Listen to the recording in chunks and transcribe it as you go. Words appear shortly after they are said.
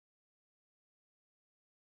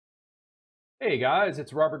Hey guys,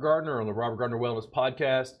 it's Robert Gardner on the Robert Gardner Wellness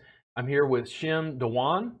Podcast. I'm here with Shim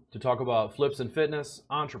Dewan to talk about flips and fitness,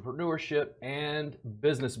 entrepreneurship, and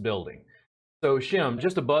business building. So Shim,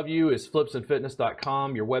 just above you is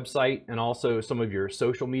flipsandfitness.com, your website, and also some of your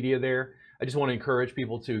social media there. I just want to encourage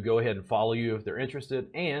people to go ahead and follow you if they're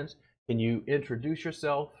interested. And can you introduce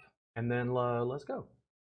yourself and then let's go.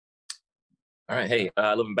 All right. Hey,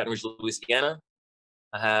 I live in Baton Rouge, Louisiana.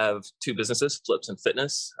 I have two businesses, Flips and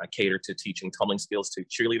Fitness. I cater to teaching tumbling skills to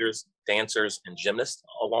cheerleaders, dancers, and gymnasts,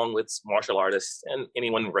 along with martial artists and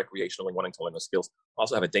anyone recreationally wanting to learn those skills. I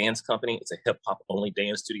also have a dance company. It's a hip hop only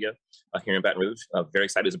dance studio here in Baton Rouge. Very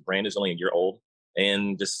excited. The brand is only a year old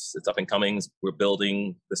and just it's up and coming. We're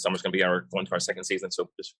building. This summer's going to be going to our second season. So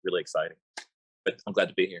just really exciting. But I'm glad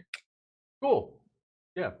to be here. Cool.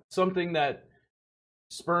 Yeah. Something that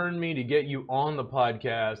spurred me to get you on the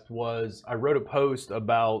podcast was I wrote a post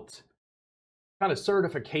about kind of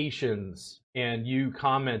certifications and you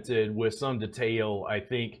commented with some detail, I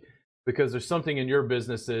think, because there's something in your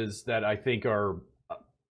businesses that I think are,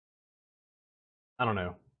 I don't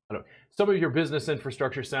know. Some of your business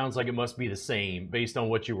infrastructure sounds like it must be the same based on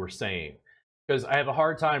what you were saying. Because I have a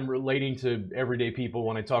hard time relating to everyday people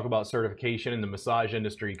when I talk about certification in the massage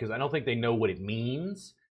industry because I don't think they know what it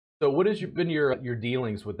means. So what has been your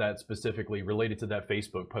dealings with that specifically related to that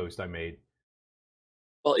Facebook post I made?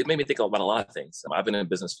 Well, it made me think about a lot of things. I've been in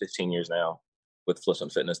business 15 years now with Flips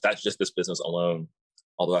and Fitness. That's just this business alone.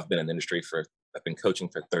 Although I've been in the industry I've been coaching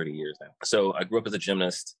for 30 years now. So I grew up as a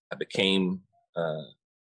gymnast. I became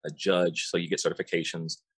a judge. So you get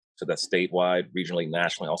certifications. So that's statewide, regionally,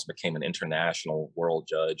 nationally. I also became an international world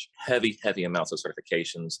judge. Heavy amounts of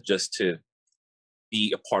certifications just to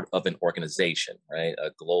be a part of an organization, right?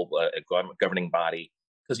 A global, a governing body,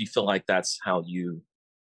 because you feel like that's how you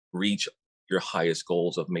reach your highest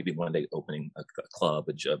goals of maybe one day opening a club,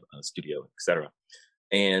 a studio, etc.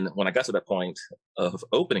 And when I got to that point of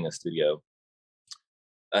opening a studio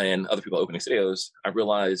and other people opening studios, I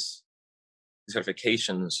realized the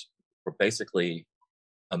certifications were basically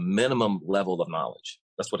a minimum level of knowledge.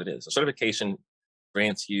 That's what it is. A certification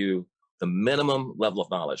grants you the minimum level of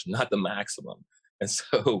knowledge, not the maximum. And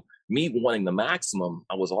so me wanting the maximum,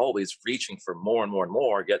 I was always reaching for more and more and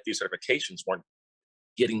more, yet these certifications weren't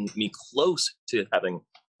getting me close to having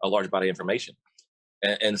a large body of information.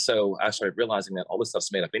 And so I started realizing that all this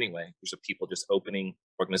stuff's made up anyway. There's people just opening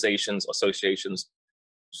organizations, associations,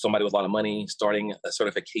 somebody with a lot of money, starting a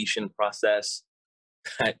certification process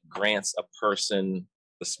that grants a person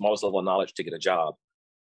the smallest level of knowledge to get a job.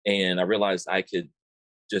 And I realized I could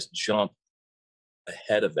just jump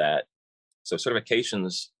ahead of that. So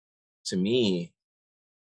certifications to me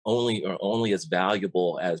are only as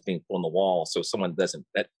valuable as being put on the wall. So someone that's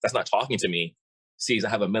not talking to me sees I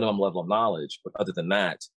have a minimum level of knowledge. But other than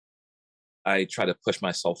that, I try to push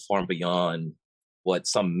myself far and beyond what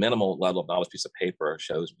some minimal level of knowledge piece of paper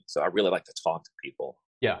shows me. So I really like to talk to people.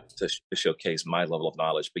 Yeah. To showcase my level of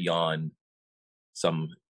knowledge beyond some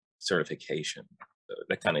certification. So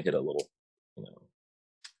that kind of hit a little,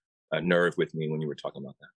 a nerve with me when you were talking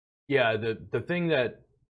about that. Yeah, the thing that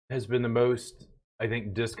has been the most, I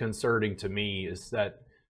think, disconcerting to me is that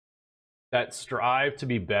strive to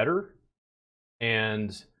be better.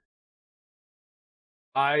 And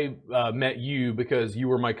I met you because you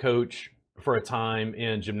were my coach for a time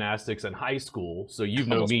in gymnastics in high school. So you've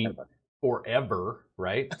known me forever,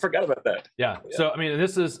 right? I forgot about that. Yeah. So, I mean,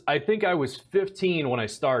 I think I was 15 when I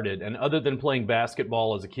started. And other than playing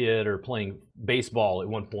basketball as a kid or playing baseball at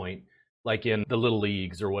one point, like in the little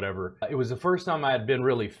leagues or whatever, it was the first time I had been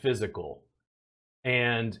really physical.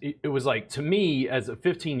 And it was like, to me, as a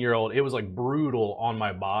 15-year-old, it was like brutal on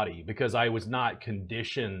my body because I was not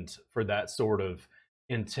conditioned for that sort of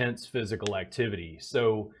intense physical activity.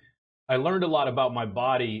 So I learned a lot about my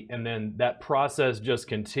body, and then that process just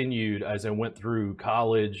continued as I went through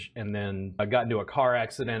college, and then I got into a car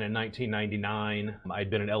accident in 1999.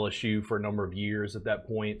 I'd been at LSU for a number of years at that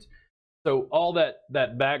point. So all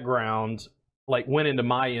that background like went into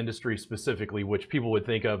my industry specifically, which people would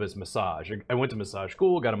think of as massage. I went to massage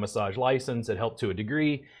school, got a massage license, it helped to a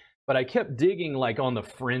degree, but I kept digging like on the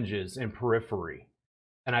fringes and periphery.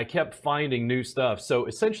 And I kept finding new stuff. So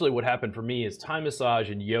essentially what happened for me is Thai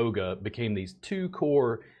massage and yoga became these two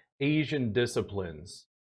core Asian disciplines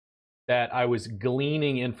that I was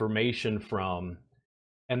gleaning information from.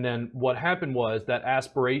 And then what happened was that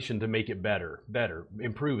aspiration to make it better,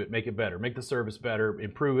 improve it, make it better, make the service better,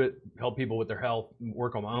 improve it, help people with their health,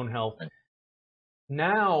 work on my own health.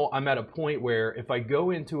 Now I'm at a point where if I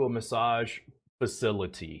go into a massage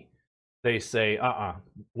facility, they say,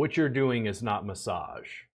 what you're doing is not massage.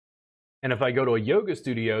 And if I go to a yoga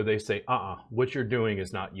studio, they say, what you're doing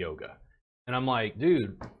is not yoga. And I'm like,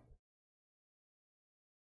 dude,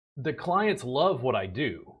 the clients love what I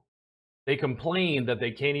do. They complain that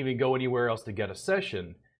they can't even go anywhere else to get a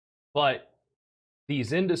session, but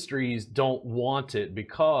these industries don't want it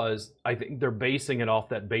because I think they're basing it off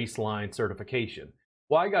that baseline certification.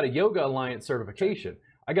 Well, I got a Yoga Alliance certification.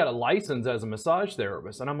 I got a license as a massage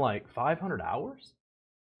therapist, and I'm like, 500 hours?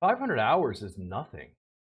 500 hours is nothing.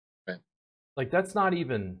 Right. Like, that's not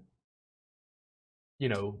even,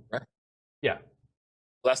 Right. Yeah.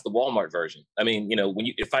 Well, that's the Walmart version. I mean,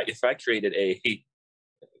 if I created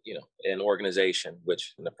an organization,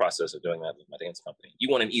 which in the process of doing that with my dance company, you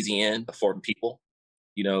want an easy in for people.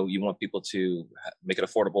 You want people to make it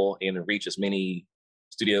affordable and reach as many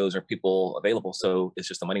studios or people available. So it's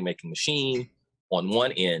just a money-making machine on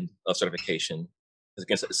one end of certification.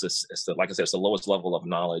 Like I said, it's the lowest level of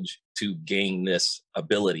knowledge to gain this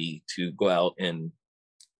ability to go out and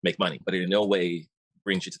make money, but it in no way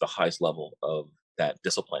brings you to the highest level of that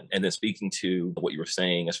discipline. And then speaking to what you were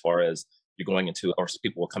saying, as far as you're going into, or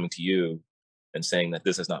people are coming to you and saying that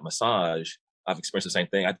this is not massage, I've experienced the same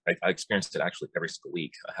thing. I experienced it actually every single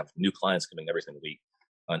week. I have new clients coming every single week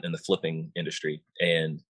in the flipping industry,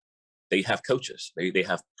 and they have coaches. They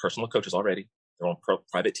have personal coaches already. They're on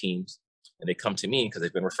private teams, and they come to me because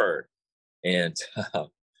they've been referred. And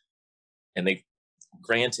they,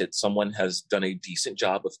 granted, someone has done a decent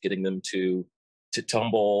job of getting them to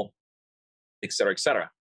tumble, et cetera, et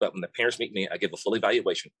cetera. But when the parents meet me, I give a full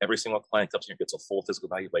evaluation. Every single client comes here and gets a full physical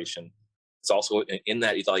evaluation. It's also in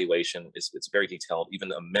that evaluation, it's very detailed,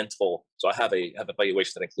 even a mental. So I have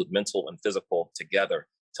evaluations that include mental and physical together.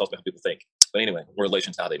 It tells me how people think. But anyway, in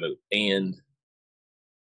relation to how they move. And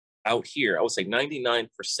out here, I would say 99%.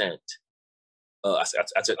 Let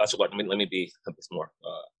me be a bit more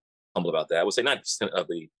humble about that. I would say 90% of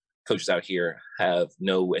the coaches out here have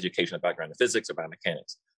no educational background in physics or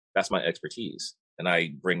biomechanics. That's my expertise. And I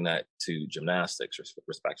bring that to gymnastics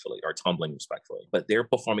respectfully, or tumbling respectfully. But they're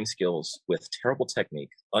performing skills with terrible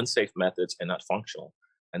technique, unsafe methods, and not functional.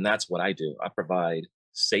 And that's what I do. I provide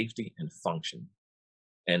safety and function.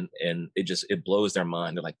 And it blows their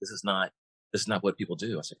mind. They're like, this is not what people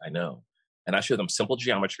do. I said, I know. And I show them simple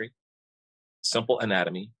geometry, simple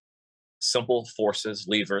anatomy, simple forces,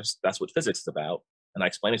 levers. That's what physics is about. And I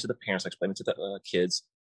explain it to the parents. I explain it to the kids.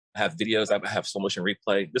 I have videos. I have slow motion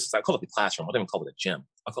replay. I call it the classroom. I don't even call it a gym.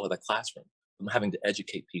 I call it the classroom. I'm having to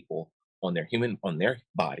educate people on their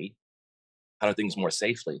body, how to do things more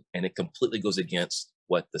safely. And it completely goes against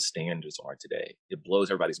what the standards are today. It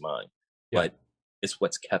blows everybody's mind, but it's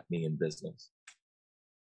what's kept me in business.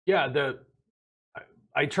 Yeah.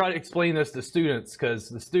 I try to explain this to students because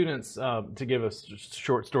the students, to give a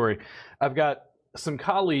short story, I've got some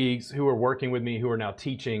colleagues who are working with me who are now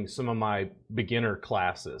teaching some of my beginner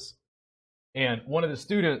classes. And one of the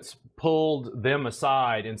students pulled them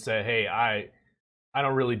aside and said, hey, I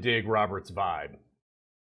don't really dig Robert's vibe.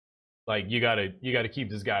 Like, you gotta keep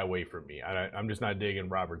this guy away from me. I'm just not digging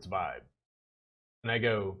Robert's vibe. And I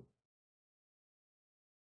go,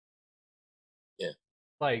 yeah,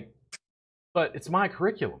 like, but it's my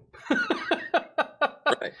curriculum.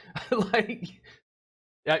 Right. Like,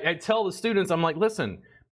 I tell the students, I'm like, listen,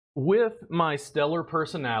 with my stellar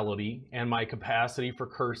personality and my capacity for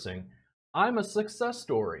cursing, I'm a success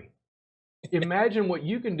story. Imagine what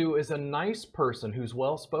you can do as a nice person who's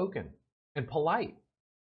well-spoken and polite.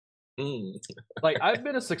 Like, I've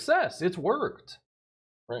been a success. It's worked.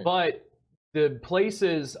 Right. But the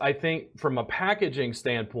places, I think, from a packaging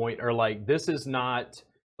standpoint, are like, this is not,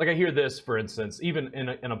 like, I hear this, for instance, even in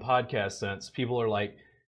a podcast sense, people are like,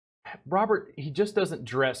 Robert, he just doesn't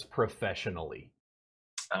dress professionally.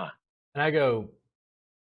 And I go,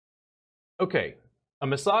 okay, a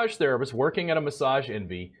massage therapist working at a Massage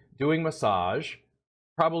Envy, doing massage,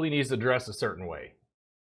 probably needs to dress a certain way.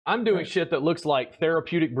 I'm doing shit that looks like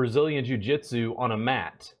therapeutic Brazilian jiu-jitsu on a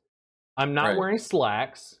mat. I'm not wearing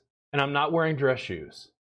slacks, and I'm not wearing dress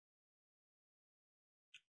shoes.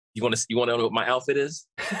 You want to know what my outfit is?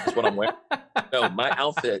 That's what I'm wearing. No, my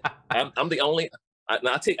outfit. I'm the only.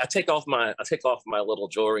 I take off my little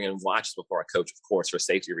jewelry and watches before I coach, of course, for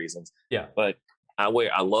safety reasons. Yeah. But I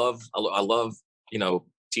love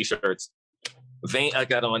t-shirts. I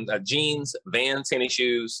got on jeans, Vans, tennis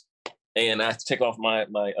shoes, and I have to take off my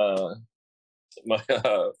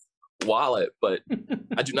wallet. But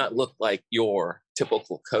I do not look like your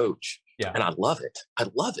typical coach. Yeah. And I love it.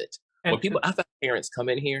 And when I've had parents come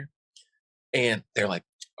in here and they're like,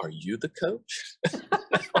 "Are you the coach?"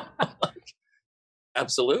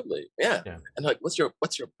 Absolutely. Yeah. And like, what's your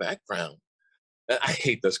background? I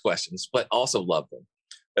hate those questions, but also love them.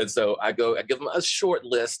 And so I give them a short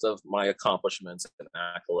list of my accomplishments and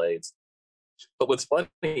accolades. But what's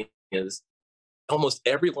funny is almost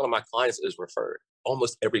every one of my clients is referred,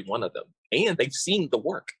 almost every one of them. And they've seen the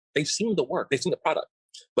work. They've seen the work. They've seen the product.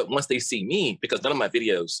 But once they see me, because none of my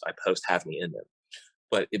videos I post have me in them,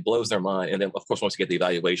 but it blows their mind. And then, of course, once you get the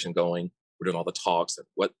evaluation going, we're doing all the talks and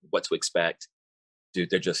what to expect. Dude,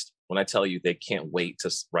 they're just, when I tell you they can't wait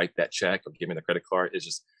to write that check or give me the credit card, it's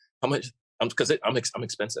just how much, because I'm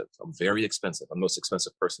expensive. I'm very expensive. I'm the most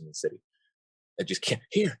expensive person in the city. I just can't,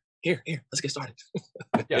 here, let's get started.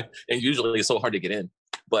 Yeah. And usually it's so hard to get in.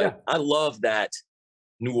 But Yeah. I love that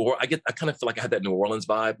I kind of feel like I had that New Orleans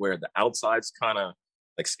vibe where the outside's kind of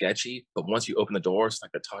like sketchy, but once you open the doors,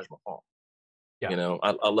 like the Taj Mahal. Yeah. You know,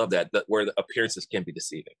 I love that where the appearances can be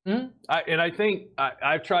deceiving. Mm-hmm. I think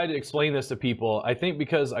I've tried to explain this to people. I think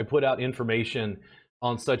because I put out information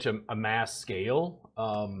on such a mass scale,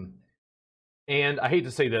 and I hate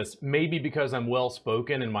to say this, maybe because I'm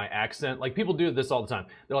well-spoken in my accent. Like, people do this all the time.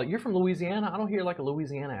 They're like, you're from Louisiana? I don't hear like a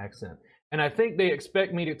Louisiana accent. And I think they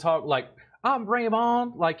expect me to talk like, I'm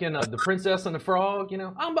Raymond, like in The Princess and the Frog, you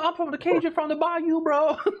know, I'm from the Cajun, from the Bayou,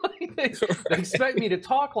 bro. Like they expect me to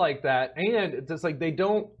talk like that. And it's just like, they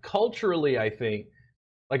don't culturally, I think,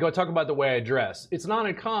 like I talk about the way I dress. It's not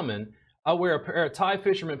uncommon. I'll wear a pair of tie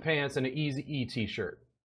fisherman pants and an Eazy-E t-shirt.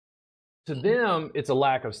 To them, it's a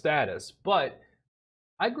lack of status. But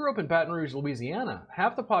I grew up in Baton Rouge, Louisiana.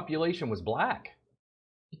 Half the population was black.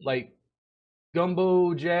 Like,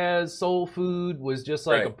 gumbo, jazz, soul food was just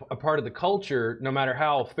like a part of the culture, no matter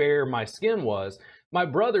how fair my skin was. My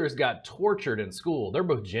brothers got tortured in school. They're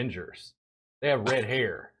both gingers. They have red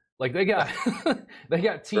hair. Like, they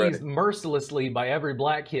got teased mercilessly by every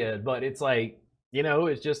black kid. But it's like, you know,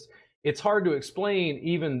 it's hard to explain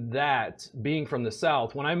even that, being from the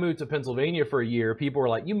South. When I moved to Pennsylvania for a year, people were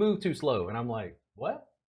like, you move too slow. And I'm like, what?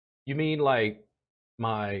 You mean like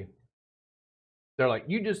they're like,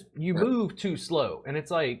 you move too slow. And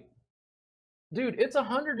it's like, dude, it's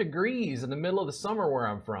 100 degrees in the middle of the summer where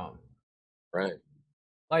I'm from. Right.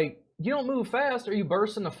 Like, you don't move fast or you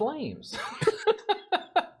burst into flames.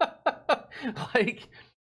 Like,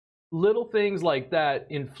 little things like that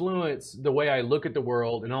influence the way I look at the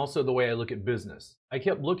world and also the way I look at business. I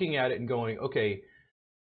kept looking at it and going, okay,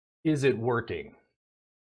 is it working?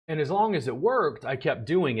 And as long as it worked, I kept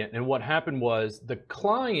doing it. And what happened was the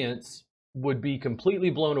clients would be completely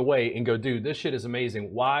blown away and go, dude, this shit is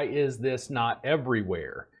amazing. Why is this not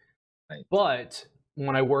everywhere? Right. But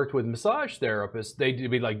when I worked with massage therapists, they'd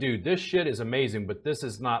be like, dude, this shit is amazing, but this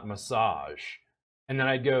is not massage. And then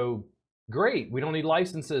I'd go, great, we don't need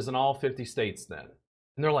licenses in all 50 states then.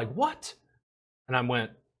 And they're like, what? And I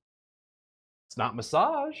went, it's not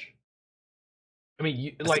massage. I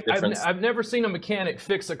mean, like, I've never seen a mechanic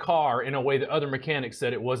fix a car in a way that other mechanics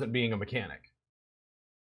said it wasn't being a mechanic.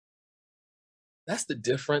 That's the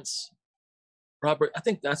difference, Robert. I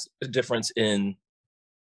think that's the difference in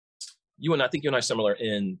you and I. I think you and I are similar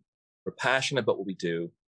in we're passionate about what we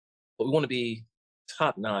do, but we want to be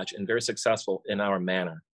top notch and very successful in our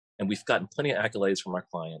manner. And we've gotten plenty of accolades from our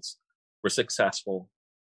clients. We're successful.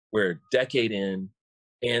 We're a decade in,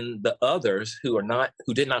 and the others who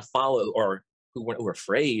did not follow, or who were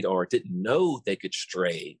afraid or didn't know they could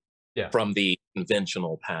stray from the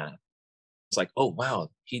conventional path. It's like, oh, wow,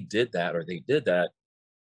 he did that or they did that.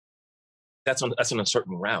 That's an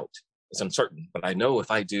uncertain route. It's uncertain. But I know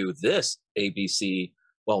if I do this ABC,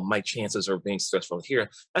 well, my chances of being successful here.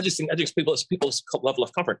 I just think people's level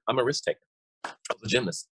of comfort. I'm a risk taker. I'm a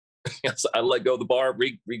gymnast. So I let go of the bar,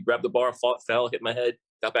 grabbed the bar, fell, hit my head,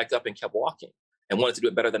 got back up and kept walking and wanted to do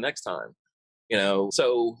it better the next time. You know,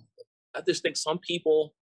 so I just think some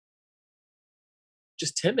people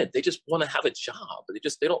just timid. They just want to have a job.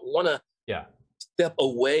 They don't want to step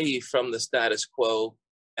away from the status quo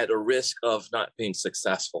at a risk of not being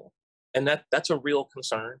successful. And that's a real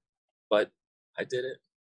concern. But I did it.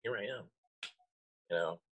 Here I am. You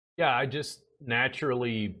know. Yeah, I just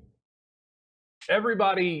naturally,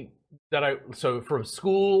 everybody so from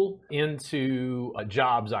school into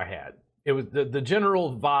jobs I had, it was the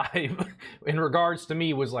general vibe in regards to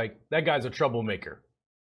me was like, that guy's a troublemaker.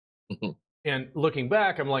 And looking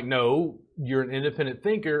back, I'm like, no, you're an independent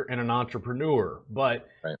thinker and an entrepreneur. But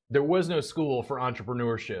there was no school for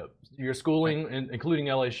entrepreneurship. Your schooling, including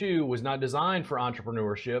LSU, was not designed for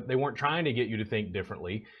entrepreneurship. They weren't trying to get you to think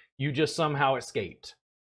differently. You just somehow escaped.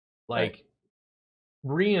 Like,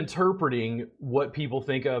 reinterpreting what people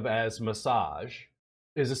think of as massage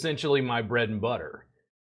is essentially my bread and butter.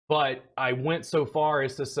 But I went so far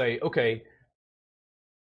as to say, okay,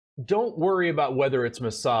 don't worry about whether it's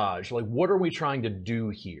massage. Like, what are we trying to do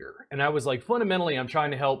here? And I was like, fundamentally, I'm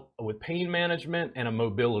trying to help with pain management and a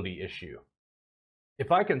mobility issue.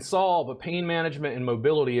 If I can solve a pain management and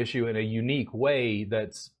mobility issue in a unique way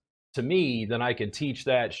that's to me, then I can teach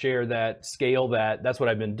that, share that, scale that. That's what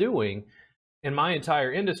I've been doing. And my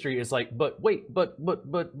entire industry is like, but wait, but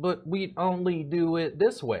we only do it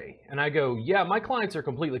this way. And I go, yeah, my clients are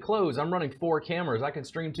completely closed. I'm running 4 cameras. I can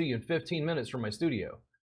stream to you in 15 minutes from my studio.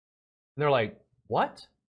 And they're like, what?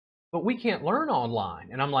 But we can't learn online.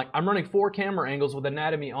 And I'm like, I'm running 4 camera angles with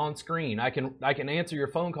anatomy on screen. I can answer your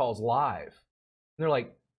phone calls live. And they're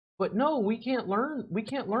like, but no, we can't learn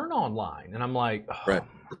online. And I'm like, oh, right.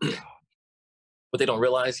 What they don't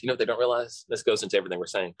realize, they don't realize, this goes into everything we're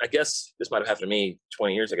saying. I guess this might have happened to me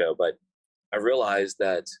 20 years ago, but I realized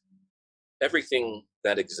that everything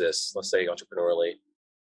that exists, let's say entrepreneurially,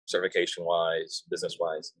 certification wise, business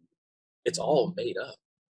wise, it's all made up.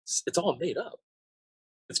 It's all made up.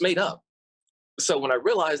 It's made up. So when I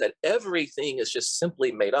realized that everything is just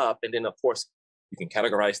simply made up, and then of course you can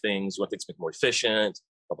categorize things, you want things to make more efficient,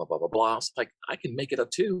 blah, blah, blah, blah, blah. It's like, I can make it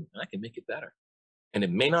up too, and I can make it better. And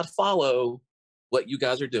it may not follow what you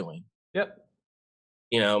guys are doing. Yep.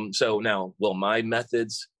 So now, will my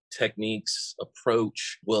methods, techniques,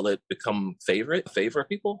 approach, will it become favor of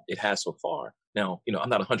people? It has so far. Now, I'm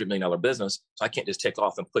not a $100 million business, so I can't just take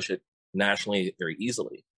off and push it nationally very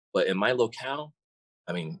easily. But in my locale,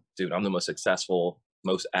 I mean, dude, I'm the most successful,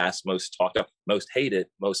 most asked, most talked up, most hated,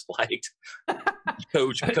 most liked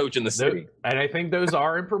coach in the city. And I think those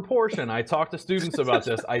are in proportion. I talk to students about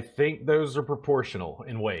this. I think those are proportional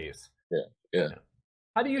in ways. Yeah.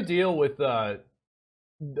 How do you deal with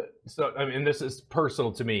so I mean, this is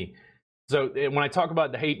personal to me. So when I talk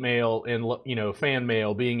about the hate mail and fan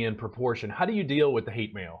mail being in proportion, how do you deal with the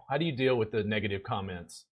hate mail? How do you deal with the negative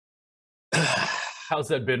comments? How's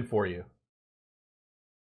that been for you?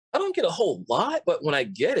 I don't get a whole lot, but when I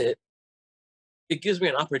get it, it gives me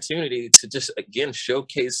an opportunity to just, again,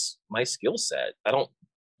 showcase my skill set. I don't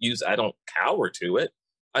cower to it.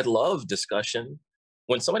 I love discussion.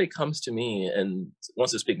 When somebody comes to me and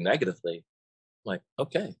wants to speak negatively, I'm like,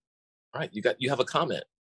 okay, all right, you have a comment,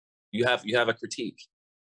 you have a critique,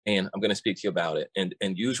 and I'm going to speak to you about it. And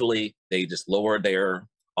usually they just lower their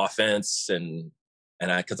offense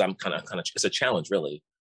because I'm kind of it's a challenge really,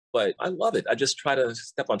 but I love it. I just try to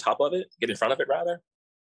step on top of it, get in front of it rather,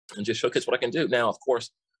 and just showcase what I can do. Now, of course,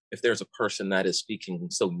 if there's a person that is speaking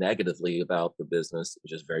so negatively about the business,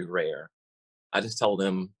 which is very rare, I just tell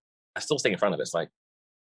them, I still stay in front of it. It's like,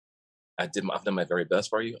 I've done my very best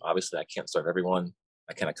for you. Obviously, I can't serve everyone.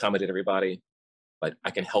 I can't accommodate everybody, but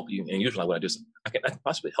I can help you. And usually what I do is I can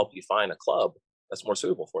possibly help you find a club that's more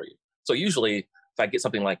suitable for you. So usually if I get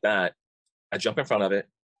something like that, I jump in front of it.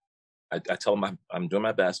 I tell them I'm doing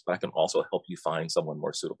my best, but I can also help you find someone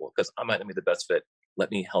more suitable because I might not be the best fit.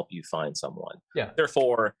 Let me help you find someone. Yeah.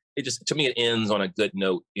 Therefore, to me, it ends on a good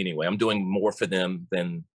note anyway. I'm doing more for them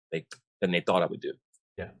than they thought I would do.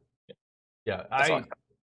 Yeah.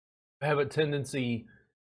 I have a tendency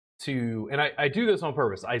to, and I do this on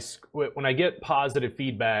purpose. When I get positive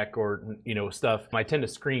feedback or stuff, I tend to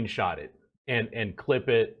screenshot it and clip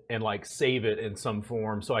it and like save it in some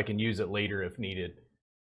form so I can use it later if needed.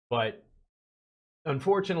 But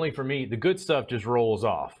unfortunately for me, the good stuff just rolls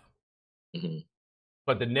off. Mm-hmm.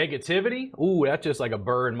 But the negativity, that's just like a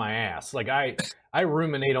burr in my ass. Like I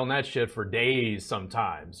ruminate on that shit for days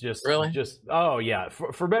sometimes. Really? Oh yeah,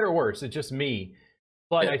 for better or worse, it's just me.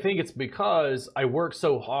 But I think it's because I work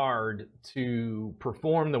so hard to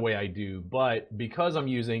perform the way I do, but because I'm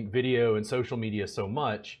using video and social media so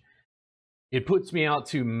much, it puts me out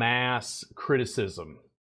to mass criticism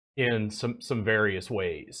in some various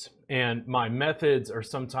ways. And my methods are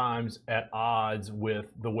sometimes at odds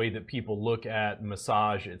with the way that people look at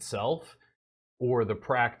massage itself or the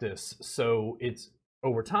practice. So it's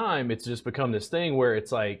over time, it's just become this thing where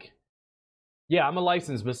it's like, yeah, I'm a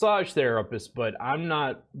licensed massage therapist, but I'm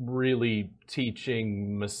not really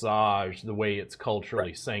teaching massage the way it's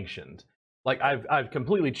culturally sanctioned. Like I've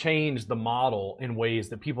completely changed the model in ways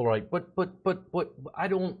that people are like, but I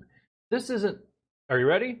don't, this isn't, are you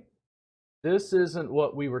ready? This isn't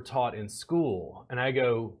what we were taught in school. And I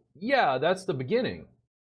go, yeah, that's the beginning.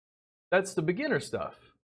 That's the beginner stuff.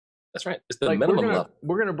 That's right. It's the minimum level.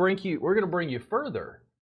 We're gonna bring you further.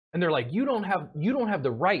 And they're like, you don't have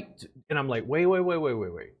the right to, and I'm like, wait.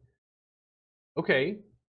 Okay,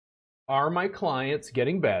 are my clients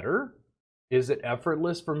getting better? Is it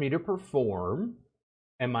effortless for me to perform?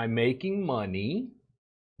 Am I making money?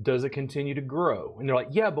 Does it continue to grow? And they're like,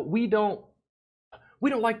 yeah, but we don't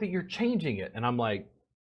like that you're changing it. And I'm like,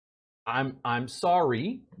 I'm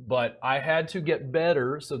sorry, but I had to get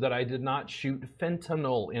better so that I did not shoot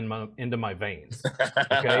fentanyl into my veins.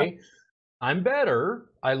 Okay? I'm better.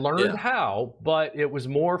 I learned how, but it was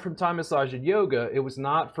more from Thai massage and yoga. It was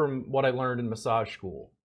not from what I learned in massage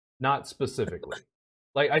school. Not specifically.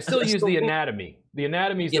 Like I still use the anatomy. The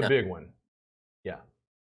anatomy is the big one. Yeah.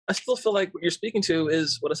 I still feel like what you're speaking to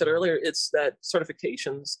is what I said earlier. It's that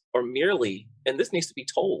certifications are merely, and this needs to be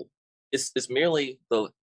told, it's merely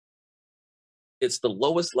it's the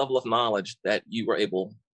lowest level of knowledge that you were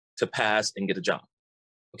able to pass and get a job.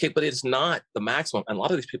 Okay, but it's not the maximum. And a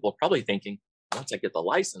lot of these people are probably thinking, once I get the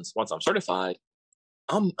license, once I'm certified,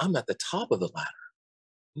 I'm at the top of the ladder.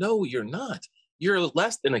 No, you're not. You're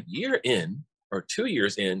less than a year in or 2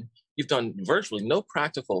 years in. You've done virtually no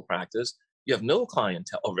practical practice. You have no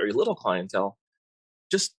clientele or very little clientele.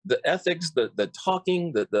 Just the ethics, the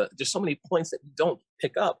talking, the just so many points that you don't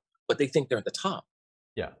pick up, but they think they're at the top.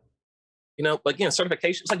 Yeah. You know, but again,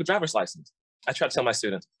 certification, it's like a driver's license. I try to tell my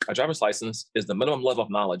students, a driver's license is the minimum level of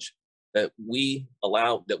knowledge that we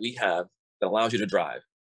have that allows you to drive,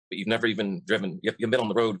 but you've never even driven. You've been on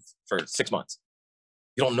the road for 6 months.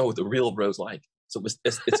 You don't know what the real road's like. So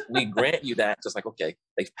we grant you that. Just like, okay,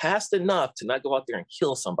 they've passed enough to not go out there and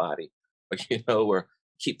kill somebody, or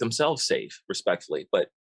keep themselves safe, respectfully. But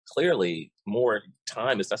clearly, more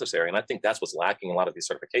time is necessary, and I think that's what's lacking in a lot of these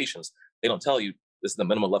certifications. They don't tell you this is the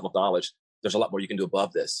minimum level of knowledge. There's a lot more you can do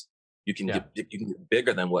above this. You can get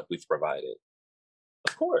bigger than what we've provided.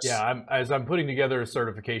 Of course. Yeah, as I'm putting together a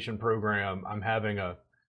certification program, I'm having a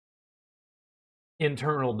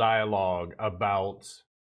internal dialogue about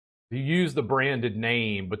you use the branded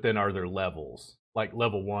name, but then are there levels like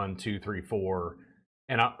level 1, 2, 3, 4?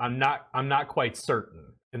 And I'm not quite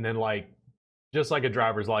certain. And then just like a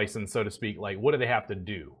driver's license, so to speak, like what do they have to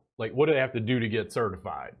do? Like what do they have to do to get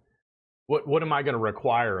certified? What am I going to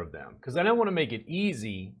require of them? Because I don't want to make it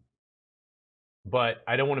easy, but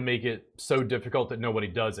I don't want to make it so difficult that nobody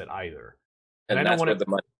does it either. And I don't want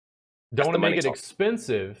to make it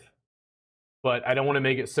expensive, but I don't want to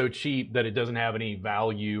make it so cheap that it doesn't have any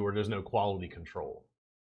value or there's no quality control.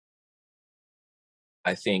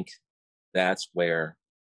 I think that's where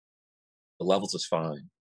the levels is fine.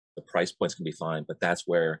 The price points can be fine, but that's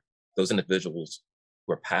where those individuals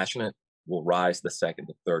who are passionate will rise to the second,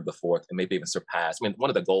 the third, the fourth, and maybe even surpass. I mean,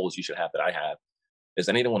 one of the goals you should have that I have is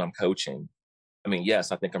anyone I'm coaching. I mean,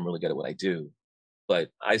 yes, I think I'm really good at what I do,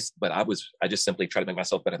 but I just simply try to make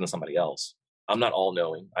myself better than somebody else. I'm not all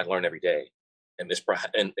knowing. I learn every day, and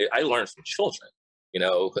I learn from children,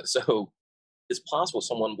 so it's possible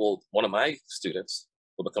one of my students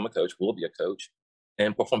will become a coach, will be a coach,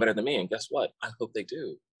 and perform better than me. And guess what? I hope they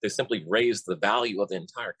do. They simply raise the value of the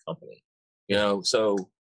entire company, so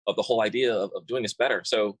of the whole idea of doing this better.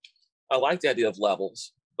 So I like the idea of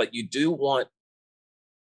levels, but you do want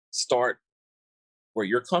start where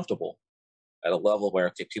you're comfortable at a level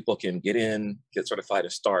where people can get certified to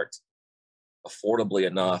start affordably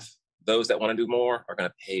enough. Those that want to do more are going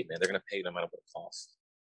to pay, man. They're going to pay no matter what it costs,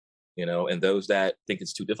 and those that think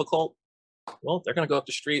it's too difficult, well, they're going to go up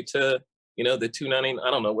the street to, the $2.99, I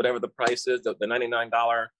don't know, whatever the price is, the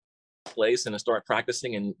 $99 place, and start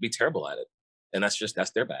practicing and be terrible at it. And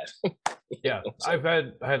that's their bad. Yeah. So. I've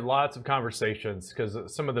had lots of conversations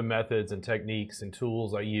because some of the methods and techniques and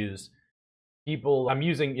tools I use, I'm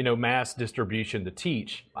using, mass distribution to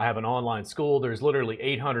teach. I have an online school. There's literally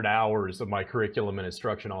 800 hours of my curriculum and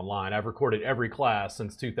instruction online. I've recorded every class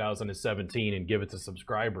since 2017 and give it to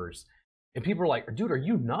subscribers. And people are like, dude, are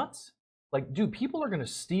you nuts? Like, dude, people are going to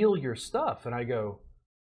steal your stuff. And I go,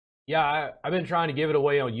 yeah, I've been trying to give it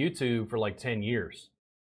away on YouTube for like 10 years.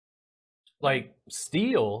 Like,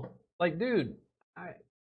 steal? Like, dude,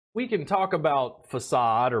 we can talk about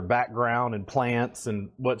facade or background and plants and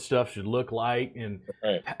what stuff should look like and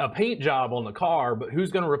a paint job on the car, but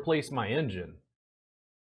who's going to replace my engine?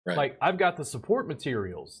 Right. Like, I've got the support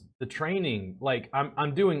materials, the training. Like,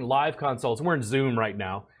 I'm doing live consults. We're in Zoom right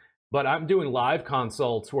now, but I'm doing live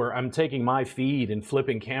consults where I'm taking my feed and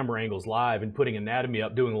flipping camera angles live and putting anatomy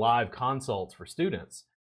up, doing live consults for students.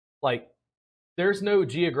 Like, there's no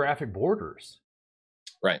geographic borders.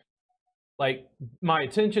 Right. Like, my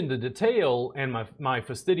attention to detail and my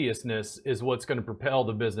fastidiousness is what's going to propel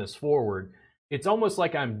the business forward. It's almost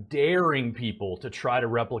like I'm daring people to try to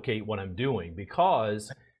replicate what I'm doing,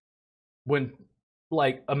 because when,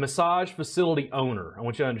 like, a massage facility owner, I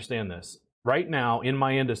want you to understand this, right now in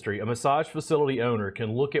my industry, a massage facility owner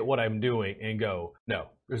can look at what I'm doing and go, no,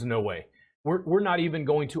 there's no way. We're not even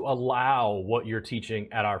going to allow what you're teaching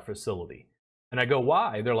at our facility. And I go,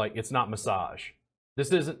 why? They're like, it's not massage.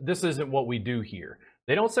 This isn't what we do here.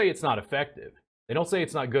 They don't say it's not effective. They don't say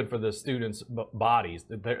it's not good for the students' bodies,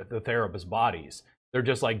 the therapist bodies. They're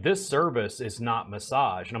just like, this service is not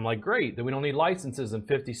massage. And I'm like, great, then we don't need licenses in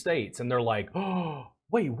 50 states. And they're like, oh,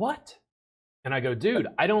 wait, what? And I go, dude,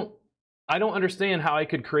 I don't understand how I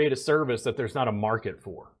could create a service that there's not a market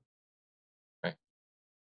for. Right.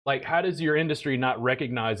 Like, how does your industry not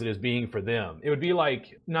recognize it as being for them? It would be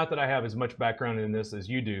like, not that I have as much background in this as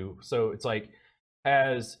you do. So it's like,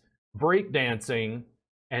 has breakdancing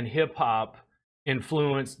and hip hop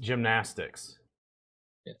influenced gymnastics?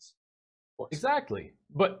 Yes. Exactly.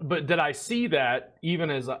 But did I see that even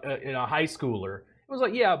as in a high schooler? It was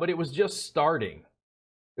like, yeah, but it was just starting.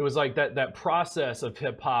 It was like that process of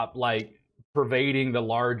hip hop, like pervading the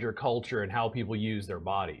larger culture and how people use their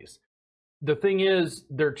bodies. The thing is,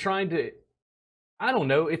 they're trying to, I don't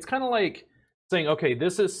know, it's kind of like saying, okay,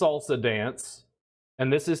 this is salsa dance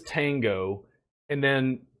and this is tango, and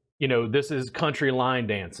then, you know, this is country line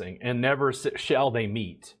dancing, and never shall they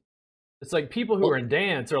meet. It's like people who are in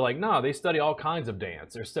dance are like, no, they study all kinds of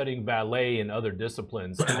dance. They're studying ballet and other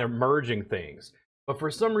disciplines, and they're merging things. But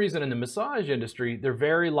for some reason in the massage industry, they're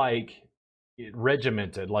very like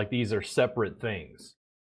regimented, like these are separate things.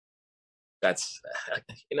 That's,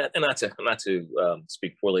 and not to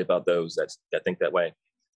speak poorly about those that think that way,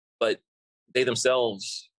 but they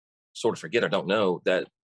themselves sort of forget or don't know that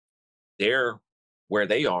where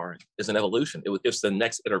they are is an evolution. It's the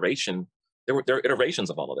next iteration. There are iterations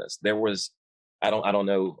of all of this. There was, I don't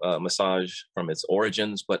know massage from its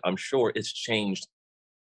origins, but I'm sure it's changed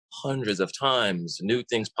hundreds of times. New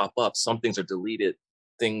things pop up. Some things are deleted.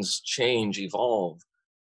 Things change, evolve.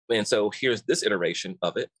 And so here's this iteration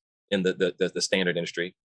of it in the standard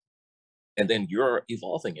industry, and then you're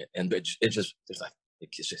evolving it, and it's just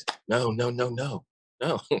no.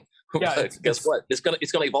 Yeah, guess what? It's gonna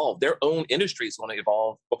evolve. Their own industry is going to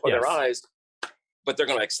evolve before their eyes. But they're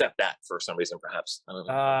going to accept that for some reason, perhaps. I don't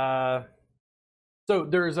know. So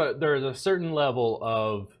there's a certain level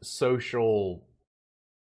of social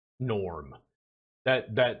norm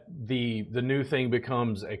that the new thing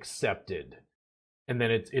becomes accepted, and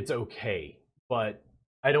then it's okay. But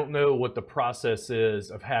I don't know what the process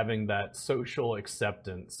is of having that social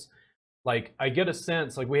acceptance. Like, I get a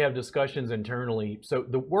sense, like, we have discussions internally. So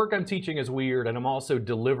the work I'm teaching is weird, and I'm also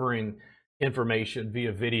delivering information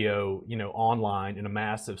via video, you know, online in a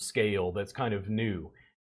massive scale that's kind of new.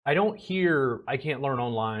 I don't hear I can't learn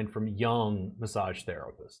online from young massage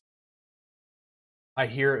therapists. I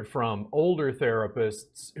hear it from older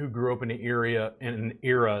therapists who grew up in an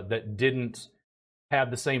era that didn't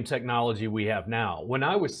have the same technology we have now. When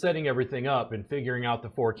I was setting everything up and figuring out the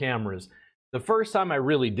 4 cameras, the first time I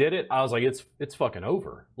really did it, I was like, it's fucking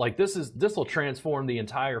over. Like, this will transform the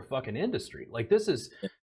entire fucking industry. Like, this is,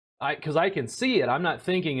 because I can see it. I'm not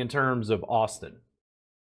thinking in terms of Austin,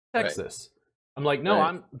 Texas. Right. I'm like,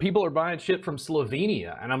 no, people are buying shit from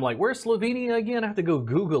Slovenia. And I'm like, where's Slovenia again? I have to go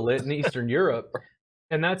Google it in Eastern Europe.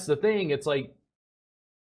 And that's the thing. It's like,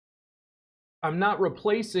 I'm not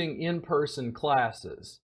replacing in-person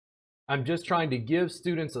classes. I'm just trying to give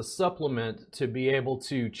students a supplement to be able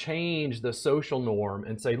to change the social norm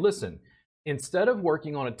and say, listen, instead of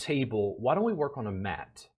working on a table, why don't we work on a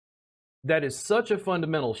mat? That is such a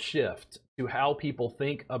fundamental shift to how people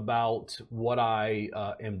think about what I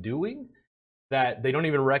am doing, that they don't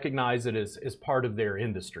even recognize it as part of their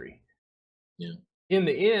industry. Yeah. In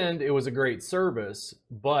the end, it was a great service,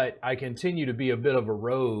 but I continue to be a bit of a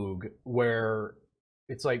rogue where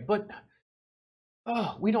it's like, but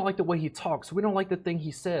we don't like the way he talks. We don't like the thing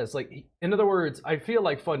he says. Like, in other words, I feel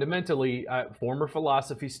like fundamentally, former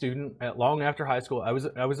philosophy student long after high school, I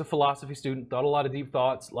was a philosophy student, thought a lot of deep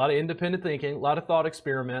thoughts, a lot of independent thinking, a lot of thought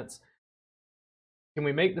experiments. Can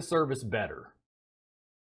we make the service better?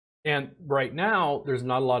 And right now, there's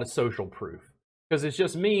not a lot of social proof because it's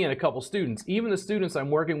just me and a couple students. Even the students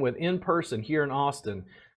I'm working with in person here in Austin,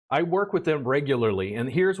 I work with them regularly, and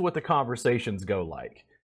here's what the conversations go like.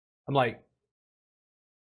 I'm like,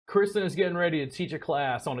 Kristen is getting ready to teach a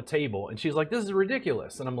class on a table, and she's like, this is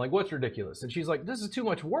ridiculous. And I'm like, what's ridiculous? And she's like, this is too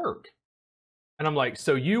much work. And I'm like,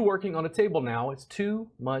 so you working on a table now, it's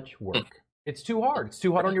too much work. It's too hard. It's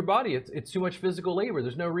too hard on your body. It's too much physical labor.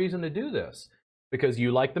 There's no reason to do this because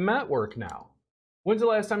you like the mat work now. When's the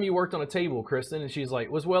last time you worked on a table, Kristen? And she's like,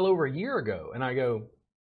 it was well over a year ago. And I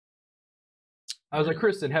was like,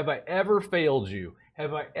 Kristen, have I ever failed you?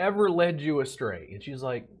 Have I ever led you astray? And she's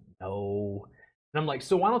like, no. And I'm like,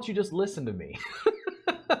 so why don't you just listen to me?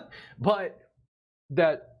 But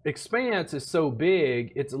that expanse is so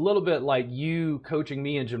big, it's a little bit like you coaching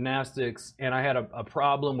me in gymnastics, and I had a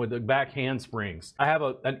problem with the back handsprings. I have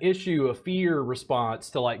an issue, a fear response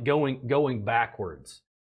to like going backwards.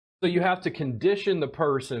 So you have to condition the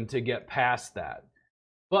person to get past that.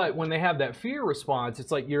 But when they have that fear response,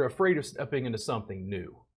 it's like you're afraid of stepping into something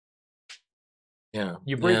new. Yeah.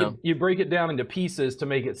 You break it down into pieces to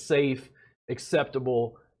make it safe,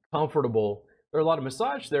 acceptable, comfortable. There are a lot of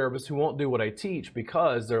massage therapists who won't do what I teach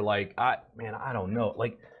because they're like, I don't know.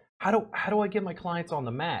 Like, how do I get my clients on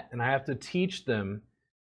the mat? And I have to teach them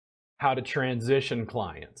how to transition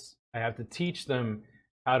clients. I have to teach them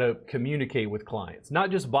how to communicate with clients.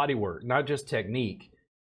 Not just body work, not just technique.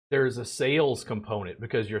 There's a sales component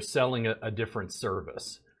because you're selling a different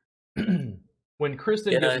service. When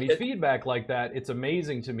Kristen gives me feedback like that, it's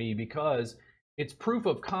amazing to me because it's proof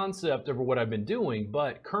of concept over what I've been doing,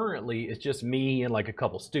 but currently it's just me and like a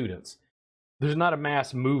couple students. There's not a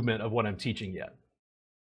mass movement of what I'm teaching yet.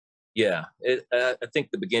 Yeah, I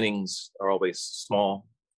think the beginnings are always small.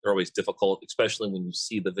 They're always difficult, especially when you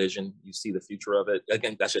see the vision, you see the future of it.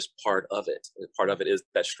 Again, that's just part of it. Part of it is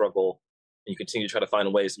that struggle. And you continue to try to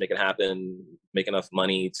find ways to make it happen, make enough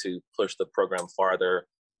money to push the program farther.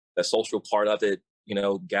 The social part of it,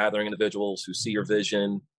 gathering individuals who see your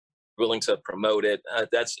vision, willing to promote it.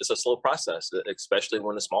 It's a slow process, especially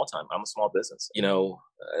when it's small time. I'm a small business.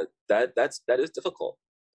 That is difficult.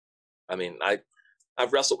 I mean,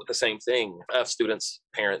 I've wrestled with the same thing. I have students,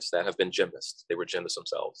 parents that have been gymnasts. They were gymnasts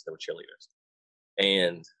themselves. They were cheerleaders.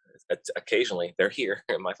 And occasionally they're here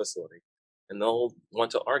in my facility and they'll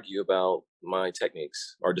want to argue about my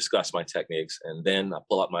techniques or discuss my techniques. And then I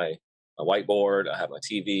pull out my whiteboard, I have my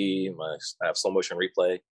TV, I have slow motion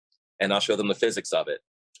replay, and I'll show them the physics of it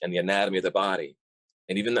and the anatomy of the body.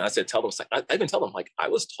 And even I tell them, I even tell them, like, I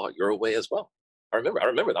was taught your way as well. I remember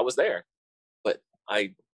I was there, but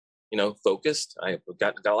I focused. I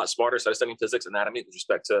got a lot smarter, started studying physics, anatomy with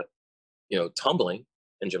respect to, tumbling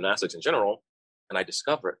and gymnastics in general. And I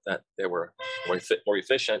discovered that there were more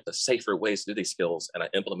efficient, safer ways to do these skills, and I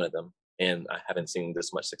implemented them. And I haven't seen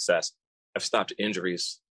this much success. I've stopped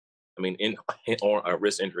injuries. I mean, or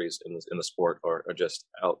wrist injuries in the sport, or just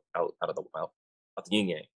out of the yin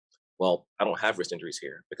yang. Well, I don't have wrist injuries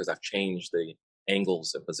here because I've changed the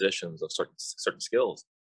angles and positions of certain skills.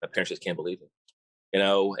 My parents just can't believe it.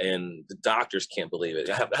 And the doctors can't believe it.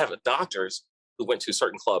 I have doctors who went to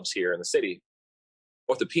certain clubs here in the city,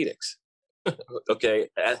 orthopedics, okay,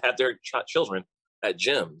 had their children at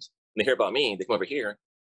gyms, and they hear about me, they come over here,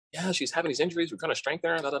 yeah, she's having these injuries, we're trying to strengthen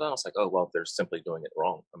her, I was like, oh, well, they're simply doing it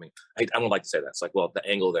wrong. I mean, I don't like to say that. It's like, well, the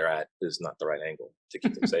angle they're at is not the right angle to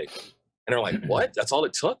keep them safe. And they're like, what? That's all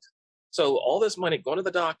it took? So all this money going to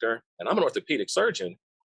the doctor, and I'm an orthopedic surgeon,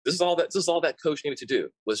 This is all that coach needed to do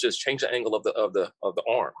was just change the angle of the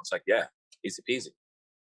arm. It's like, yeah, easy peasy.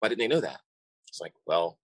 Why didn't they know that? It's like,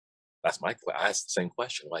 well, I asked the same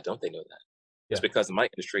question. Why don't they know that? Yeah. It's because in my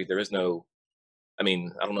industry, there is no, I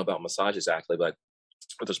don't know about massage exactly, but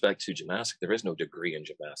with respect to gymnastics, there is no degree in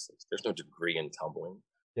gymnastics. There's no degree in tumbling.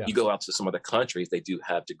 Yeah. You go out to some other countries, they do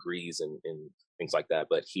have degrees in things like that.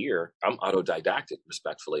 But here, I'm autodidactic,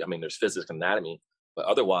 respectfully. There's physics and anatomy, but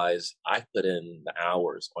otherwise, I put in the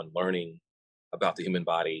hours on learning about the human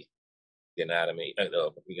body, the anatomy,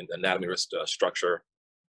 structure,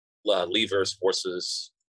 levers,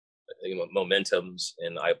 forces, momentums,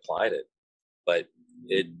 and I applied it. But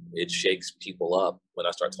it shakes people up when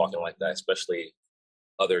I start talking like that, especially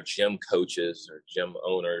other gym coaches or gym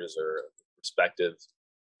owners or prospective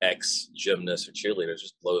ex-gymnasts or cheerleaders.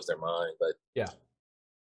 Just blows their mind. But yeah,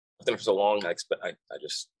 I've been for so long, I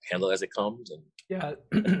just handle it as it comes, and yeah,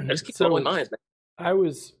 I just keep following mine. I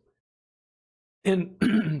was in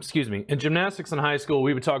in gymnastics in high school.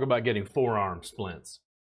 We would talk about getting forearm splints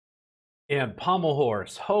and pommel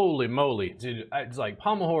horse. Holy moly, dude! It's like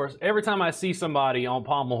pommel horse. Every time I see somebody on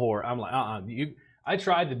pommel horse, I'm like, I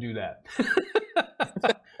tried to do that.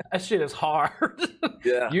 That shit is hard.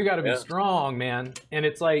 Yeah, you got to be strong, man. And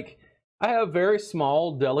it's like, I have very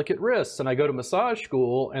small, delicate wrists, and I go to massage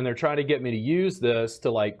school, and they're trying to get me to use this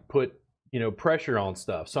to like put, pressure on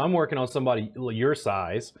stuff. So I'm working on somebody your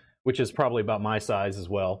size, which is probably about my size as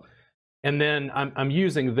well. And then I'm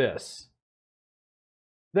using this.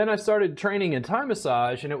 Then I started training in Thai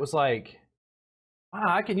massage, and it was like, wow,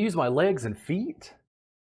 I can use my legs and feet.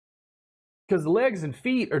 Because the legs and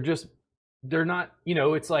feet are just, they're not,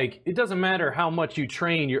 it's like, it doesn't matter how much you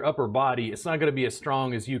train your upper body, it's not going to be as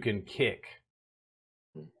strong as you can kick.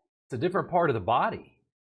 It's a different part of the body.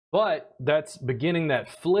 But that's beginning that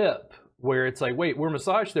flip where it's like, wait, we're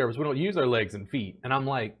massage therapists, we don't use our legs and feet. And I'm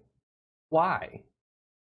like, why?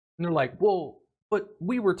 And they're like, well, but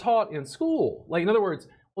we were taught in school. Like, in other words,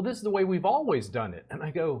 well, this is the way we've always done it. And I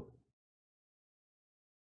go,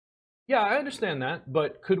 Yeah, I understand that,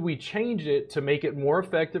 but could we change it to make it more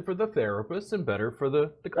effective for the therapists and better for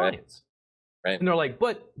the Right. clients? Right. And they're like,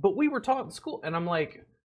 but we were taught in school. And I'm like,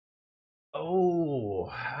 oh,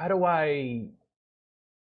 how do I,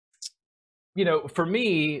 for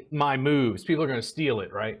me, my moves, people are going to steal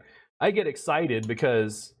it, right? I get excited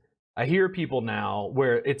because I hear people now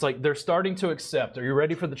where it's like they're starting to accept. Are you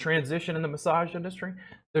ready for the transition in the massage industry?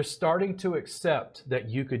 They're starting to accept that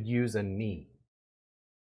you could use a knee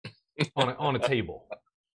on a table.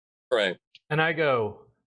 Right. And I go,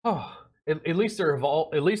 oh, at least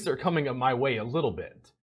they're coming up my way a little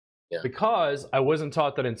bit. Yeah. Because I wasn't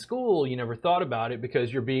taught that in school. You never thought about it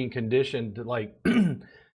because you're being conditioned to like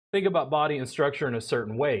think about body and structure in a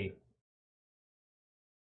certain way.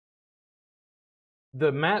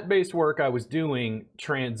 The mat-based work I was doing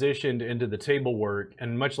transitioned into the table work,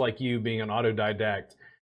 and much like you being an autodidact,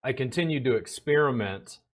 I continued to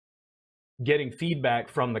experiment getting feedback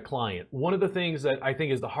from the client. One of the things that I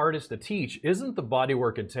think is the hardest to teach isn't the body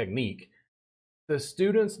work and technique. The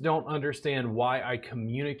students don't understand why I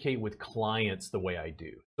communicate with clients the way I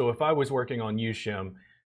do. So if I was working on you, Shim,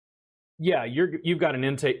 yeah, you've got an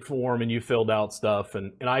intake form and you filled out stuff,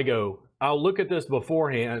 and I go, I'll look at this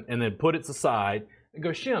beforehand and then put it aside and go,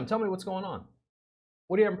 Shim, tell me what's going on.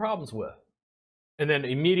 What are you having problems with? And then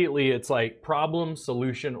immediately it's like problem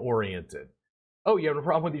solution oriented. Oh, you having a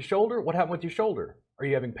problem with your shoulder? What happened with your shoulder? Are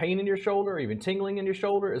you having pain in your shoulder? Are you even tingling in your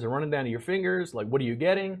shoulder? Is it running down to your fingers? Like, what are you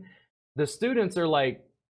getting? The students are like,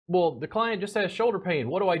 well, the client just has shoulder pain.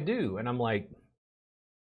 What do I do? And I'm like,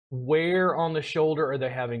 where on the shoulder are they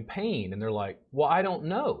having pain? And they're like, well, I don't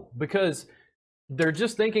know, because they're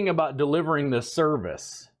just thinking about delivering this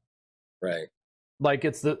service. Right. Like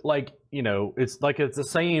it's it's the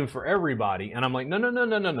same for everybody. And I'm like, no.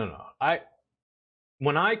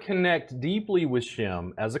 When I connect deeply with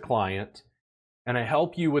Shim as a client and I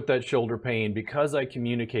help you with that shoulder pain because I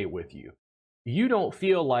communicate with you, you don't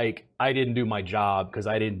feel like I didn't do my job because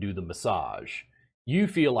I didn't do the massage. You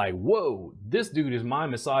feel like, whoa, this dude is my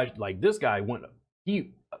massage. Like this guy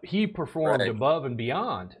he performed above and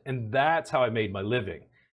beyond. And that's how I made my living.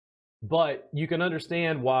 But you can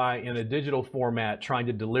understand why in a digital format, trying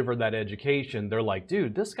to deliver that education, they're like,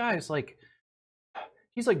 dude, this guy is like,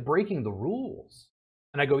 he's like breaking the rules.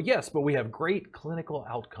 And I go, yes, but we have great clinical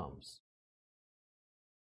outcomes.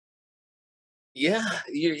 Yeah,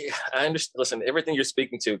 I understand. Listen, everything you're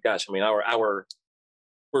speaking to, gosh, I mean,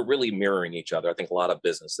 we're really mirroring each other. I think a lot of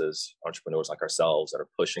businesses, entrepreneurs like ourselves that are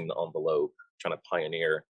pushing the envelope, trying to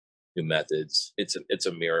pioneer new methods. It's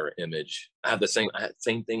a mirror image. I have the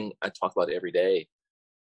same thing I talk about every day.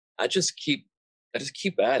 I just keep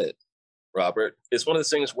at it, Robert. It's one of those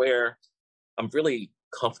things where I'm really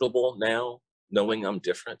comfortable now knowing I'm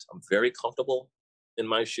different. I'm very comfortable in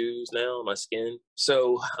my shoes now, my skin.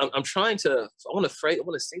 So I'm trying to, I want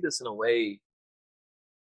to say this in a way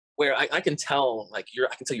where I can tell, like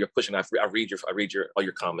I can tell you're pushing. I read all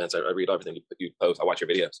your comments. I read everything you post. I watch your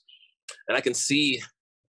videos, and I can see,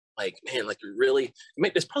 like, man, like you're really.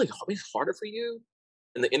 It's probably harder for you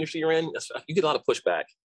in the industry you're in. You get a lot of pushback.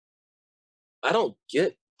 I don't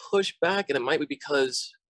get pushback, and it might be because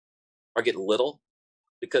I get little,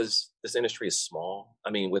 because this industry is small.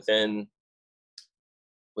 I mean, within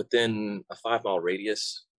a 5-mile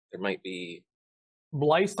radius, there might be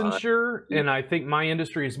licensure, and I think my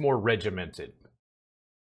industry is more regimented.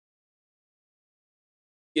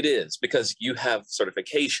 It is, because you have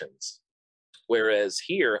certifications, whereas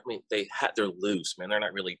here, I mean, they're loose, man. They're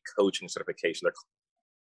not really coaching certification.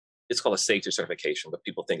 It's called a safety certification, but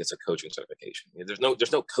people think it's a coaching certification. There's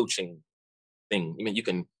no coaching thing. I mean, you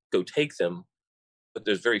can go take them, but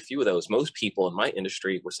there's very few of those. Most people in my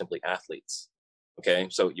industry were simply athletes. Okay,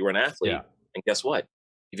 so you were an athlete, and guess what?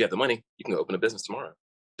 If you have the money, you can go open a business tomorrow.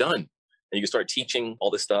 Done. And you can start teaching all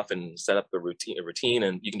this stuff and set up a routine,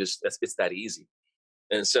 and you can it's that easy.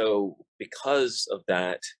 And so because of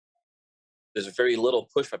that, there's very little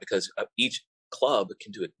pushback, because each club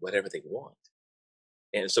can do it whatever they want.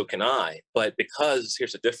 And so can I. But because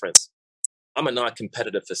here's the difference, I'm a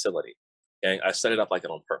non-competitive facility. Okay, I set it up like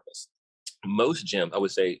it on purpose. Most gyms, I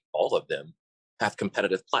would say all of them, have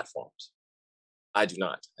competitive platforms. I do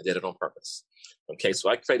not. I did it on purpose. Okay, so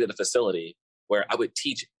I created a facility where I would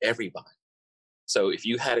teach everybody. So if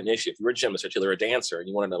you had an issue, if you were a gymnast or you're a dancer and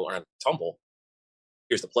you wanted to learn how to tumble,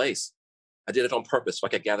 here's the place. I did it on purpose so I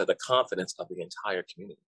could gather the confidence of the entire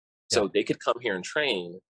community. So they could come here and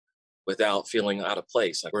train without feeling out of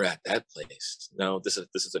place. Like, we're at that place. No, this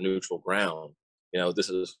is a neutral ground. This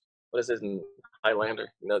is, what is it in Highlander?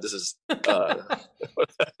 This is whatever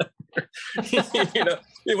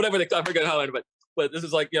I forget Highlander, but this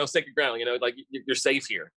is like, sacred ground. Like you're safe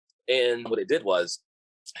here. And what it did was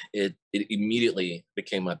it immediately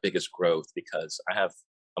became my biggest growth because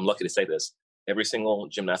I'm lucky to say this, every single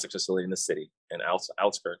gymnastics facility in the city and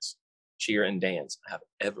outskirts, cheer and dance, I have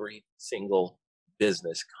every single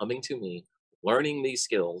business coming to me, learning these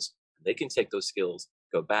skills. They can take those skills,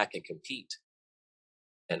 go back and compete.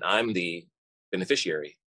 And I'm the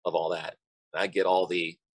beneficiary of all that. And I get all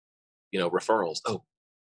the, referrals. Oh,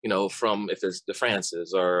 from if it's the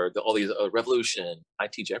Francis or all these Revolution, I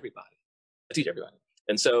teach everybody.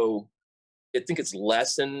 And so I think it's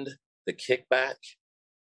lessened the kickback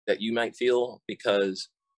that you might feel because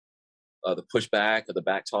of the pushback or the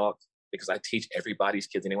back talk, because I teach everybody's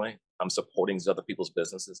kids anyway. I'm supporting these other people's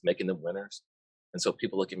businesses, making them winners. And so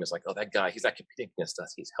people look at me as like, oh, that guy, he's not competing against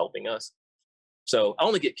us. He's helping us. So I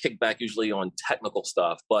only get kickback usually on technical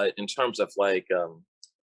stuff, but in terms of like a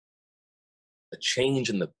change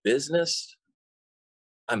in the business,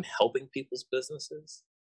 I'm helping people's businesses.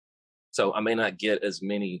 So I may not get as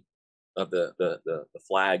many of the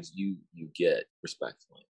flags you get,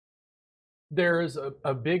 respectfully. There is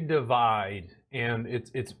a big divide, and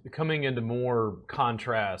it's coming into more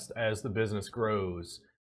contrast as the business grows.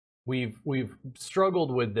 We've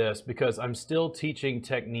struggled with this because I'm still teaching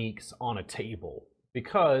techniques on a table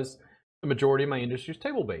because the majority of my industry is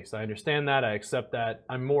table-based. I understand that. I accept that.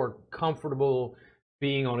 I'm more comfortable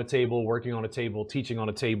being on a table, working on a table, teaching on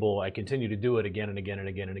a table. I continue to do it again and again and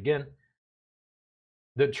again and again.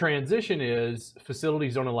 The transition is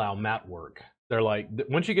facilities don't allow mat work. They're like,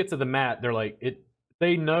 once you get to the mat, they're like,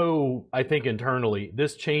 they know, I think internally,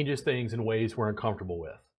 this changes things in ways we're uncomfortable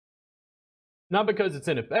with. Not because it's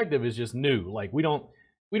ineffective, it's just new. Like we don't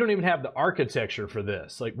even have the architecture for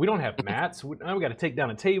this. Like we don't have mats. Now we got to take down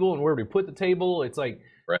a table, and where do we put the table? It's like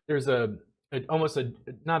right. There's almost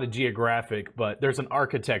not a geographic, but there's an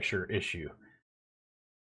architecture issue.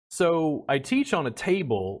 So I teach on a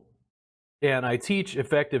table, and I teach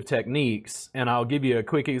effective techniques, and I'll give you a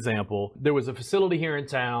quick example. There was a facility here in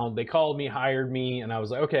town. They called me, hired me, and I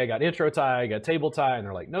was like, okay, I got intro tie, I got table tie, and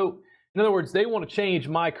they're like, nope. In other words, they want to change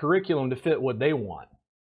my curriculum to fit what they want.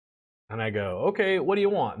 And I go, okay, what do you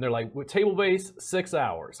want? And they're like, table base, 6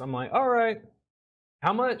 hours. I'm like, all right,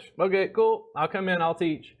 how much? Okay, cool. I'll come in, I'll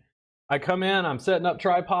teach. I come in, I'm setting up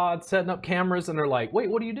tripods, setting up cameras, and they're like, wait,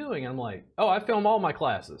 what are you doing? And I'm like, oh, I film all my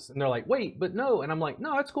classes. And they're like, wait, but no. And I'm like,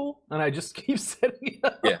 no, that's cool. And I just keep setting it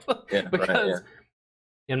up. Yeah, because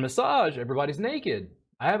in massage, everybody's naked.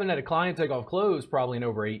 I haven't had a client take off clothes probably in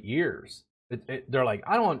over 8 years. They're like,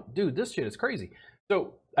 dude, this shit is crazy.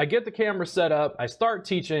 So I get the camera set up. I start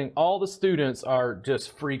teaching. All the students are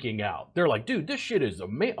just freaking out. They're like, dude, this shit is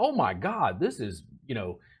amazing. Oh my God, this is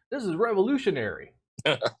revolutionary.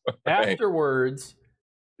 Right. Afterwards,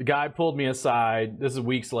 the guy pulled me aside. This is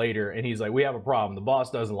weeks later. And he's like, we have a problem. The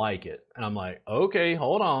boss doesn't like it. And I'm like, okay,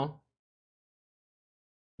 hold on.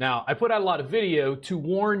 Now, I put out a lot of video to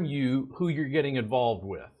warn you who you're getting involved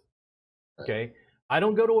with. Okay. I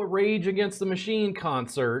don't go to a Rage Against the Machine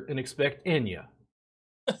concert and expect Enya.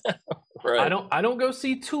 Right. I don't go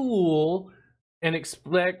see Tool and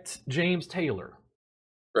expect James Taylor.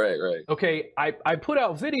 Right. Okay, I put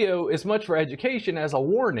out video as much for education as a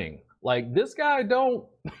warning. Like, this guy don't.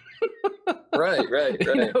 Right.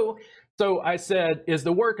 So I said, is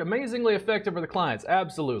the work amazingly effective for the clients?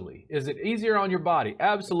 Absolutely. Is it easier on your body?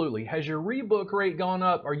 Absolutely. Has your rebook rate gone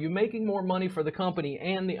up? Are you making more money for the company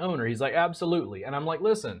and the owner? He's like, absolutely. And I'm like,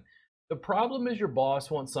 listen, the problem is your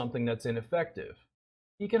boss wants something that's ineffective.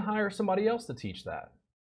 He can hire somebody else to teach that.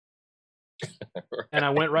 Right. And I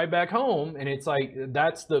went right back home, and it's like,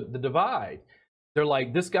 that's the divide. They're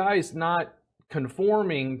like, this guy's not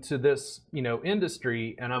conforming to this,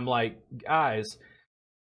 industry. And I'm like, guys,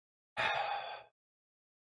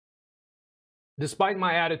 despite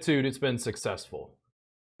my attitude, it's been successful.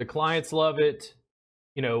 The clients love it.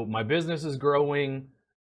 My business is growing.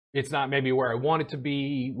 It's not maybe where I want it to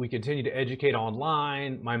be. We continue to educate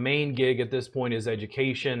online. My main gig at this point is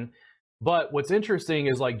education. But what's interesting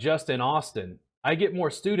is, like, just in Austin, I get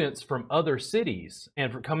more students from other cities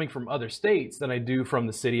and coming from other states than I do from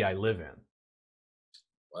the city I live in.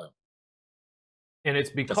 Wow. And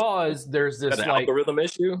it's because there's this algorithm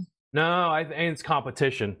issue? No, I think it's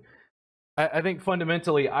competition. I think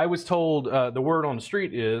fundamentally, I was told the word on the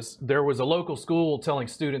street is there was a local school telling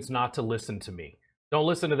students not to listen to me. Don't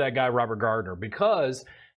listen to that guy, Robert Gardner, because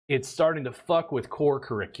it's starting to fuck with core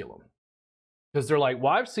curriculum. Because they're like,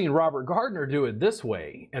 well, I've seen Robert Gardner do it this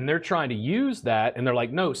way. And they're trying to use that. And they're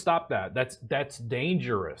like, no, stop that. That's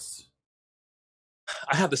dangerous.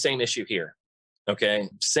 I have the same issue here. Okay.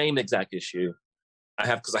 Same exact issue.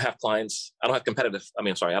 Because I have clients. I don't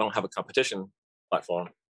have a competition platform.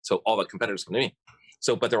 So all the competitors come to me.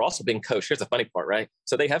 So, but they're also being coached. Here's the funny part, right?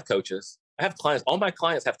 So they have coaches. I have clients. All my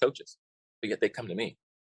clients have coaches, but yet they come to me.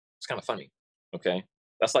 It's kind of funny. Okay.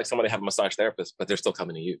 That's like somebody having a massage therapist, but they're still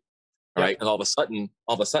coming to you. Yeah. Right. And all of a sudden,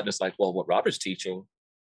 it's like, well, what Robert's teaching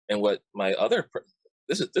and what my other,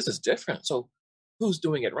 this is different. So who's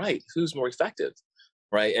doing it right? Who's more effective?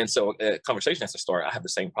 Right. And so a conversation has to start. I have the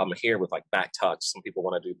same problem here with like back tucks. Some people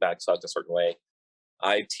want to do back tucks a certain way.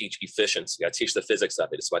 I teach efficiency. I teach the physics of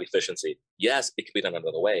it. It's about efficiency. Yes, it can be done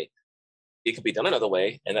another way. It can be done another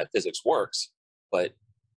way, and that physics works, but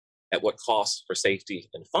at what cost for safety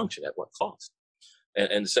and function? At what cost?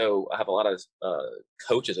 And so I have a lot of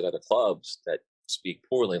coaches at other clubs that speak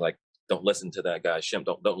poorly, like, don't listen to that guy, Shim.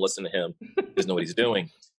 Don't listen to him. He doesn't know what he's doing.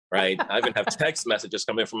 Right. I even have text messages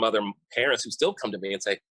coming from other parents who still come to me and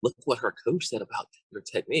say, look what her coach said about your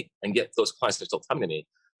technique. And yet those clients are still coming to me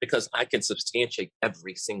because I can substantiate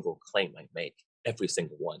every single claim I make, every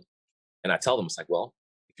single one. And I tell them, it's like, well,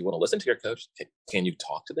 if you want to listen to your coach, can you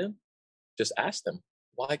talk to them? Just ask them,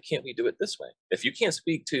 why can't we do it this way? If you can't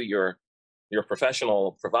speak to your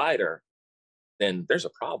professional provider, then there's a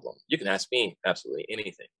problem. You can ask me absolutely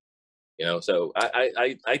anything. So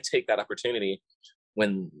I take that opportunity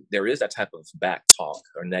when there is that type of back talk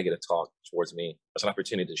or negative talk towards me. It's an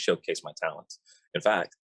opportunity to showcase my talents. In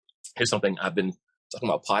fact, here's something I've been talking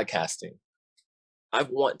about: podcasting. I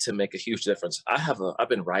want to make a huge difference. I've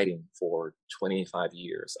been writing for 25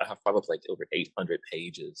 years. I have probably like over 800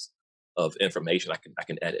 pages of information I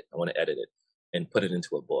can edit. I want to edit it and put it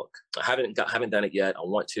into a book. I haven't done it yet. I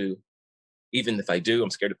want to. Even if I do, I'm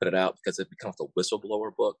scared to put it out because it becomes a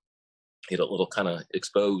whistleblower book. It'll kind of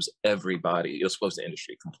expose everybody. It'll expose the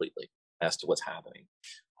industry completely as to what's happening.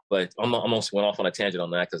 But I almost went off on a tangent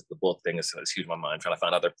on that because the book thing is huge in my mind, trying to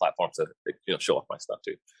find other platforms to show off my stuff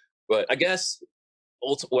too. But I guess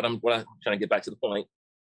what I'm trying to get back to the point,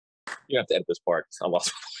 you have to edit this part. I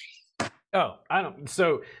lost my point. Oh, I don't.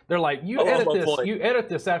 So they're like, you edit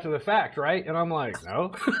this after the fact, right? And I'm like,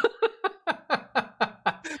 no.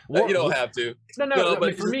 You don't have to. No,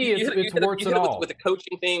 but for me, it's warts and all. With the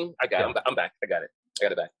coaching thing, I got it. I'm back. I got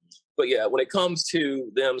it back. But yeah, when it comes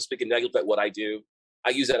to them speaking negative about what I do, I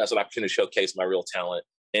use that as an opportunity to showcase my real talent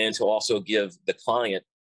and to also give the client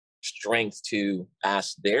strength to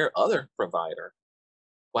ask their other provider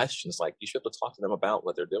questions. Like, you should be able to talk to them about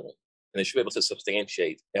what they're doing, and they should be able to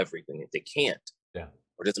substantiate everything. If they can't, or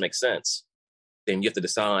it doesn't make sense, then you have to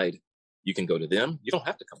decide. You can go to them. You don't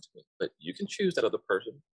have to come to me, but you can choose that other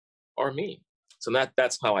person or me. So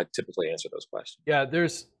that's how I typically answer those questions. Yeah,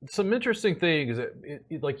 there's some interesting things.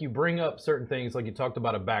 Like, you bring up certain things, like you talked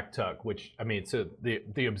about a back tuck, which, I mean, so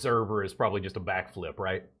the observer is probably just a backflip,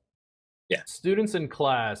 right? Yeah. Students in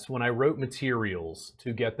class, when I wrote materials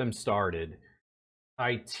to get them started,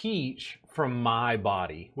 I teach from my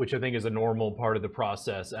body, which I think is a normal part of the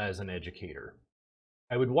process as an educator.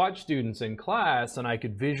 I would watch students in class and I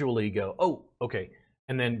could visually go, oh, okay.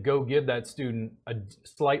 And then go give that student a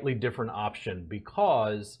slightly different option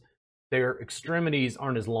because their extremities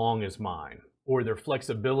aren't as long as mine, or their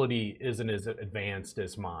flexibility isn't as advanced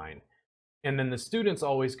as mine. And then the students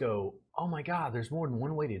always go, oh my God, there's more than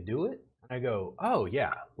one way to do it? And I go, oh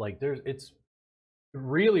yeah, like it's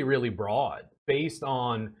really, really broad based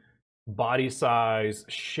on body size,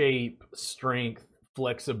 shape, strength,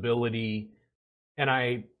 flexibility. And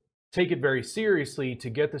I take it very seriously to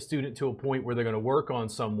get the student to a point where they're going to work on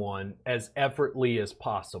someone as effortlessly as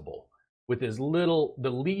possible, with the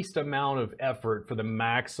least amount of effort for the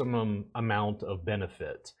maximum amount of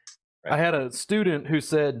benefit. Right. I had a student who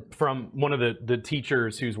said, from one of the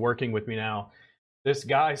teachers who's working with me now, this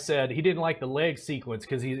guy said he didn't like the leg sequence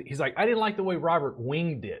because he's like, I didn't like the way Robert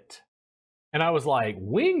winged it. And I was like,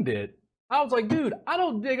 winged it? I was like, dude, I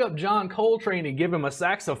don't dig up John Coltrane and give him a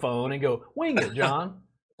saxophone and go, wing it, John.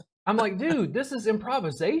 I'm like, dude, this is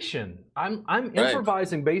improvisation. I'm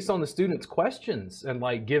improvising based on the students' questions and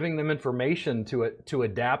like giving them information to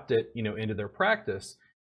adapt it, into their practice.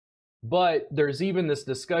 But there's even this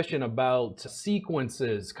discussion about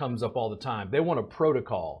sequences comes up all the time. They want a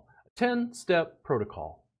protocol, a 10-step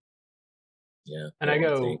protocol. Yeah. And I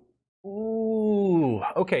go, ooh,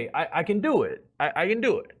 okay, I can do it. I can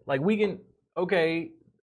do it. Like, we can, okay,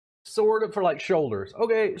 sort of for like shoulders.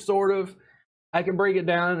 Okay, sort of. I can break it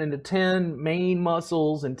down into 10 main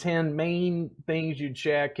muscles and 10 main things you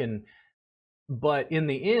check. But in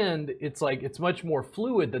the end, it's like, it's much more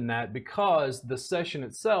fluid than that because the session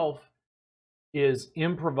itself is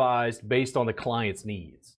improvised based on the client's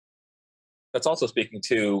needs. That's also speaking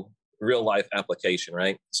to real life application,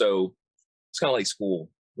 right? So it's kind of like school.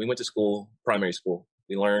 We went to school, primary school.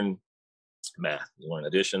 We learn math. We learn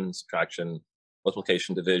addition, subtraction,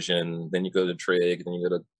 multiplication, division, then you go to trig, then you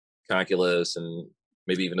go to calculus, and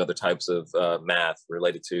maybe even other types of math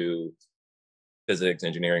related to physics,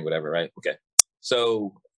 engineering, whatever, right? Okay.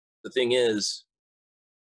 So the thing is,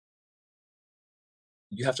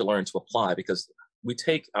 you have to learn to apply, because we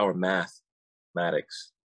take our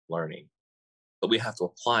mathematics learning, but we have to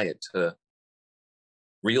apply it to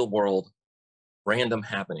real world random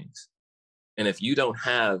happenings. And if you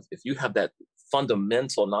have that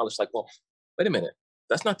fundamental knowledge, like, well, wait a minute,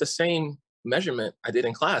 that's not the same measurement I did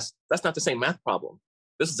in class. That's not the same math problem.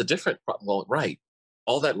 This is a different problem. Well, right.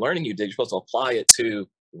 All that learning you did, you're supposed to apply it to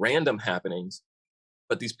random happenings.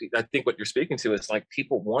 But I think what you're speaking to is like,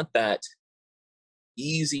 people want that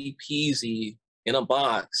easy peasy in a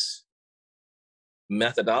box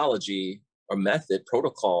methodology or method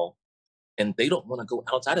protocol, and they don't want to go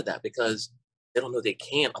outside of that because they don't know they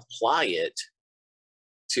can't apply it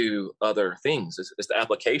to other things. It's the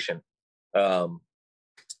application. I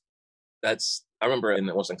remember when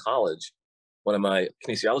I was in college, one of my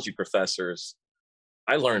kinesiology professors,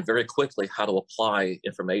 I learned very quickly how to apply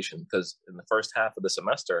information, because in the first half of the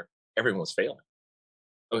semester, everyone was failing.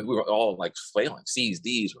 I mean, we were all like failing, C's,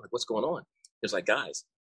 D's. We're like, what's going on? It's like, guys,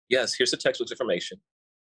 yes, here's the textbook information.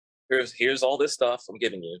 Here's all this stuff I'm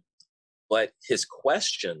giving you. But his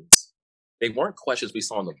questions, they weren't questions we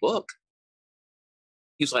saw in the book.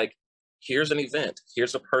 He's like, here's an event.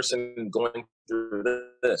 Here's a person going through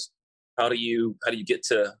this. How do you get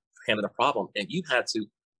to handle the problem? And you had to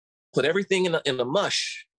put everything in the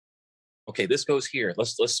mush. Okay, this goes here.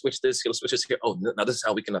 Let's switch this here. Let's switch this here. Oh, now this is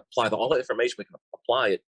how we can apply all the information. We can apply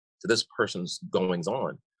it to this person's goings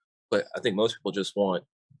on. But I think most people just want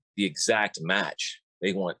the exact match.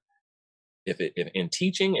 They want, if in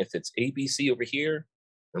teaching, if it's ABC over here,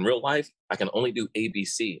 in real life, I can only do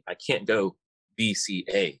ABC. I can't go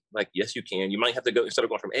BCA. Like, yes, you can. You might have to go, instead of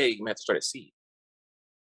going from A, you might have to start at C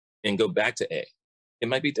and go back to A. It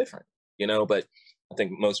might be different, but I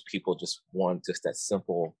think most people just want just that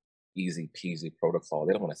simple, easy peasy protocol.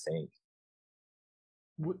 They don't want to think.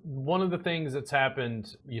 One of the things that's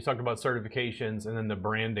happened, you talked about certifications and then the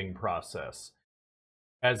branding process.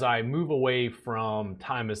 As I move away from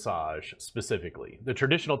Thai massage specifically, the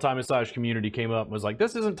traditional Thai massage community came up and was like,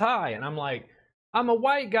 this isn't Thai. And I'm like, I'm a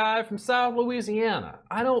white guy from South Louisiana.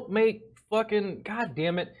 I don't make fucking, God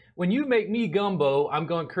damn it. When you make me gumbo, I'm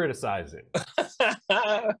going to criticize it.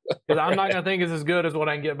 Because I'm not going to think it's as good as what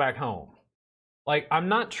I can get back home. Like, I'm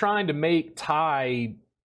not trying to make Thai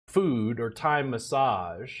food or Thai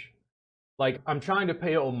massage. Like, I'm trying to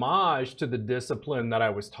pay homage to the discipline that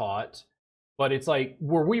I was taught. But it's like,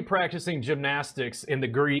 were we practicing gymnastics in the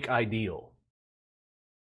Greek ideal?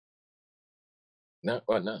 No,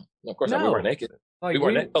 no. Of course not. We weren't naked. Like, we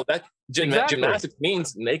weren't naked. Oh, that exactly. Gymnastics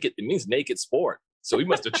means naked. It means naked sport. So we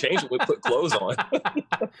must have changed when we put clothes on.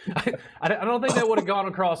 I don't think that would have gone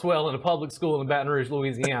across well in a public school in Baton Rouge,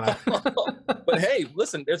 Louisiana. But hey,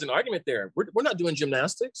 listen, there's an argument there. We're not doing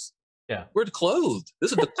gymnastics. Yeah. We're clothed.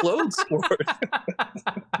 This is the clothed sport.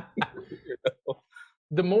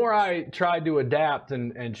 The more I tried to adapt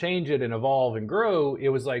and change it and evolve and grow, it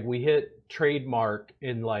was like we hit trademark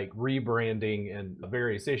in like rebranding and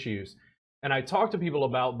various issues. And I talk to people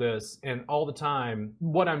about this, and all the time,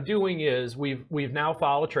 what I'm doing is we've now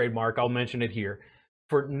filed a trademark. I'll mention it here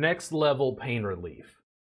for Next Level Pain Relief.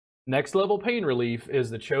 Next Level Pain Relief is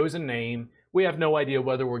the chosen name. We have no idea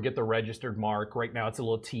whether we'll get the registered mark. Right now, it's a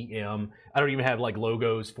little TM. I don't even have like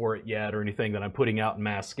logos for it yet or anything that I'm putting out in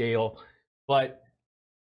mass scale, but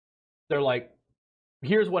they're like,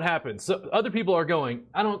 here's what happens. So other people are going,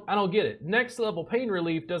 I don't get it. Next Level Pain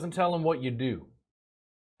Relief doesn't tell them what you do.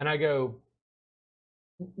 And I go,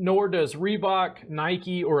 nor does Reebok,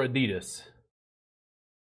 Nike, or Adidas.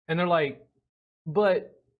 And they're like,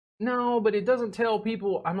 but it doesn't tell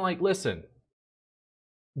people. I'm like, listen,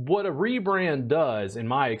 what a rebrand does, in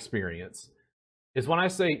my experience, is when I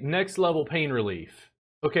say Next Level Pain Relief,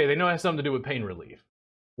 okay, they know it has something to do with pain relief.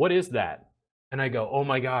 What is that? And I go, oh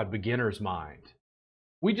my God, beginner's mind.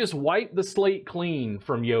 We just wiped the slate clean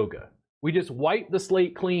from yoga. We just wiped the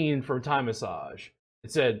slate clean from Thai massage.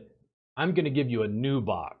 It said, I'm going to give you a new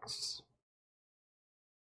box.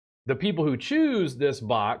 The people who choose this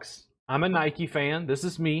box, I'm a Nike fan. This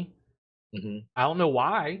is me. Mm-hmm. I don't know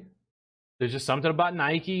why. There's just something about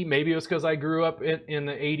Nike. Maybe it was because I grew up in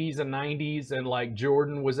the 80s and 90s and like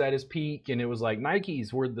Jordan was at his peak and it was like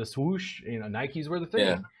Nikes were the swoosh, Nikes were the thing.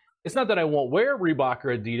 Yeah. It's not that I won't wear Reebok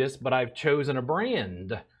or Adidas, but I've chosen a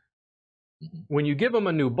brand. When you give them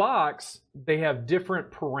a new box, they have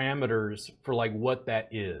different parameters for like what that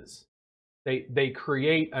is. They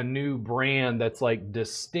create a new brand that's like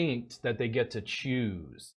distinct that they get to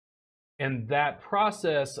choose. And that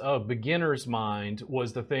process of beginner's mind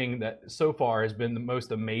was the thing that so far has been the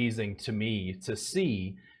most amazing to me to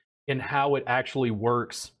see in how it actually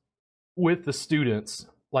works with the students.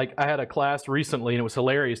 Like I had a class recently and it was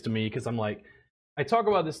hilarious to me because I'm like, I talk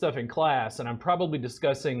about this stuff in class and I'm probably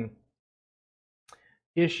discussing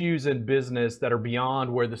issues in business that are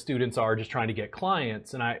beyond where the students are just trying to get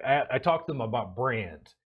clients. And I talk to them about brand.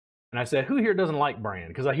 And I said, who here doesn't like brand?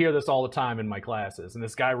 Because I hear this all the time in my classes. And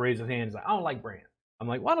this guy raised his hand. He's like, I don't like brand. I'm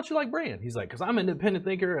like, why don't you like brand? He's like, because I'm an independent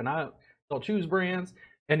thinker and I don't choose brands.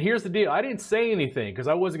 And here's the deal. I didn't say anything because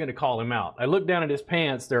I wasn't going to call him out. I looked down at his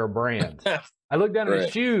pants. They're a brand. I looked down at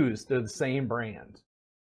his shoes. They're the same brand.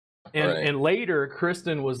 And later,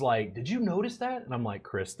 Kristen was like, did you notice that? And I'm like,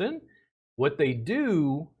 Kristen, what they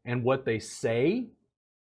do and what they say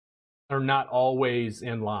are not always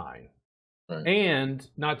in line. Right. And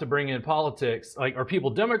not to bring in politics, like, are people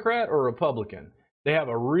Democrat or Republican? They have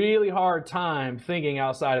a really hard time thinking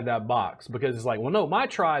outside of that box because it's like, well, no, my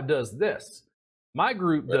tribe does this. My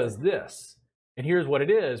group does this. And here's what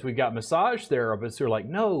it is. We've got massage therapists who are like,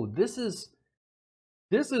 no, this is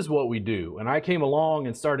what we do. And I came along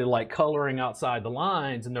and started like coloring outside the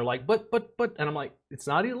lines and they're like, but, and I'm like, it's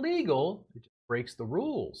not illegal. It just breaks the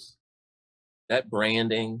rules. That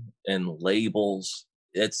branding and labels,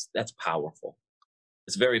 that's powerful.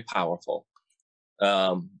 It's very powerful.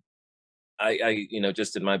 I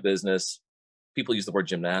just in my business, people use the word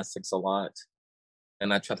gymnastics a lot.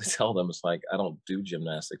 And I try to tell them, it's like, I don't do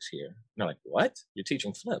gymnastics here. And they're like, what? You're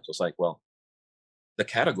teaching flips. It's like, well, the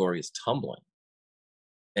category is tumbling.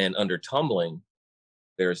 And under tumbling,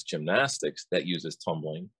 there's gymnastics that uses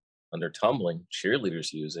tumbling. Under tumbling,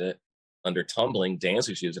 cheerleaders use it. Under tumbling,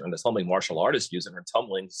 dancers use it. Under tumbling, martial artists use it. Under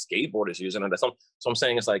tumbling, skateboarders use it. So I'm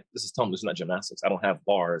saying it's like, this is tumbling, this is not gymnastics. I don't have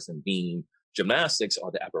bars and beam. Gymnastics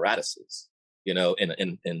are the apparatuses,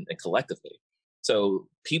 and collectively. So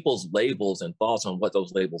people's labels and thoughts on what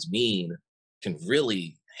those labels mean can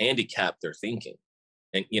really handicap their thinking,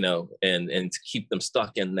 and to keep them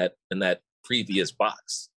stuck in that previous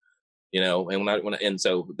box, and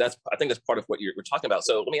so I think that's part of what we're talking about.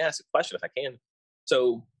 So let me ask a question if I can.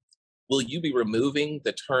 So will you be removing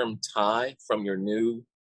the term Thai from your new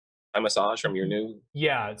Thai massage, from your new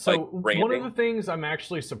so branding? One of the things I'm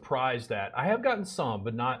actually surprised at, I have gotten some,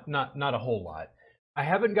 but not a whole lot. I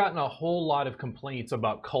haven't gotten a whole lot of complaints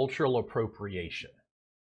about cultural appropriation.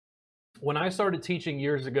 When I started teaching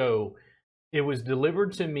years ago, it was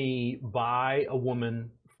delivered to me by a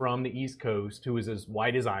woman from the East Coast who is as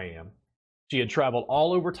white as I am. She had traveled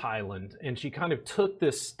all over Thailand, and she kind of took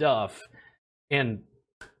this stuff and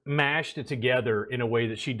mashed it together in a way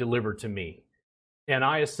that she delivered to me. And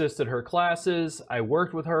I assisted her classes. I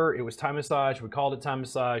worked with her. It was Thai massage. We called it Thai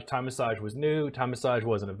massage. Thai massage was new. Thai massage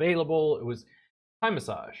wasn't available. It was Thai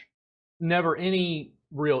massage. Never any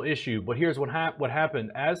real issue. But here's what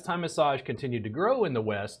happened. As Thai massage continued to grow in the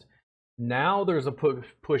West, now there's a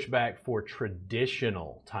pushback for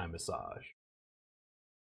traditional Thai massage.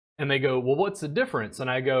 And they go, well, what's the difference? And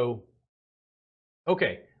I go,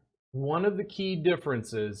 okay, one of the key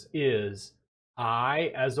differences is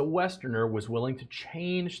I, as a Westerner, was willing to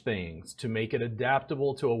change things to make it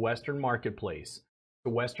adaptable to a Western marketplace,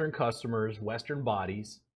 to Western customers, Western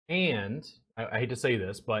bodies, and I hate to say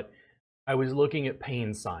this, but I was looking at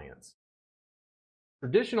pain science.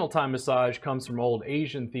 Traditional Thai massage comes from old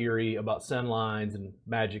Asian theory about Sen lines and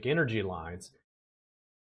magic energy lines.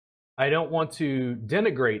 I don't want to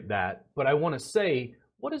denigrate that, but I want to say,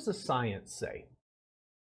 what does the science say?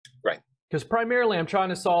 Right. Because primarily I'm trying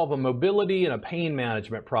to solve a mobility and a pain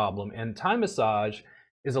management problem, and Thai massage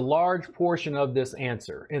is a large portion of this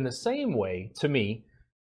answer. In the same way, to me,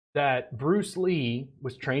 that Bruce Lee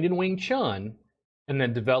was trained in Wing Chun and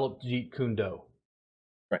then developed Jeet Kune Do.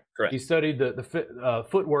 Right, correct. He studied the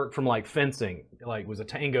footwork from like fencing, like was a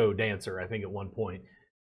tango dancer, I think, at one point.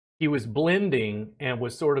 He was blending and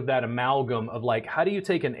was sort of that amalgam of like, how do you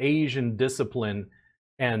take an Asian discipline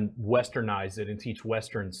and Westernize it and teach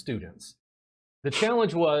Western students? The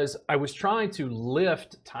challenge was I was trying to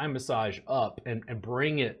lift Thai massage up and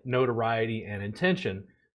bring it notoriety and attention,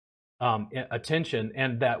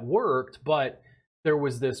 and that worked, but there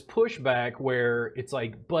was this pushback where it's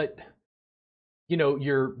like, but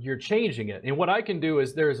you're changing it. And what I can do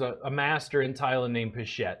is there's a master in Thailand named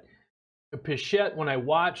Pichette. Pichette, when I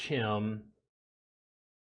watch him,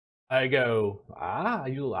 I go,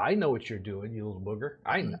 I know what you're doing, you little booger.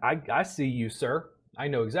 I see you, sir. I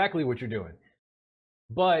know exactly what you're doing.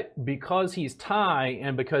 But because he's Thai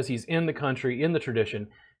and because he's in the country, in the tradition,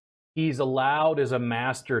 he's allowed as a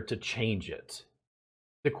master to change it.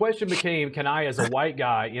 The question became, can I, as a white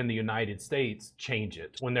guy in the United States, change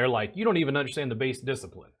it? When they're like, you don't even understand the base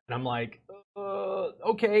discipline. And I'm like,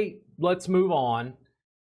 okay, let's move on.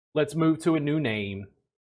 Let's move to a new name.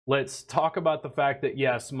 Let's talk about the fact that,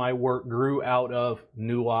 yes, my work grew out of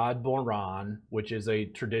Nuad Boran, which is a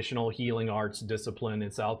traditional healing arts discipline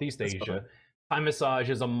in Southeast Asia. Thai massage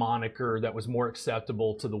is a moniker that was more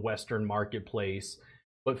acceptable to the Western marketplace.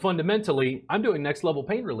 But fundamentally, I'm doing next level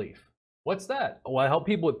pain relief. What's that? Well, I help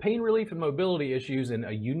people with pain relief and mobility issues in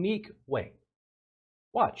a unique way.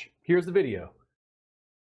 Watch. Here's the video.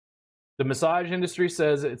 The massage industry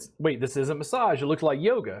says wait, this isn't massage. It looks like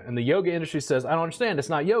yoga. And the yoga industry says, I don't understand. It's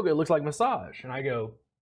not yoga. It looks like massage. And I go,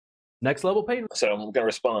 next level pain. So I'm going to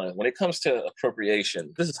respond. When it comes to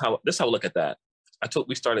appropriation, this is how I look at that.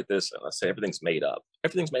 We started this, I say everything's made up.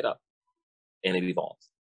 Everything's made up. And it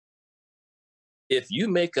evolves. If you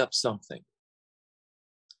make up something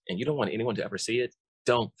and you don't want anyone to ever see it,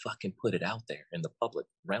 don't fucking put it out there in the public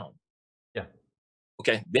realm. Yeah.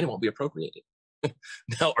 Okay, then it won't be appropriated.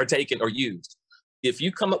 Now, or taken or used. If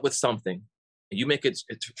you come up with something and you make it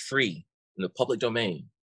free in the public domain,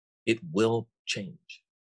 it will change.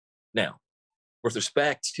 Now, with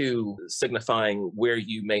respect to signifying where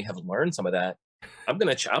you may have learned some of that,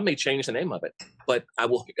 I may change the name of it, but I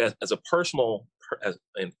will, as a personally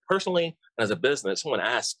and as a business, someone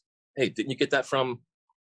asks, hey, didn't you get that from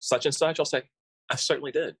such and such? I'll say, I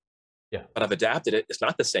certainly did. Yeah. But I've adapted it. It's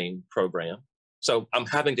not the same program. So I'm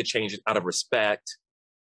having to change it out of respect.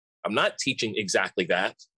 I'm not teaching exactly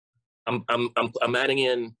that. I'm adding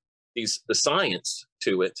in the science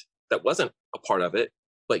to it that wasn't a part of it.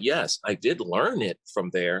 But yes, I did learn it from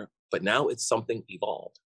there, but now it's something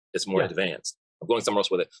evolved. It's more advanced. I'm going somewhere else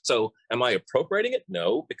with it. So am I appropriating it?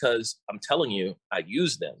 No, because I'm telling you, I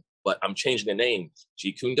use them, but I'm changing the name.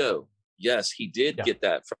 Jeet Kune Do. Yes, he did get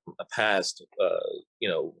that from a past,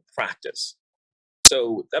 practice.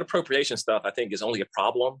 So that appropriation stuff, I think, is only a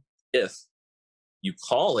problem if you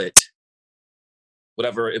call it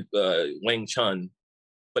whatever Wing Chun,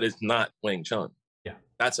 but it's not Wing Chun. Yeah,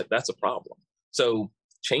 that's a problem. So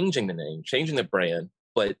changing the name, changing the brand,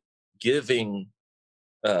 but giving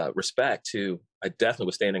respect to, I definitely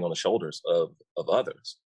was standing on the shoulders of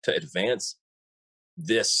others to advance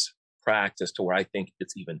this practice to where I think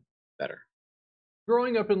it's even better.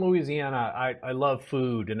 Growing up in Louisiana, I love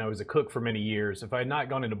food, and I was a cook for many years. If I had not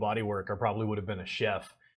gone into bodywork, I probably would have been a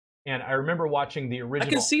chef. And I remember watching the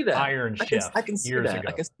original Iron Chef years ago. I can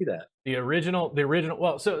see that. The original.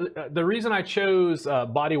 Well, so the reason I chose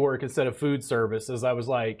bodywork instead of food service is I was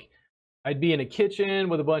like, I'd be in a kitchen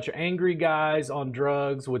with a bunch of angry guys on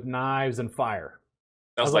drugs with knives and fire.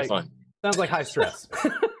 Sounds like fun. Sounds like high stress.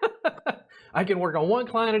 I can work on one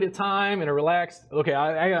client at a time in a relaxed. Okay,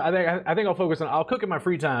 I think I'll cook in my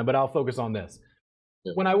free time, but I'll focus on this.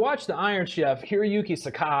 Yeah. When I watched the Iron Chef, Hiroyuki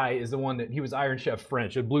Sakai is the one that he was Iron Chef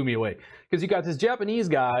French. It blew me away because you got this Japanese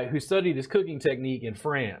guy who studied his cooking technique in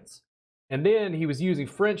France, and then he was using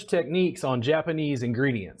French techniques on Japanese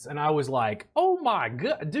ingredients, and I was like, oh my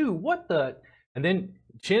god, dude, what the? And then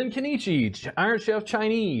Chen Kenichi, Iron Chef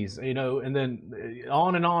Chinese, and then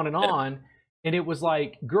on and on and on. And it was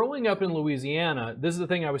like growing up in Louisiana, this is the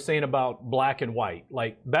thing I was saying about black and white.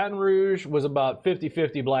 Like Baton Rouge was about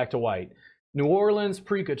 50-50 black to white. New Orleans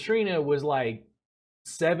pre-Katrina was like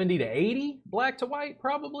 70 to 80 black to white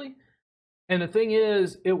probably. And the thing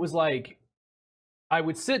is, it was like I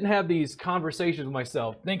would sit and have these conversations with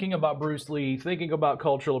myself, thinking about Bruce Lee, thinking about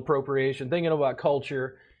cultural appropriation, thinking about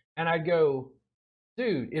culture. And I'd go,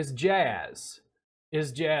 dude, it's jazz.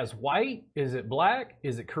 Is jazz white? Is it black?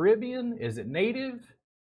 Is it Caribbean? Is it native?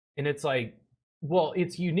 And it's like, well,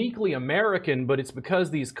 it's uniquely American, but it's because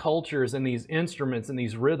these cultures and these instruments and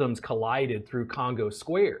these rhythms collided through Congo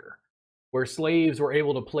Square, where slaves were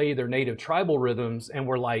able to play their native tribal rhythms and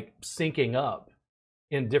were like syncing up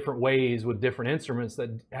in different ways with different instruments that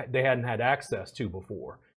they hadn't had access to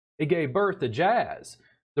before. It gave birth to jazz.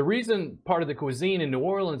 The reason part of the cuisine in New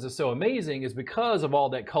Orleans is so amazing is because of all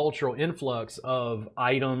that cultural influx of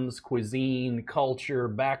items, cuisine, culture,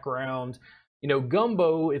 background.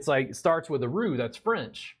 Gumbo, it's like it starts with a roux, that's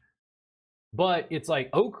French. But it's like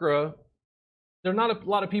okra. There are not a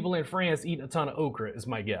lot of people in France eating a ton of okra, is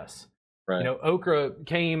my guess. Right. Okra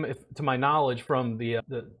came, to my knowledge, from the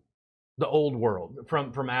old world,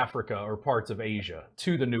 from Africa or parts of Asia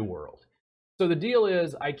to the New World. So the deal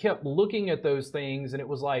is, I kept looking at those things, and it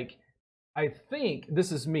was like, I think,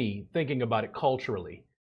 this is me thinking about it culturally.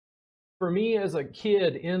 For me as a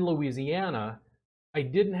kid in Louisiana, I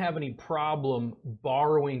didn't have any problem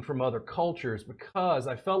borrowing from other cultures because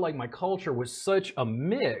I felt like my culture was such a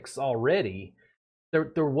mix already.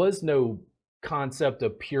 There was no concept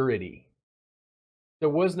of purity. There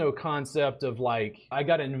was no concept of like, I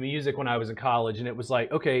got into music when I was in college, and it was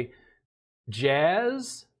like, okay,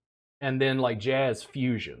 jazz and then like jazz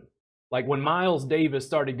fusion. Like when Miles Davis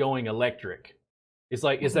started going electric, it's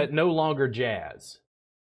like, is that no longer jazz?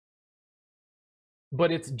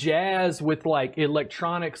 But it's jazz with like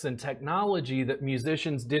electronics and technology that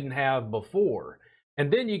musicians didn't have before.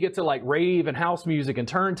 And then you get to like rave and house music and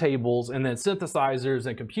turntables and then synthesizers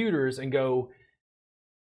and computers and go,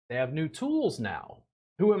 they have new tools now.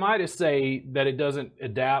 Who am I to say that it doesn't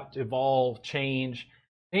adapt, evolve, change?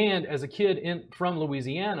 And as a kid from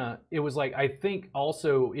Louisiana, it was like, I think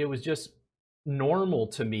also it was just normal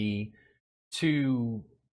to me to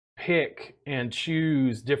pick and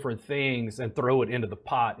choose different things and throw it into the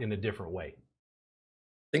pot in a different way.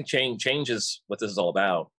 I think change is what this is all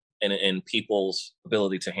about, and people's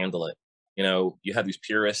ability to handle it. You know, you have these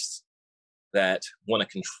purists that want to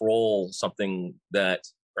control something that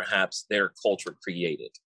perhaps their culture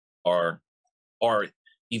created or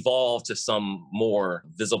evolved to some more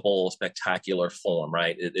visible, spectacular form,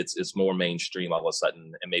 right? It's more mainstream all of a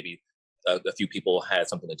sudden, and maybe a few people had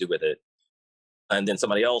something to do with it. And then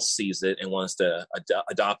somebody else sees it and wants to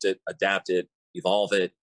adopt it, adapt it, evolve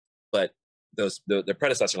it. But the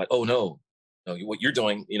predecessors are like, oh no, what you're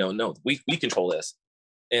doing, no, we control this.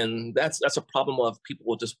 And that's a problem of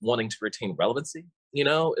people just wanting to retain relevancy.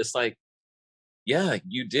 It's like, yeah,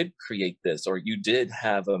 you did create this, or you did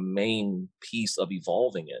have a main piece of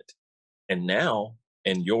evolving it. And now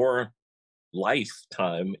in your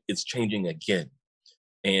lifetime, it's changing again.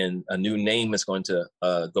 And a new name is going to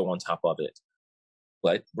go on top of it.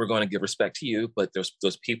 But we're going to give respect to you. But there's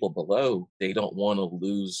those people below, they don't want to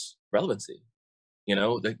lose relevancy,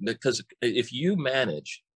 because if you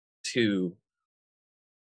manage to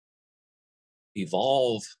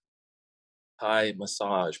evolve Thai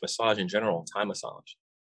massage in general, Thai massage,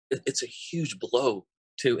 it's a huge blow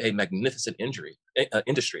to a magnificent industry.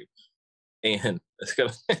 And it's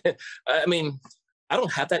gonna, I mean, I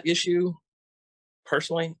don't have that issue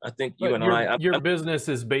personally. I think you and your business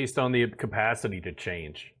is based on the capacity to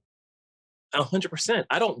change. 100%.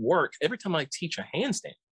 I don't work every time I teach a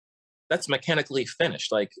handstand. That's mechanically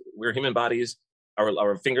finished. Like, we're human bodies,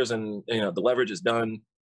 our fingers and the leverage is done.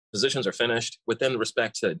 Positions are finished. With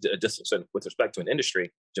respect to an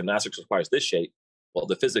industry, gymnastics requires this shape. Well,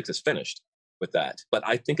 the physics is finished with that. But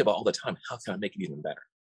I think about all the time, how can I make it even better?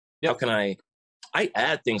 Yep. How can I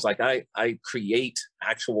add things like I create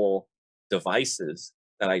actual devices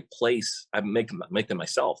that I place. I make them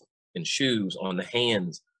myself in shoes, on the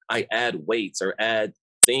hands. I add weights or add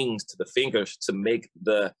things to the fingers to make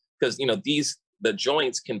because the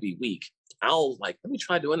joints can be weak. I'll let me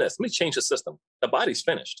try doing this. Let me change the system. The body's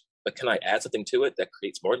finished, but can I add something to it that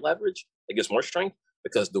creates more leverage? That gives more strength?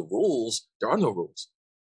 Because there are no rules.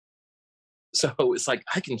 So it's like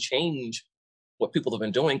I can change what people have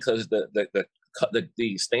been doing because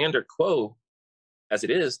the standard quo, as it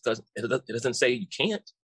is, it doesn't say you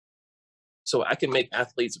can't. So I can make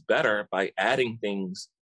athletes better by adding things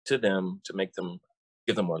to them to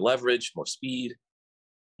give them more leverage, more speed.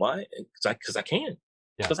 Why? Because I can.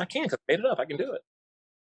 Because I can. Because I made it up. I can do it.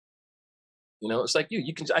 It's like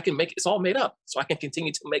I can make it's all made up. So I can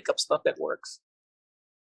continue to make up stuff that works,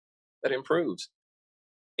 that improves.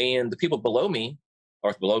 And the people below me,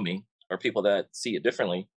 or people that see it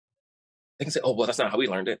differently, they can say, oh, well, that's not how we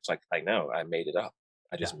learned it. It's like, no, I made it up.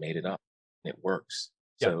 I just made it up. And it works.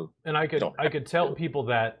 Yeah. So, and I could tell people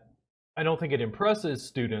that I don't think it impresses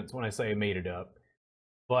students when I say I made it up,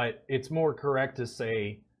 but it's more correct to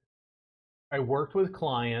say I worked with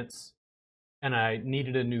clients and I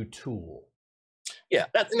needed a new tool. Yeah,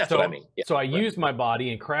 that's what I mean. Yeah, so I used my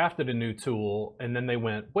body and crafted a new tool, and then they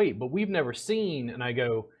went, wait, but we've never seen, and I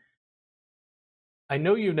go, I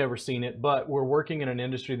know you've never seen it, but we're working in an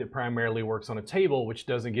industry that primarily works on a table, which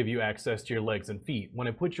doesn't give you access to your legs and feet. When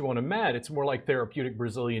I put you on a mat, it's more like therapeutic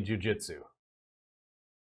Brazilian Jiu-Jitsu.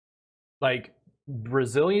 Like,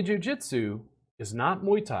 Brazilian Jiu-Jitsu is not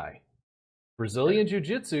Muay Thai. Brazilian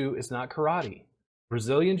Jiu-Jitsu is not karate.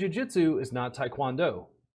 Brazilian Jiu-Jitsu is not Taekwondo.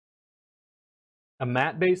 A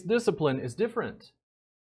mat-based discipline is different.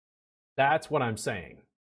 That's what I'm saying.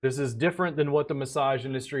 This is different than what the massage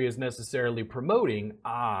industry is necessarily promoting.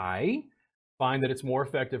 I find that it's more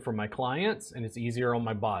effective for my clients and it's easier on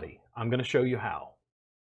my body. I'm going to show you how.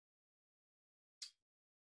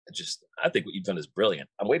 I think what you've done is brilliant.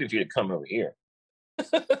 I'm waiting for you to come over here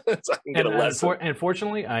so I can get a lesson.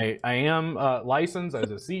 Unfortunately, I am licensed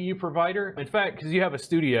as a CE provider. In fact, because you have a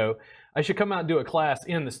studio, I should come out and do a class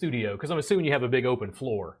in the studio because I'm assuming you have a big open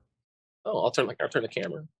floor. Oh, I'll turn the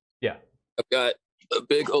camera. Yeah. I've got a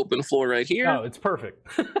big open floor right here. Oh, it's perfect.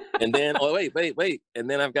 And then, oh, wait. And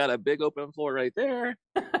then I've got a big open floor right there.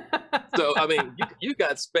 So, I mean, you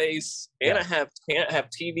got space, and Yeah. can't have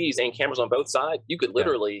TVs and cameras on both sides. You could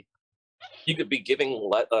literally, you could be giving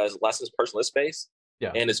lessons personal space,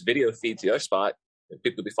 Yeah. and this video feed to the other spot, and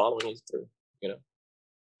people could be following you through, you know.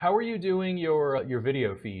 How are you doing your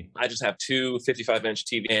video feed? I just have two 55-inch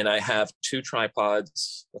TV, and I have two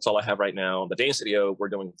tripods. That's all I have right now. The Dane Studio, we're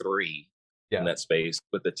doing three in that space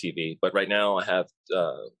with the TV. But right now, I have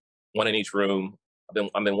one in each room.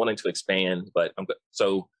 I've been wanting to expand, but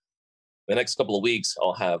so the next couple of weeks,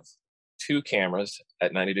 I'll have two cameras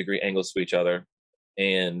at 90-degree angles to each other,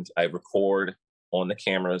 and I record on the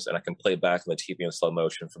cameras, and I can play back on the TV in slow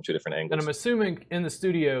motion from two different angles. And I'm assuming in the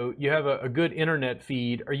studio you have a good internet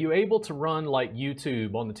feed. Are you able to run like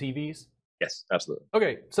YouTube on the TVs? Yes, absolutely.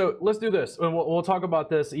 Okay, so let's do this. And we'll talk about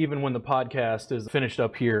this even when the podcast is finished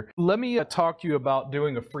up here. Let me talk to you about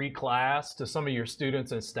doing a free class to some of your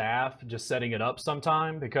students and staff, just setting it up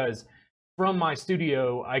sometime, because from my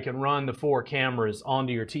studio, I can run the 4 cameras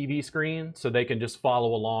onto your TV screen so they can just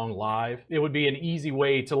follow along live. It would be an easy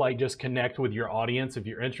way to like just connect with your audience if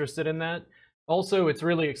you're interested in that. Also, it's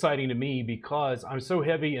really exciting to me because I'm so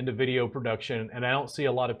heavy into video production, and I don't see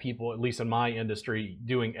a lot of people, at least in my industry,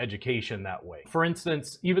 doing education that way. For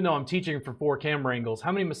instance, even though I'm teaching for 4 camera angles,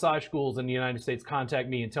 how many massage schools in the United States contact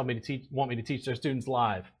me and tell me to want me to teach their students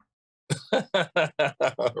live?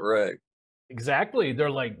 Right. Exactly. They're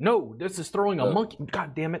like, no, this is throwing a monkey.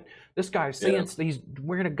 God damn it. This guy's saying he's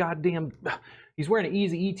wearing he's wearing an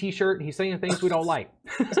Eazy-E t-shirt, and he's saying things we don't like.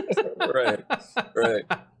 Right.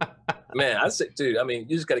 Man, I say, dude, I mean,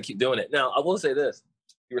 you just got to keep doing it. Now, I will say this.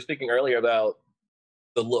 You were speaking earlier about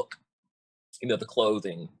the look, the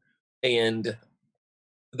clothing. And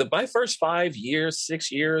my first 5 years,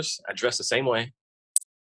 6 years, I dressed the same way.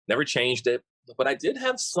 Never changed it. But I did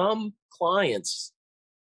have some clients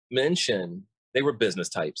mention, they were business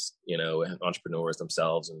types, and entrepreneurs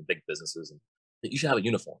themselves and big businesses. And you should have a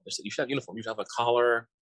uniform. They said, you should have a uniform. You should have a collar,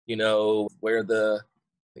 wear the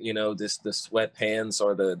the sweatpants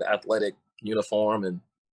or the athletic uniform. And to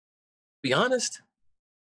be honest,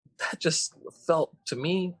 that just felt to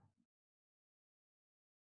me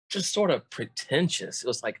just sort of pretentious. It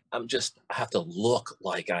was like, I have to look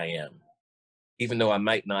like I am, even though I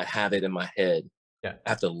might not have it in my head. Yeah. I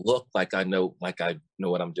have to look like I know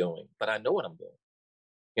what I'm doing, but I know what I'm doing,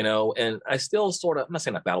 and I still I'm not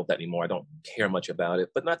saying I battle that anymore. I don't care much about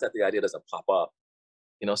it, but not that the idea doesn't pop up.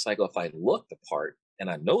 It's like, if I look the part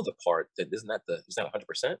and I know the part, then isn't that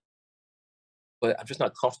 100%? But I'm just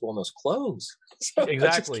not comfortable in those clothes. So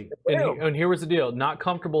exactly. And here was the deal. Not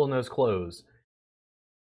comfortable in those clothes.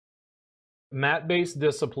 Mat-based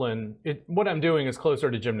discipline, what I'm doing is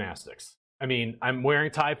closer to gymnastics. I mean, I'm wearing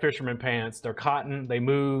Thai fisherman pants. They're cotton. They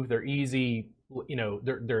move. They're easy.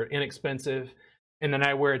 They're inexpensive. And then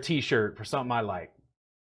I wear a t-shirt for something I like.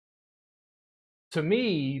 To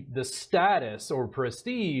me, the status or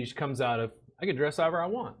prestige comes out of, I can dress however I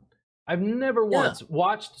want. I've never once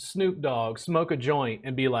watched Snoop Dogg smoke a joint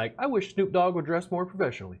and be like, I wish Snoop Dogg would dress more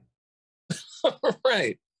professionally.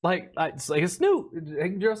 Right. It's like Snoop. He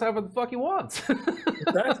can dress however the fuck he wants.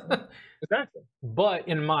 Exactly. But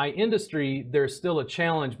in my industry, there's still a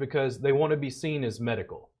challenge because they want to be seen as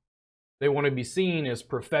medical. They want to be seen as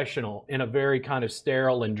professional in a very kind of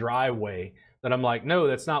sterile and dry way that I'm like, no,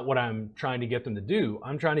 that's not what I'm trying to get them to do.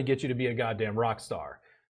 I'm trying to get you to be a goddamn rock star.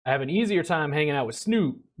 I have an easier time hanging out with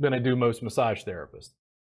Snoop than I do most massage therapists.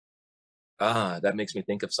 That makes me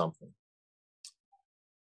think of something.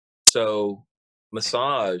 So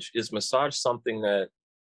is massage something that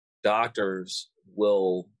doctors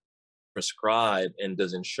will prescribe, and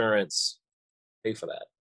does insurance pay for that?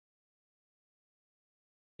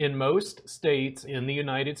 In most states in the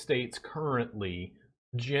United States currently,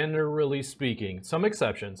 generally speaking, some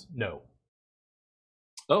exceptions, no.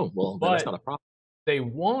 Oh, well, then that's not a problem. They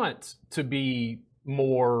want to be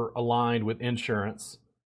more aligned with insurance,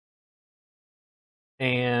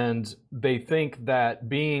 and they think that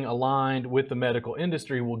being aligned with the medical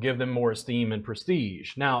industry will give them more esteem and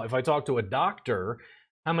prestige. Now, if I talk to a doctor,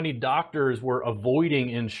 how many doctors were avoiding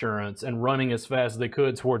insurance and running as fast as they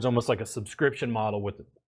could towards almost like a subscription model with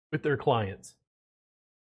their clients?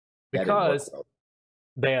 Because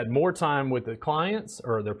they had more time with the clients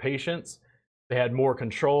or their patients. They had more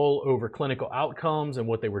control over clinical outcomes and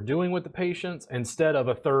what they were doing with the patients instead of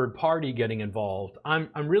a third party getting involved. I'm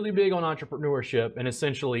really big on entrepreneurship and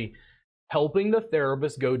essentially helping the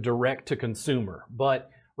therapist go direct to consumer.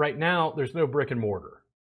 But right now, there's no brick and mortar.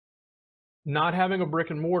 Not having a brick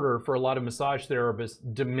and mortar for a lot of massage therapists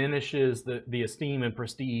diminishes the esteem and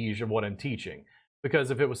prestige of what I'm teaching.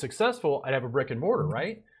 Because if it was successful, I'd have a brick and mortar,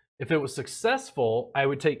 right? If it was successful, I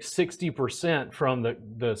would take 60% from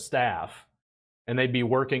the staff and they'd be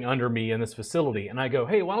working under me in this facility. And I go,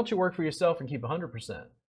 hey, why don't you work for yourself and keep 100%?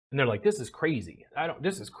 And they're like, this is crazy.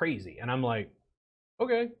 This is crazy. And I'm like,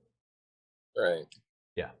 okay. Right.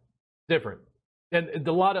 Yeah. Different. And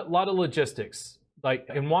a lot of logistics. Like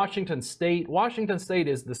in Washington State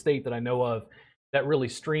is the state that I know of that really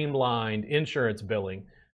streamlined insurance billing.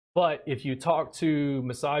 But if you talk to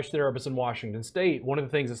massage therapists in Washington State, one of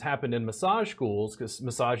the things that's happened in massage schools, because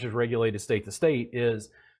massage is regulated state to state, is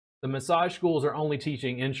the massage schools are only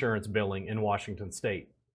teaching insurance billing in Washington State.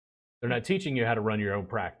 They're not teaching you how to run your own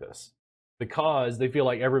practice because they feel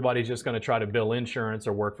like everybody's just going to try to bill insurance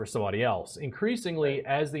or work for somebody else. Increasingly,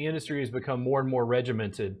 as the industry has become more and more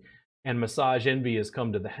regimented and massage envy has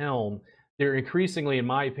come to the helm, they're increasingly, in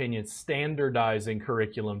my opinion, standardizing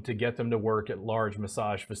curriculum to get them to work at large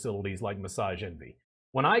massage facilities like Massage Envy.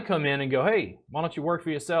 When I come in and go, hey, why don't you work for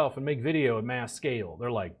yourself and make video at mass scale? They're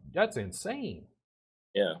like, that's insane.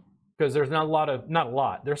 Yeah. Because there's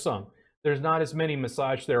there's not as many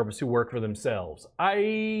massage therapists who work for themselves.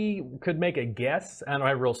 I could make a guess. I don't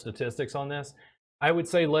have real statistics on this. I would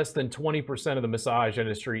say less than 20% of the massage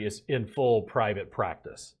industry is in full private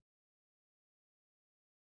practice.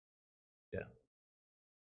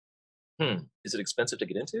 Is it expensive to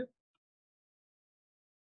get into?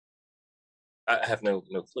 I have no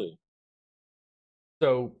clue.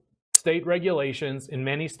 So state regulations in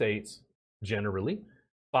many states, generally,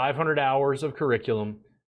 500 hours of curriculum,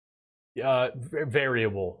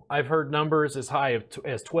 variable. I've heard numbers as high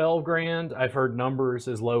as 12 grand. I've heard numbers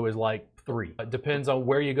as low as like 3. It depends on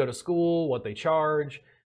where you go to school, what they charge,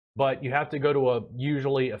 but you have to go to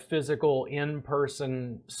usually a physical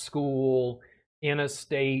in-person school in a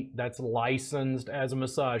state that's licensed as a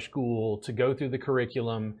massage school to go through the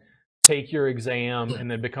curriculum, take your exam, and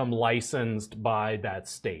then become licensed by that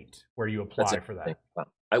state where you apply for that.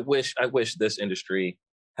 I wish this industry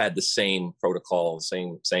had the same protocol,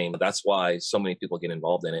 same. That's why so many people get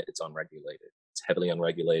involved in it. It's unregulated. It's heavily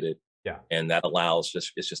unregulated. Yeah. And that allows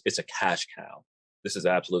it's a cash cow. This is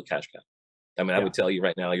absolute cash cow. I mean, I would tell you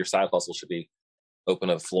right now, your side hustle should be open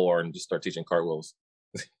a floor and just start teaching cartwheels.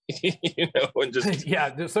 And just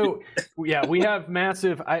we have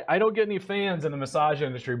massive. I don't get any fans in the massage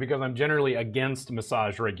industry because I'm generally against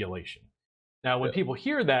massage regulation. Now, when people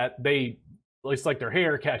hear that, it's like their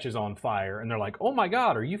hair catches on fire and they're like, "Oh my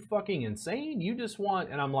God, are you fucking insane? You just want?"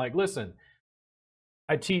 And I'm like, "Listen,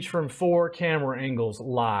 I teach from 4 camera angles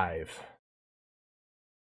live.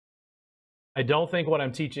 I don't think what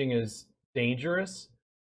I'm teaching is dangerous.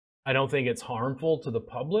 I don't think it's harmful to the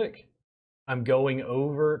public. I'm going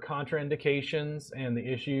over contraindications and the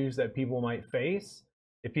issues that people might face.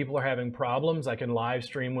 If people are having problems, I can live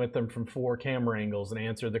stream with them from 4 camera angles and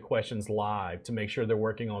answer the questions live to make sure they're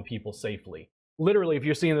working on people safely." Literally, if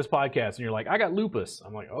you're seeing this podcast and you're like, "I got lupus,"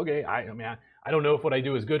 I'm like, okay, I don't know if what I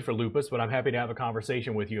do is good for lupus, but I'm happy to have a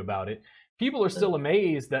conversation with you about it. People are still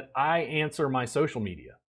amazed that I answer my social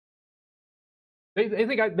media. They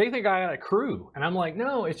think I got a crew, and I'm like,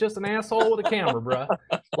 no, it's just an asshole with a camera, bruh.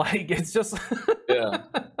 Like, it's just yeah,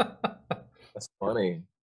 that's funny.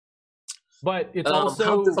 But it's also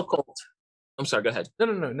how difficult. I'm sorry. Go ahead.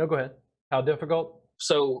 No. Go ahead. How difficult?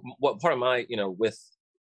 So, what part of my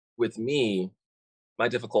with me, my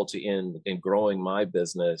difficulty in growing my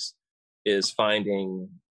business is I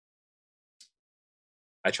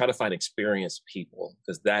try to find experienced people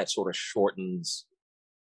because that sort of shortens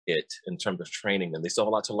it in terms of training them. They still have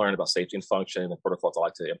a lot to learn about safety and function and protocols I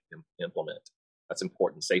like to implement. That's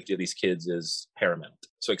important. Safety of these kids is paramount.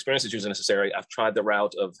 So experience is usually necessary. I've tried the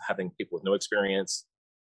route of having people with no experience.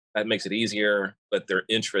 That makes it easier, but their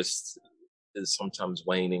interest is sometimes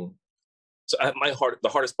waning. So the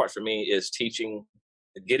hardest part for me is teaching,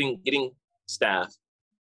 getting staff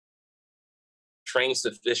trained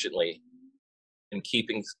sufficiently and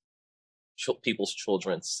keeping people's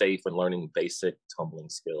children safe and learning basic tumbling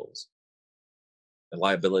skills. The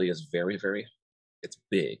liability is very, very, it's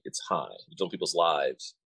big, it's high. It's on people's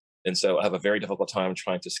lives. And so I have a very difficult time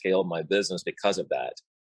trying to scale my business because of that,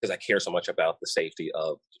 because I care so much about the safety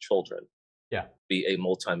of the children. Yeah. Be a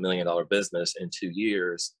multi-million-dollar business in 2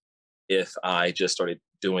 years if I just started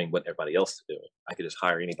doing what everybody else is doing. I could just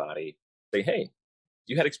hire anybody, say, hey,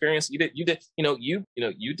 you had experience. You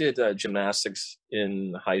did gymnastics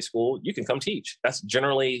in high school. You can come teach. That's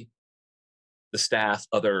generally the staff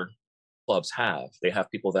other clubs have. They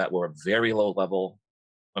have people that were very low level,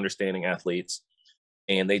 understanding athletes,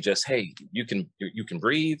 and they just, hey, you can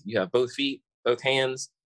breathe. You have both feet, both hands.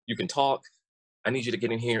 You can talk. I need you to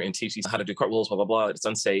get in here and teach these how to do cartwheels. Blah blah blah. It's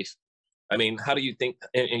unsafe. I mean, how do you think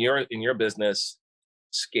in your business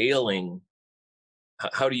scaling?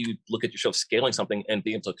 How do you look at yourself scaling something and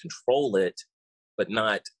being able to control it, but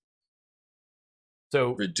not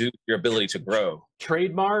So reduce your ability to grow?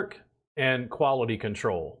 trademark and quality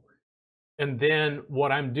control. And then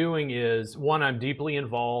what I'm doing is, one, I'm deeply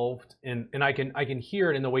involved, and I can hear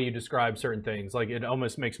it in the way you describe certain things. Like, it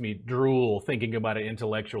almost makes me drool thinking about it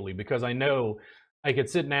intellectually, because I know I could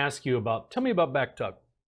sit and ask you about, tell me about back tuck,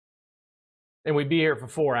 and we'd be here for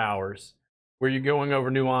 4 hours, where you're going over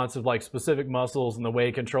nuance of like specific muscles and the way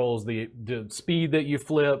it controls the speed that you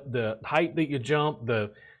flip, the height that you jump,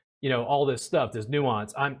 the all this stuff, this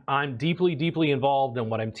nuance. I'm deeply, deeply involved in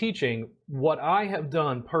what I'm teaching. What I have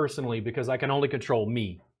done personally, because I can only control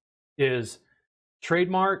me, is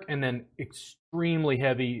trademark and then extremely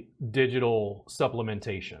heavy digital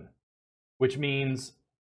supplementation, which means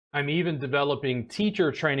I'm even developing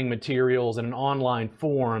teacher training materials in an online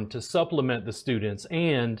form to supplement the students.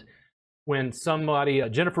 And when somebody,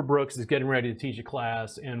 Jennifer Brooks, is getting ready to teach a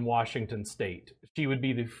class in Washington State, she would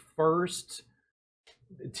be the first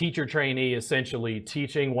teacher trainee essentially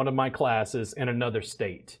teaching one of my classes in another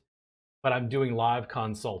state. But I'm doing live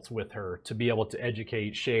consults with her to be able to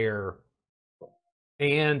educate, share,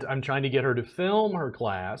 and I'm trying to get her to film her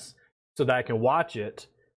class so that I can watch it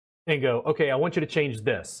and go, okay, I want you to change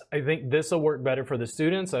this. I think this will work better for the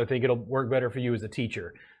students. I think it'll work better for you as a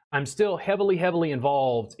teacher. I'm still heavily, heavily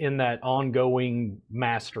involved in that ongoing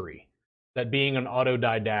mastery, that being an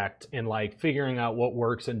autodidact and like figuring out what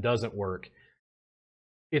works and doesn't work.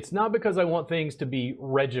 It's not because I want things to be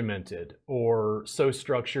regimented or so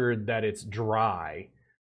structured that it's dry,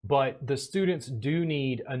 but the students do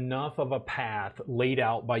need enough of a path laid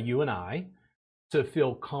out by you and I to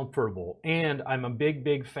feel comfortable. And I'm a big,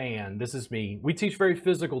 big fan. This is me. We teach very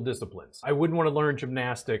physical disciplines. I wouldn't want to learn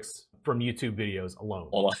gymnastics from YouTube videos alone.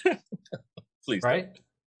 Please. Right?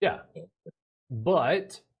 Yeah.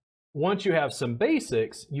 But once you have some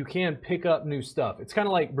basics, you can pick up new stuff. It's kind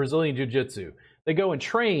of like Brazilian Jiu-Jitsu. They go and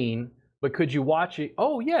train, but could you watch it?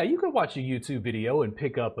 Oh yeah, you could watch a YouTube video and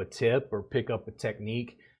pick up a tip or pick up a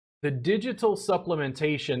technique. The digital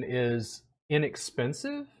supplementation is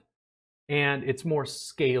inexpensive and it's more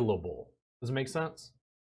scalable. Does it make sense?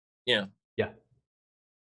 Yeah. Yeah.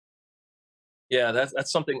 Yeah,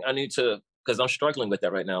 that's something I need to, because I'm struggling with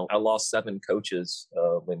that right now. I lost 7 coaches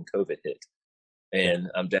when COVID hit, and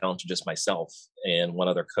I'm down to just myself and one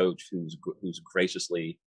other coach who's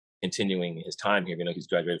graciously continuing his time here. He's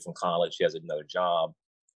graduated from college. He has another job,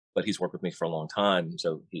 but he's worked with me for a long time.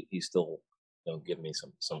 So he's still, giving me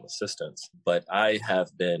some assistance. But I've for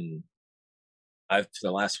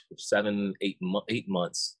the last 8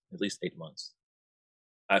 months, at least 8 months,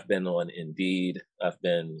 I've been on Indeed. I've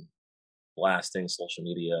been blasting social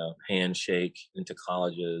media, Handshake into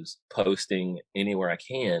colleges, posting anywhere I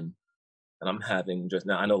can. And I'm having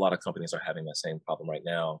now, I know a lot of companies are having that same problem right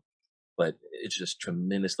now, but it's just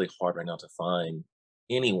tremendously hard right now to find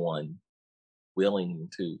anyone willing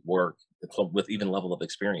to work with even level of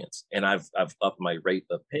experience. And I've upped my rate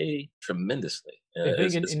of pay tremendously. I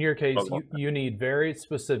think in your case, you need very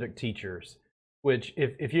specific teachers, which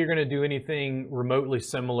if you're going to do anything remotely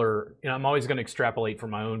similar, I'm always going to extrapolate from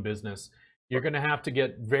my own business. You're going to have to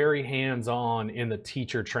get very hands-on in the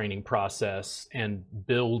teacher training process and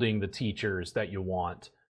building the teachers that you want,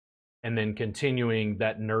 and then continuing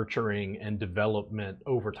that nurturing and development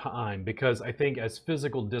over time. Because I think as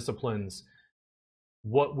physical disciplines,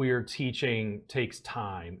 what we're teaching takes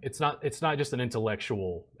time. It's not just an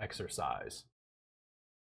intellectual exercise.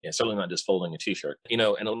 Yeah, certainly not just folding a t-shirt.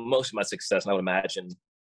 And most of my success, and I would imagine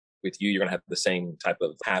with you, you're going to have the same type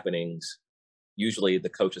of happenings. Usually the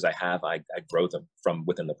coaches I have, I grow them from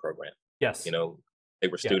within the program. Yes. They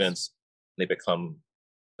were students, they become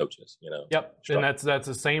coaches, Yep. And that's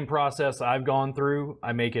the same process I've gone through.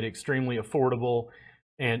 I make it extremely affordable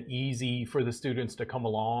and easy for the students to come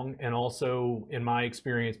along. And also, in my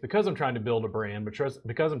experience, because I'm trying to build a brand,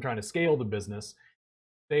 because I'm trying to scale the business,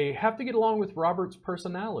 they have to get along with Robert's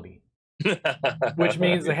personality, which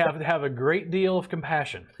means they have to have a great deal of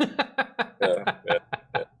compassion. Yeah.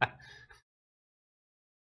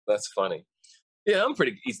 That's funny. Yeah, I'm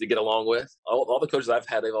pretty easy to get along with. All the coaches I've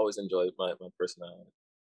had, they've always enjoyed my personality.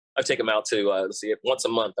 I take them out to, once a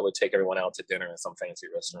month, I would take everyone out to dinner in some fancy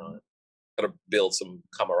restaurant. Kind of build some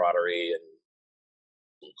camaraderie and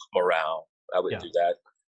morale. I would do that,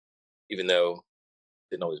 even though I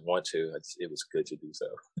didn't always want to. It was good to do so.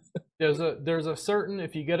 There's a certain,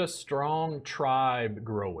 if you get a strong tribe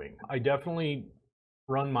growing, I definitely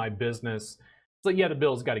run my business. So yeah, the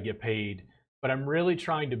bills got to get paid, but I'm really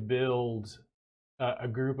trying to build a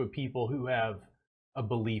group of people who have a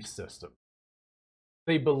belief system.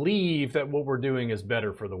 they believe that what we're doing is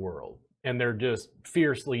better for the world, and they're just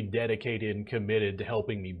fiercely dedicated and committed to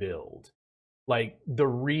helping me build. Like the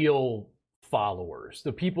real followers,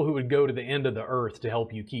 the people who would go to the end of the earth to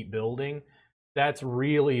help you keep building. That's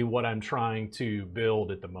really what I'm trying to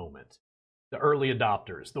build at the moment. The early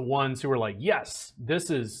adopters, the ones who are like, yes,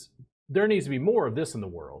 there needs to be more of this in the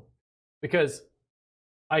world. Because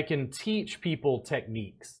I can teach people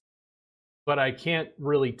techniques, but I can't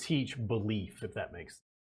really teach belief, if that makes sense.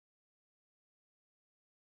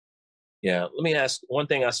 Yeah. Let me ask one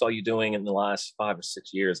thing I saw you doing in the last 5 or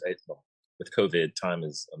 6 years. With COVID, time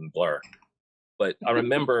is a blur. But I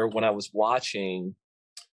remember when I was watching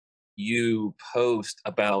you post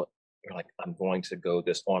about, you're like, I'm going to go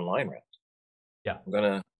this online route.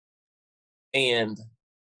 Yeah. And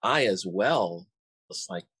I as well was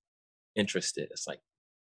like interested. It's like,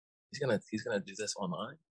 he's gonna do this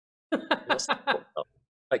online.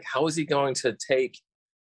 Like, how is he going to take,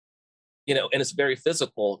 and it's very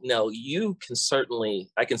physical. Now you can certainly,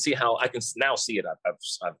 I can see how, I can now see it.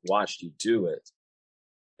 I've watched you do it,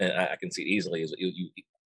 and I can see it easily.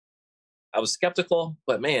 I was skeptical,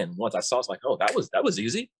 but man, once I saw, it's like, oh, that was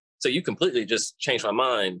easy. So you completely just changed my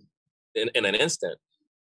mind in an instant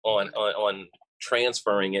on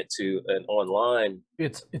transferring it to an online.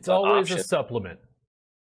 It's always option. a supplement.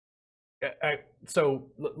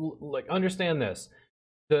 So like understand this.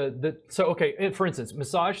 Okay, for instance,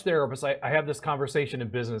 massage therapists, I have this conversation in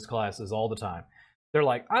business classes all the time. They're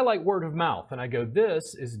like, I like word of mouth. And I go,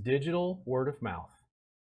 this is digital word of mouth.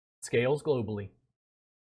 Scales globally.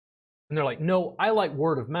 And they're like, no, I like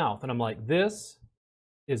word of mouth. And I'm like, this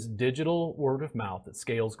is digital word of mouth that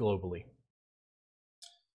scales globally.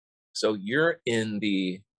 So you're in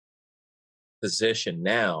the position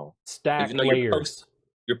now, stack even though layers.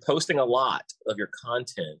 You're posting a lot of your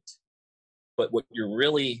content, but what you're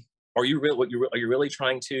really, are you really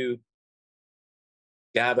trying to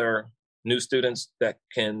gather new students that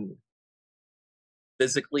can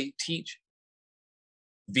physically teach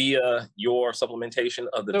via your supplementation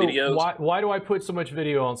of the videos? Why do I put so much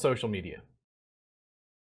video on social media?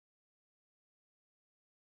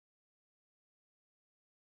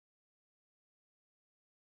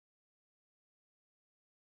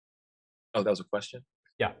 Oh, that was a question?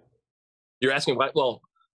 Yeah. You're asking why? Well,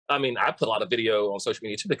 I mean, I put a lot of video on social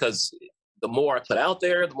media too, because the more I put out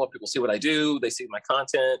there, the more people see what I do. They see my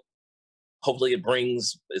content. Hopefully it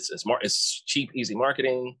brings, it's cheap, easy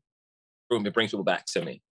marketing. Boom, it brings people back to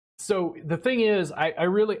me. So the thing is, I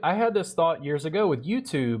had this thought years ago with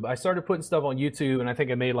YouTube. I started putting stuff on YouTube, and I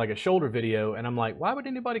think I made like a shoulder video, and I'm like, why would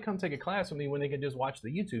anybody come take a class with me when they can just watch the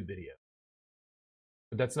YouTube video?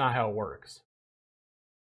 But that's not how it works.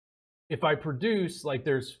 If I produce, like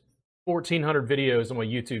there's 1,400 videos on my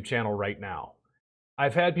YouTube channel right now.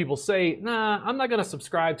 I've had people say, nah, I'm not going to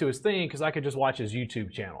subscribe to his thing because I could just watch his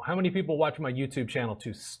YouTube channel. How many people watch my YouTube channel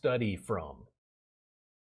to study from?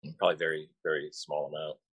 Probably very, very small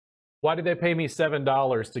amount. Why did they pay me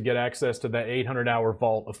 $7 to get access to that 800-hour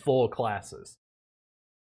vault of full classes?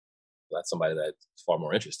 That's somebody that's far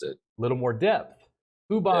more interested. A little more depth.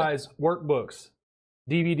 Who buys workbooks,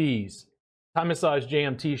 DVDs, Thai Massage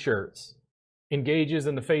Jam t-shirts, engages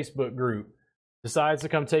in the Facebook group, decides to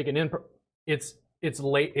come take an it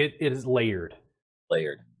is layered.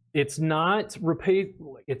 Layered. It's not repeat.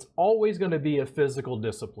 It's always going to be a physical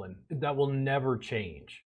discipline that will never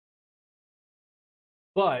change.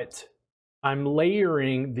 But I'm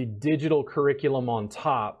layering the digital curriculum on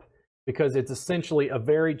top because it's essentially a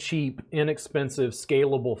very cheap, inexpensive,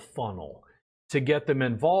 scalable funnel to get them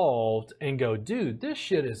involved and go, dude, this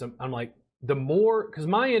shit is, I'm like, the more, because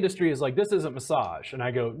my industry is like, this isn't massage. And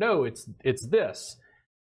I go, no, it's this.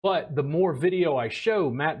 But the more video I show,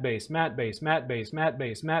 mat base, mat base, mat base, mat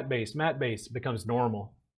base, mat base, mat base, becomes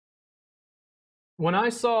normal. When I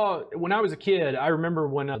was a kid, I remember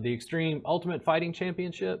when the Extreme Ultimate Fighting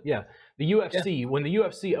Championship, the UFC, when the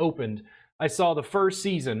UFC opened, I saw the first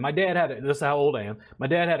season. My dad had this is how old I am. My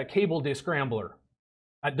dad had a cable disc scrambler.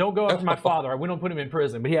 I don't go after my father. We don't put him in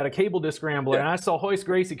prison, but he had a cable disc scrambler, and I saw Hoist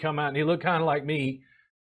Gracie come out, and he looked kind of like me,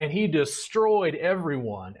 and he destroyed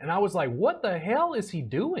everyone. And I was like, what the hell is he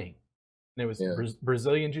doing? And it was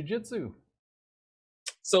Brazilian Jiu-Jitsu.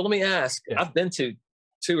 So let me ask, I've been to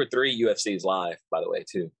 2 or 3 UFCs live, by the way,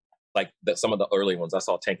 too. Like some of the early ones. I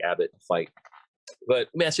saw Tank Abbott fight. But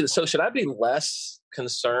let me ask you this. So should I be less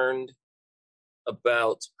concerned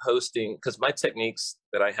about posting, because my techniques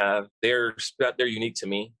that I have, they're unique to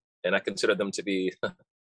me, and I consider them to be,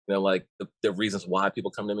 like the reasons why people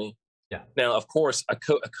come to me. Yeah. Now, of course, a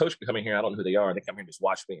coach could come in here. I don't know who they are. They come here and just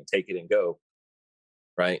watch me and take it and go,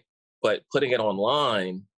 right? But putting it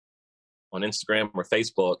online, on Instagram or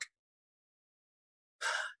Facebook,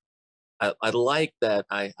 I like that.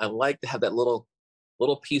 I like to have that little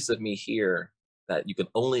piece of me here that you can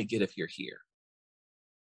only get if you're here.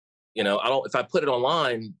 You know, I don't. If I put it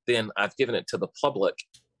online, then I've given it to the public,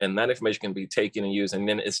 and that information can be taken and used, and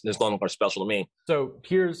then it's no longer special to me. So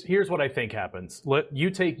here's what I think happens. Let you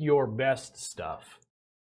take your best stuff,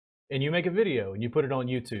 and you make a video and you put it on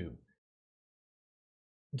YouTube.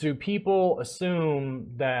 Do people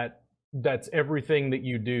assume that that's everything that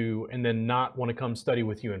you do, and then not want to come study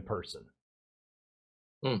with you in person?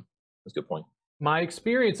 That's a good point. My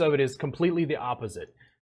experience of it is completely the opposite.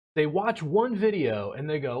 They watch one video and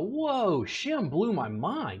they go, whoa, Shim blew my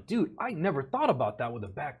mind. Dude, I never thought about that with a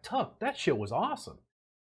back tuck. That shit was awesome.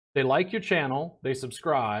 They like your channel, they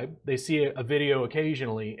subscribe, they see a video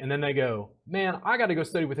occasionally, and then they go, man, I got to go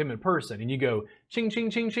study with him in person. And you go, ching, ching,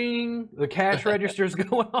 ching, ching. The cash register's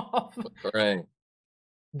going off. Right.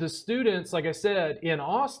 The students, like I said, in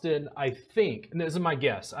Austin, I think, and this is my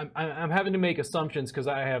guess, I'm having to make assumptions because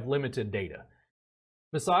I have limited data.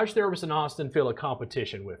 Massage therapists in Austin feel a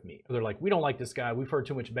competition with me. They're like, we don't like this guy. We've heard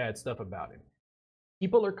too much bad stuff about him.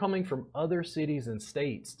 People are coming from other cities and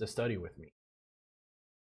states to study with me.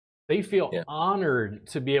 They feel honored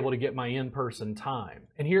to be able to get my in-person time.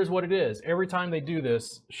 And here's what it is. Every time they do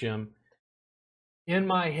this, Shim, in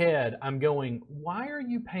my head, I'm going, why are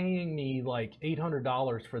you paying me like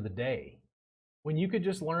 $800 for the day when you could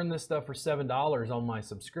just learn this stuff for $7 on my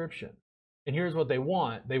subscription? And here's what they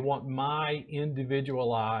want. They want my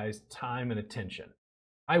individualized time and attention.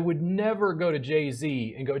 I would never go to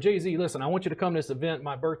Jay-Z and go, Jay-Z, listen, I want you to come to this event,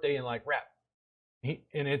 my birthday, and like rap.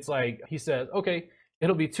 And it's like, he says, okay,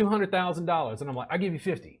 it'll be $200,000. And I'm like, I'll give you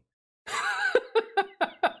 50.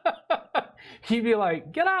 He'd be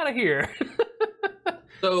like, get out of here.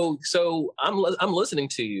 So I'm listening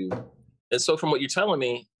to you. And so from what you're telling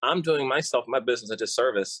me, I'm doing myself, my business a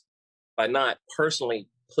disservice by not personally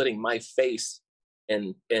putting my face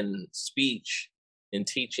in speech and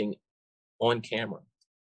teaching on camera.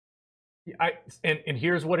 And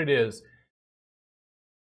here's what it is.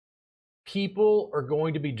 People are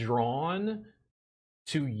going to be drawn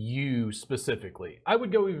to you specifically. I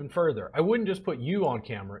would go even further. I wouldn't just put you on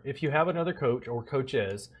camera. If you have another coach or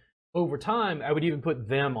coaches, over time, I would even put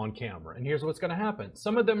them on camera. And here's what's going to happen.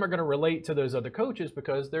 Some of them are going to relate to those other coaches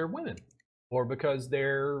because they're women, or because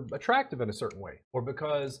they're attractive in a certain way, or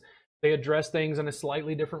because they address things in a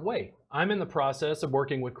slightly different way. I'm in the process of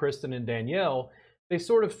working with Kristen and Danielle. They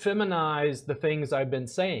sort of feminize the things I've been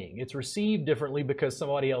saying. It's received differently because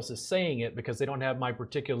somebody else is saying it, because they don't have my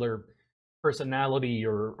particular personality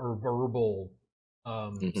or verbal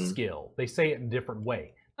skill. They say it in a different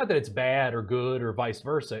way. Not that it's bad or good or vice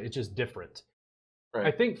versa, it's just different. Right.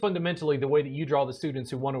 I think fundamentally the way that you draw the students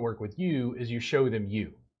who want to work with you is you show them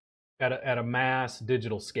you at a mass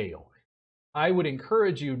digital scale. I would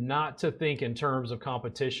encourage you not to think in terms of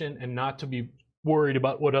competition and not to be worried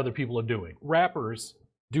about what other people are doing. Rappers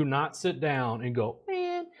do not sit down and go,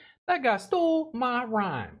 man, that guy stole my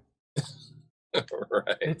rhyme.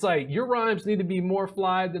 Right. It's like, your rhymes need to be more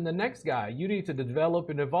fly than the next guy. You need to develop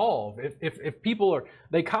and evolve. If people are,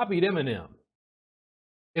 they copied Eminem.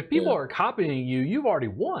 If people are copying you, you've already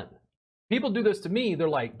won. People do this to me. They're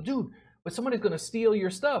like, dude, but somebody's going to steal your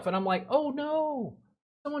stuff. And I'm like, oh no.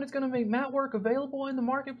 Someone is going to make mat work available in the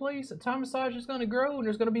marketplace, and time massage is going to grow, and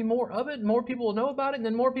there's going to be more of it, and more people will know about it, and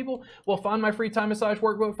then more people will find my free time massage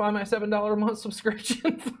workbook, find my $7 a month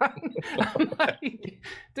subscription. I'm like,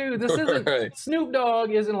 dude, this isn't, right. Snoop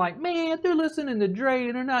Dogg isn't like, man, they're listening to Dre,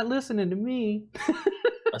 and they're not listening to me.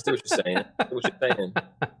 I see what you're saying. I see what you're saying.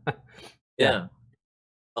 Yeah.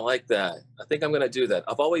 I like that. I think I'm going to do that.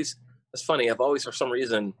 It's funny, for some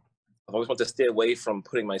reason, I've always wanted to stay away from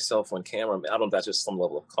putting myself on camera. I don't know if that's just some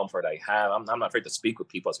level of comfort I have. I'm not afraid to speak with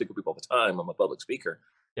people. I speak with people all the time. I'm a public speaker.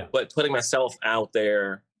 Yeah. But putting myself out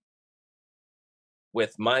there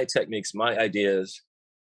with my techniques, my ideas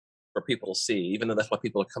for people to see, even though that's why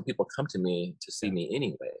people come to me to see me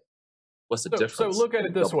anyway. What's the difference? So look at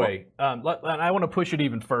it this way. I want to push it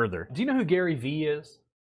even further. Do you know who Gary Vee is?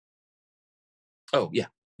 Oh, yeah.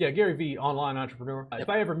 Yeah, Gary Vee, online entrepreneur. If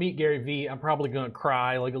I ever meet Gary Vee, I'm probably going to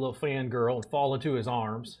cry like a little fangirl and fall into his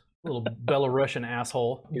arms. Little Belarusian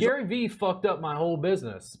asshole. Gary Vee fucked up my whole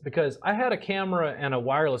business because I had a camera and a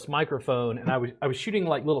wireless microphone, and I was shooting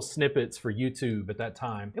like little snippets for YouTube at that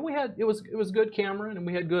time. And it was good camera, and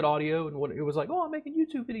we had good audio, and it was like, oh, I'm making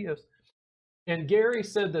YouTube videos. And Gary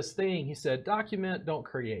said this thing. He said, document, don't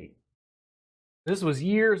create. This was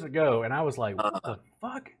years ago, and I was like, what the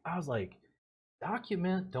fuck? I was like,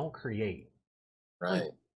 document, don't create. Right.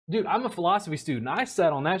 dude, I'm a philosophy student. I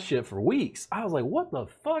sat on that shit for weeks. I was like, what the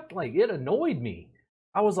fuck? Like, it annoyed me.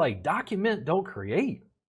 I was like, document, don't create.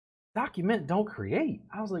 Document, don't create.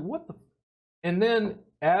 I was like, what the? And then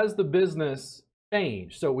as the business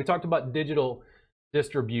changed, so we talked about digital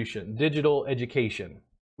distribution, digital education.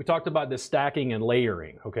 We talked about this stacking and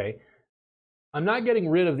layering, okay? I'm not getting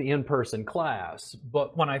rid of the in-person class,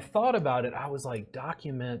 but when I thought about it, I was like,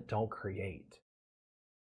 document, don't create.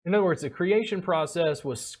 In other words, the creation process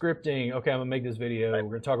was scripting, okay, I'm gonna make this video, we're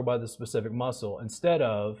gonna talk about this specific muscle, instead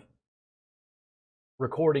of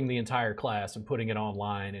recording the entire class and putting it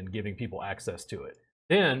online and giving people access to it.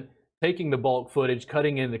 Then taking the bulk footage,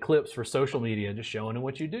 cutting in the clips for social media, and just showing them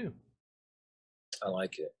what you do. I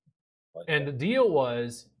like it. And the deal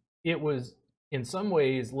was, it was in some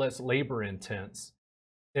ways less labor intense.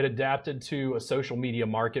 It adapted to a social media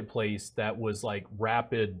marketplace that was like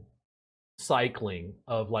rapid cycling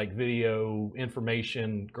of like video,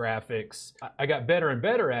 information, graphics. I got better and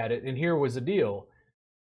better at it, and here was the deal.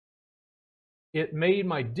 It made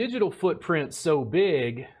my digital footprint so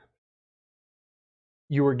big,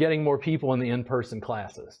 you were getting more people in the in-person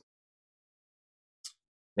classes.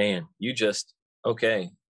 Man, okay.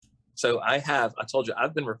 So I told you,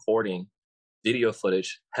 I've been recording video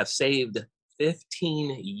footage, have saved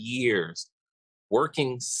 15 years,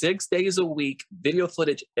 working 6 days a week, video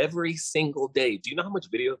footage every single day. Do you know how much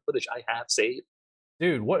video footage I have saved?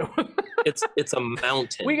 Dude, what? It's a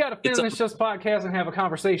mountain. We got to finish this podcast and have a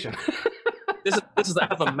conversation. This is I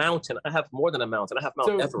have a mountain. I have more than a mountain. I have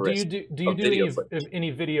Mount Everest. Do you do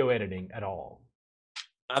any video editing at all?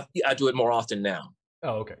 I do it more often now.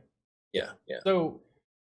 Oh, okay. Yeah. So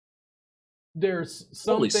there's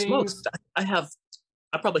some Holy things. Smokes! I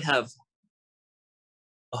probably have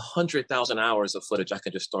 100,000 hours of footage. I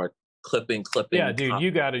could just start clipping. Yeah, dude,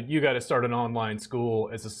 you gotta start an online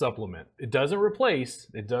school as a supplement. It doesn't replace.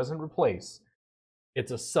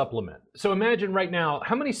 It's a supplement. So imagine right now,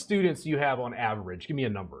 how many students do you have on average? Give me a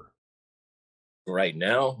number. Right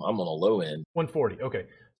now, I'm on a low end. 140. Okay.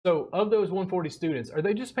 So of those 140 students, are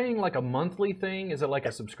they just paying like a monthly thing? Is it like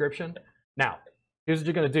a subscription? Now, here's what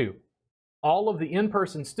you're going to do. All of the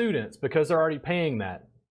in-person students, because they're already paying that,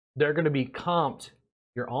 they're going to be comped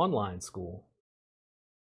your online school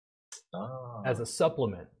as a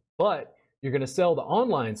supplement. But you're going to sell the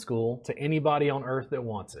online school to anybody on earth that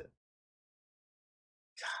wants it.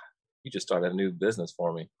 You just started a new business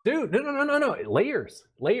for me. Dude, no. Layers.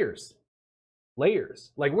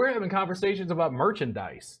 Like, we're having conversations about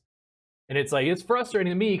merchandise. And it's like, it's frustrating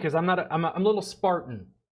to me because I'm a little Spartan.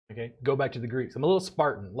 Okay, go back to the Greeks. I'm a little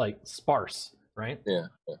Spartan, like sparse, right? Yeah.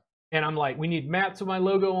 And I'm like, we need mats with my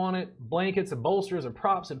logo on it, blankets and bolsters and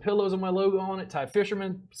props and pillows with my logo on it, Thai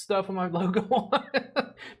fisherman stuff with my logo on it.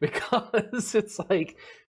 Because it's like,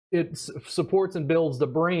 it supports and builds the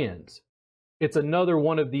brand. It's another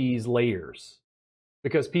one of these layers.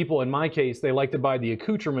 Because people, in my case, they like to buy the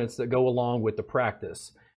accoutrements that go along with the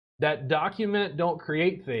practice. That document, don't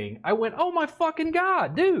create thing, I went, oh my fucking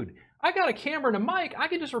God, dude, I got a camera and a mic, I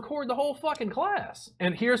can just record the whole fucking class.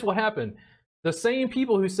 And here's what happened. The same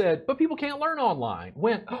people who said, but people can't learn online,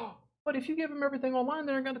 went, oh, but if you give them everything online,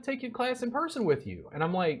 they're going to take your class in person with you. And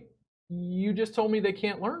I'm like, you just told me they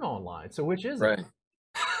can't learn online, so which is it?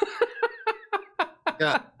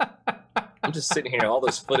 Yeah. I'm just sitting here, all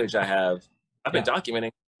this footage I have, I've been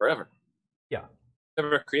documenting forever. Yeah.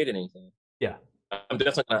 Never created anything. Yeah. I'm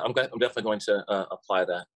definitely going to apply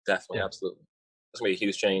that. Definitely, absolutely. That's gonna be a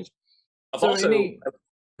huge change. Go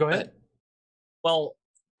ahead. Well,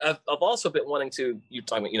 I've also been wanting to. You're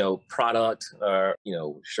talking about, product or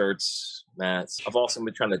shirts, mats. I've also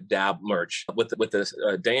been trying to dab merch with this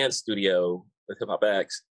dance studio with Hip Hop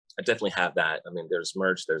X. I definitely have that. I mean, there's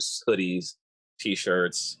merch, there's hoodies,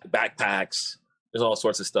 t-shirts, backpacks. There's all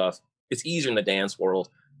sorts of stuff. It's easier in the dance world.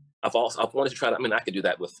 I've wanted to try to. I mean, I could do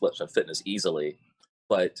that with Flips and Fitness easily,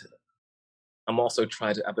 but I'm also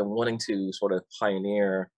I've been wanting to sort of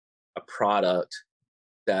pioneer a product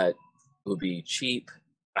that would be cheap.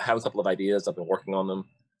 I have a couple of ideas. I've been working on them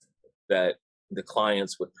that the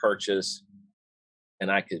clients would purchase,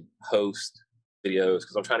 and I could host videos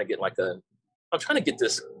because I'm trying to get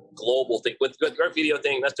this global thing with our video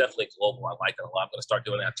thing. That's definitely global. I like it a lot. I'm going to start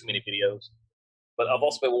doing that. Too many videos, but I've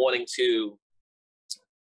also been wanting to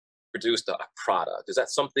produce a product. Is that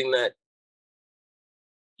something that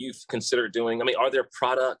you've considered doing? I mean, are there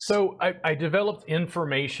products? So I developed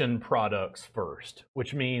information products first,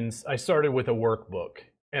 which means I started with a workbook,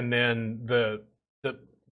 and then the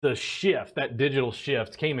shift, that digital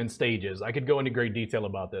shift, came in stages. I could go into great detail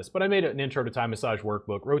about this, but I made an intro to Thai massage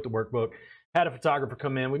workbook, wrote the workbook, had a photographer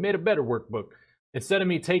come in. We made a better workbook. Instead of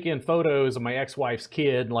me taking photos of my ex-wife's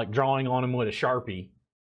kid and like drawing on them with a Sharpie,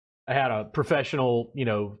 I had a professional,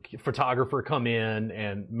 photographer come in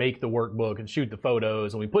and make the workbook and shoot the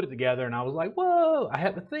photos, and we put it together, and I was like, whoa, I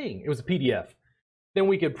had the thing. It was a PDF. Then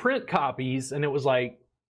we could print copies, and it was like,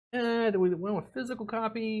 do we want a physical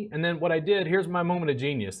copy? And then what I did, here's my moment of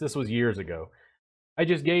genius. This was years ago. I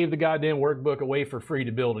just gave the goddamn workbook away for free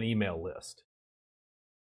to build an email list.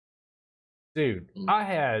 Dude, I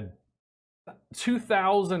had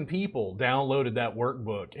 2,000 people downloaded that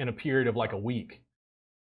workbook in a period of like a week.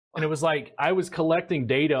 And it was like, I was collecting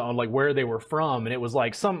data on like where they were from, and it was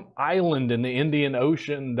like some island in the Indian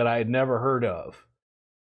Ocean that I had never heard of.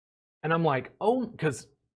 And I'm like, oh, because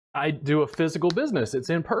I do a physical business. It's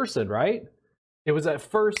in person, right? It was that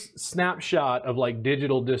first snapshot of like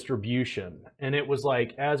digital distribution. And it was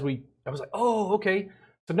like, I was like, oh, okay.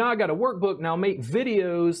 So now I got a workbook. Now make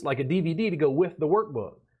videos like a DVD to go with the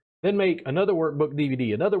workbook. Then make another workbook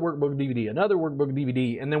DVD, another workbook DVD, another workbook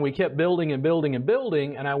DVD. And then we kept building and building and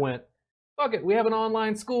building. And I went, fuck it, we have an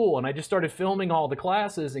online school. And I just started filming all the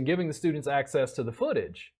classes and giving the students access to the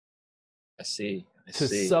footage. I see. To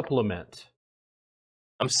supplement.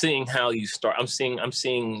 I'm seeing how you start. I'm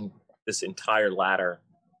seeing this entire ladder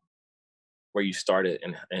where you started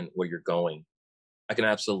and where you're going. I can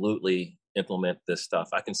absolutely implement this stuff.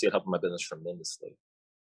 I can see it helping my business tremendously.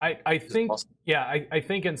 I think, awesome. Yeah, I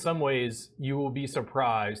think in some ways you will be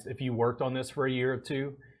surprised if you worked on this for a year or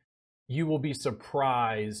two. You will be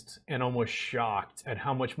surprised and almost shocked at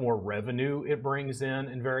how much more revenue it brings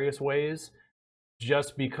in various ways,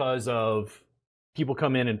 just because of people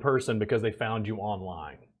come in person because they found you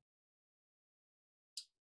online.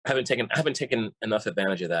 I haven't taken enough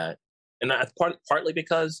advantage of that, and that's partly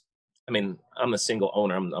because, I mean, I'm a single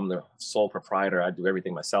owner. I'm the sole proprietor. I do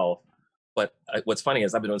everything myself. But what's funny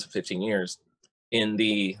is I've been doing this for 15 years. In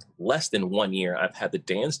the less than 1 year, I've had the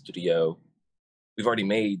dance studio. We've already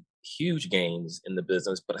made huge gains in the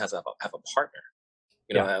business, but have a partner.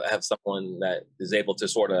 I have someone that is able to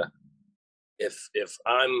sort of, if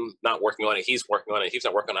I'm not working on it, he's working on it. If he's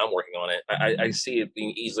not working on it, I'm working on it. I see it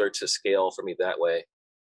being easier to scale for me that way.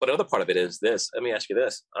 But the other part of it is this. Let me ask you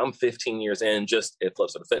this. I'm 15 years in just at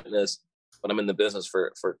Flips of Fitness, but I'm in the business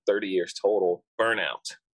for 30 years total.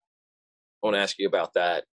 Burnout. I want to ask you about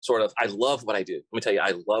that. Sort of, I love what I do. Let me tell you,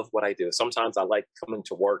 I love what I do. Sometimes I like coming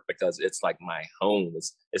to work because it's like my home.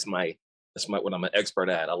 It's what I'm an expert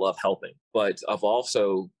at. I love helping. But I've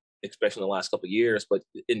also, especially in the last couple of years, but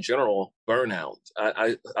in general, burnout.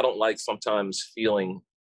 I don't like sometimes feeling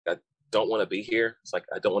I don't want to be here. It's like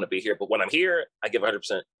I don't want to be here. But when I'm here, I give 100%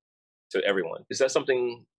 to everyone. Is that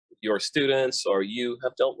something your students or you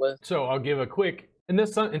have dealt with? So I'll give a quick, in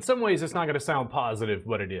some ways it's not going to sound positive,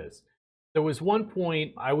 but it is. There was one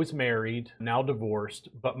point I was married, now divorced,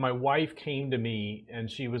 but my wife came to me and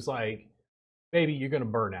she was like, baby, you're going to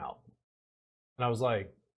burn out. And I was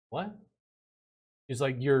like, what? She's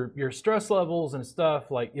like, your stress levels and stuff,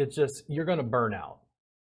 like you're going to burn out.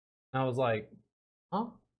 And I was like, huh?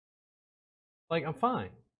 Like, I'm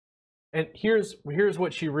fine. And here's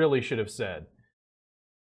what she really should have said.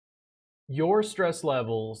 Your stress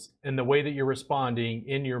levels and the way that you're responding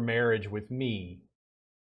in your marriage with me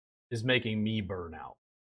is making me burn out.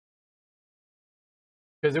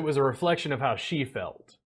 Because it was a reflection of how she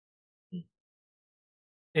felt.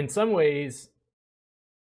 In some ways,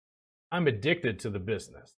 I'm addicted to the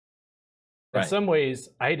business. In some ways,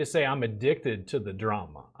 I hate to say I'm addicted to the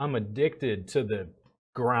drama. I'm addicted to the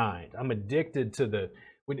grind. I'm addicted to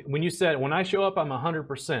when you said, when I show up, I'm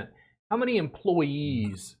 100%. How many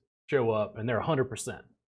employees show up and they're 100%?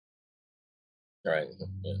 Right.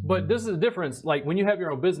 Yeah. But this is the difference. Like when you have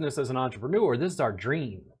your own business as an entrepreneur, this is our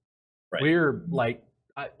dream. Right. We're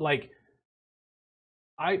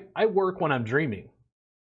I work when I'm dreaming.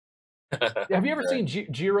 Have you ever seen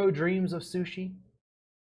Jiro Dreams of Sushi?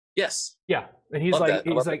 Yes. Yeah. And he's like,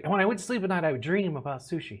 when I went to sleep at night, I would dream about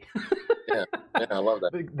sushi. Yeah, I love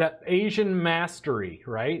that. That Asian mastery,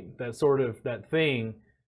 right? That sort of, that thing.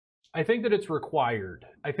 I think that it's required.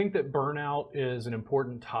 I think that burnout is an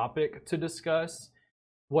important topic to discuss.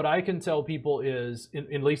 What I can tell people is,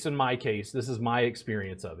 at least in my case, this is my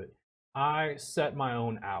experience of it. I set my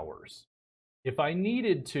own hours. If I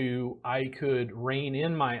needed to, I could rein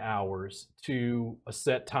in my hours to a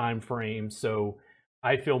set time frame so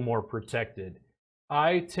I feel more protected.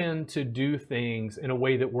 I tend to do things in a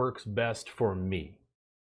way that works best for me.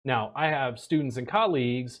 Now, I have students and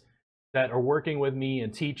colleagues that are working with me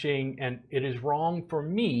and teaching, and it is wrong for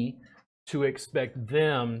me to expect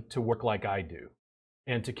them to work like I do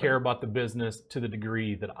and to care about the business to the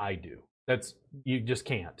degree that I do. You just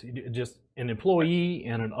can't. Just an employee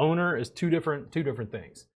and an owner is two different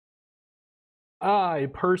things. I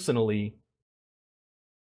personally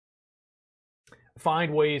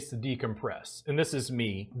find ways to decompress, and this is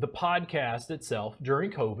me. The podcast itself,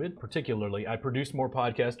 during COVID particularly, I produced more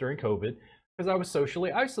podcasts during COVID because I was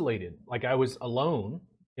socially isolated. Like, I was alone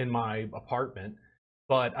in my apartment,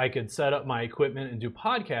 but I could set up my equipment and do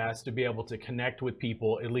podcasts to be able to connect with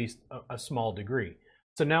people, at least a small degree.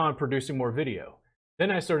 So now I'm producing more video.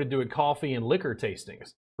 Then I started doing coffee and liquor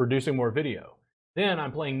tastings, producing more video. Then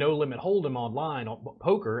I'm playing No Limit Hold'em online on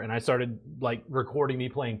poker, and I started like recording me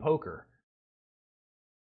playing poker.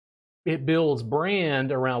 It builds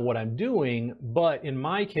brand around what I'm doing, but in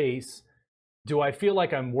my case, do I feel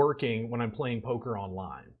like I'm working when I'm playing poker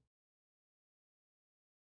online?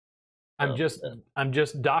 I'm just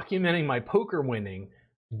documenting my poker winning,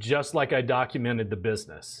 just like I documented the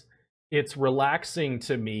business. It's relaxing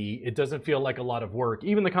to me. It doesn't feel like a lot of work.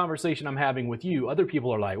 Even the conversation I'm having with you, other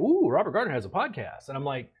people are like, "Ooh, Robert Gardner has a podcast," and I'm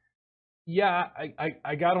like, "Yeah,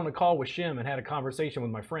 I got on a call with Shim and had a conversation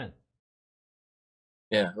with my friend."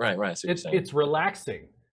 Yeah, right. It's relaxing.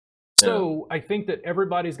 So I think that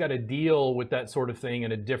everybody's got to deal with that sort of thing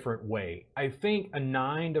in a different way. I think a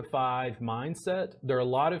 9-to-5 mindset, there are a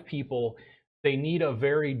lot of people, they need a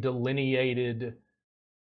very delineated,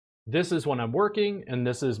 this is when I'm working and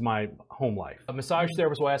this is my home life. A massage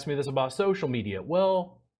therapist will ask me this about social media.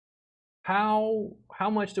 Well, how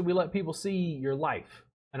much do we let people see your life?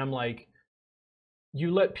 And I'm like,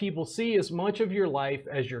 you let people see as much of your life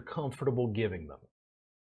as you're comfortable giving them.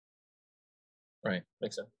 Right,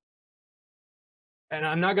 makes sense. And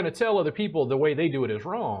I'm not going to tell other people the way they do it is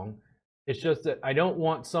wrong. It's just that I don't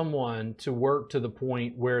want someone to work to the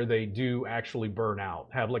point where they do actually burn out,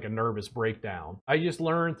 have like a nervous breakdown. I just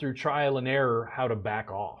learned through trial and error how to back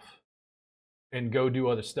off and go do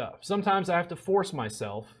other stuff. Sometimes I have to force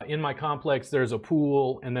myself. In my complex, there's a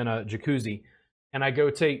pool and then a jacuzzi, and I go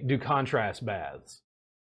do contrast baths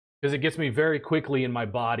because it gets me very quickly in my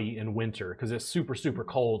body in winter because it's super, super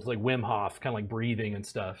cold. It's like Wim Hof, kind of like breathing and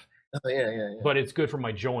stuff. Oh, yeah. But it's good for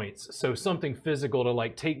my joints. So something physical to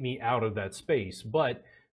like take me out of that space. But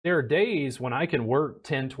there are days when I can work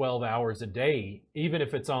 10, 12 hours a day, even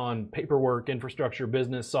if it's on paperwork, infrastructure,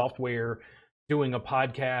 business, software, doing a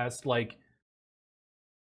podcast. Like,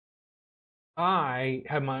 I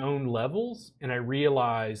have my own levels, and I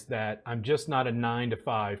realize that I'm just not a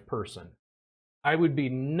 9-to-5 person. I would be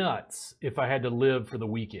nuts if I had to live for the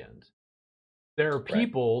weekend. There are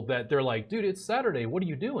people that they're like, dude, it's Saturday. What are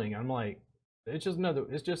you doing? I'm like, it's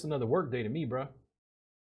just another work day to me, bro.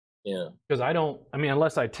 Yeah. Because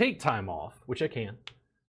unless I take time off, which I can,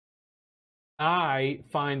 I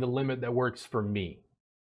find the limit that works for me.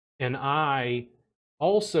 And I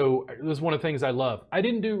also, this is one of the things I love. I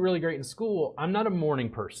didn't do really great in school. I'm not a morning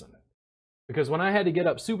person. Because when I had to get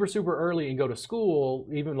up super, super early and go to school,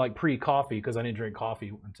 even like pre-coffee, because I didn't drink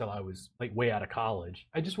coffee until I was like way out of college,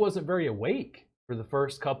 I just wasn't very awake for the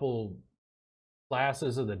first couple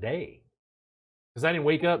classes of the day. Because I didn't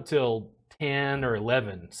wake up till 10 or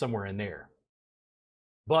 11, somewhere in there.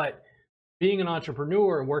 But being an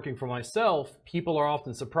entrepreneur and working for myself, people are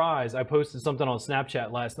often surprised. I posted something on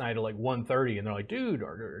Snapchat last night at like 1:30, and they're like, dude,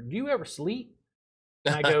 do you ever sleep?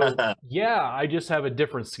 And I go, yeah, I just have a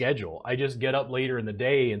different schedule. I just get up later in the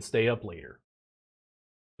day and stay up later.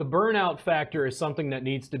 The burnout factor is something that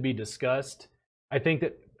needs to be discussed. I think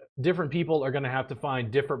that different people are going to have to find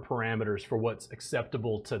different parameters for what's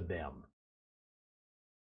acceptable to them.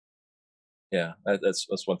 Yeah, that's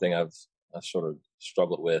one thing I've sort of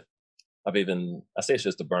struggled with. I say it's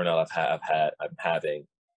just the burnout I'm having.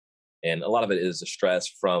 And a lot of it is the stress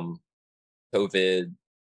from COVID,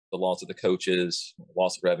 the loss of the coaches,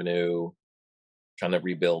 loss of revenue, trying to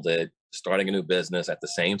rebuild it, starting a new business at the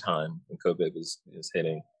same time when COVID was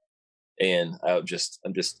hitting. And I'm just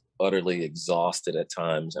utterly exhausted at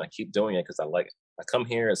times. And I keep doing it because I like it. I come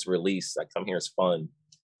here as release. I come here as fun.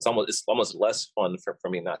 It's almost less fun for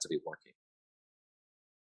me not to be working.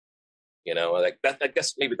 You know, like that. I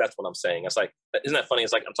guess maybe that's what I'm saying. It's like, isn't that funny?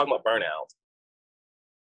 It's like I'm talking about burnout.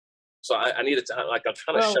 So I needed to, like, I'm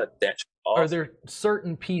trying to shut that off. Are there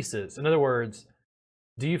certain pieces? In other words,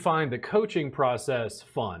 do you find the coaching process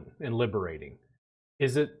fun and liberating?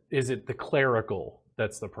 Is it the clerical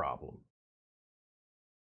that's the problem?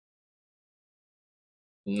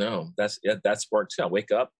 No, that's work too. I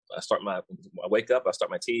wake up, I start my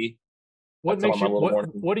tea. What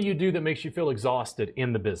do you do that makes you feel exhausted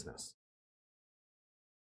in the business?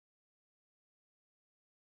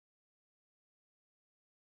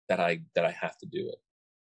 That I have to do it.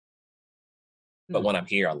 But when I'm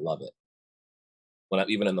here, I love it.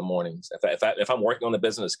 even in the mornings. If I'm working on the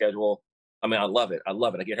business schedule, I mean, I love it. I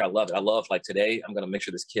love it. I get here. I love it. I love like today. I'm gonna make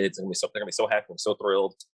sure this kid's gonna be so they're gonna be so happy. I'm so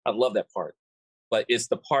thrilled. I love that part. But it's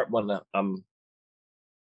the part when I'm.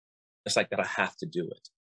 It's like that. I have to do it.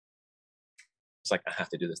 It's like I have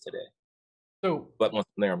to do this today. So But once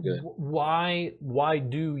I'm there, I'm good. why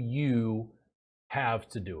do you have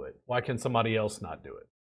to do it? Why can somebody else not do it?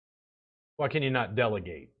 Why can you not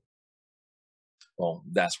delegate? Well,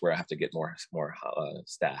 that's where I have to get more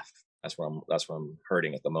staff. That's where I'm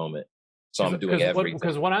hurting at the moment. So I'm doing everything.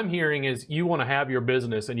 Because what I'm hearing is you want to have your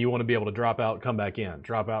business and you want to be able to drop out, come back in,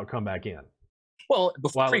 drop out, come back in. Well,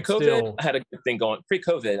 before pre-COVID, I had a good thing going.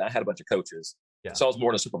 Pre-COVID, I had a bunch of coaches, so I was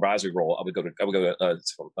more in a supervisory role. I would go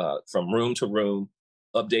from room to room,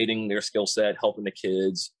 updating their skill set, helping the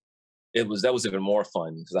kids. That was even more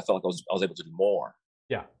fun because I felt like I was able to do more.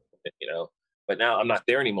 Yeah, But now I'm not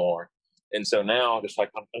there anymore, and so now I'm just like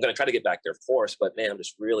I'm going to try to get back there, of course. But man, I'm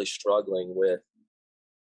just really struggling with,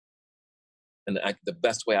 and the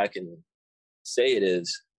best way I can say it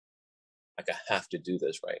is, like I have to do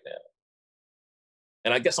this right now.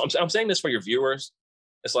 And I guess I'm saying this for your viewers.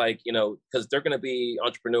 It's like, because they're going to be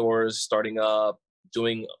entrepreneurs starting up,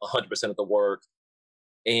 doing 100% of the work,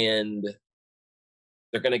 and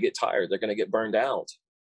they're going to get tired. They're going to get burned out.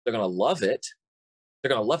 They're going to love it. They're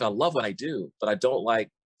going to love it. I love what I do, but I don't like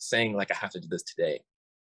saying like I have to do this today.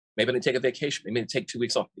 Maybe I need to take a vacation. Maybe I need to take 2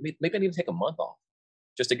 weeks off. Maybe I need to take a month off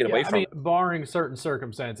just to get away from it. Barring certain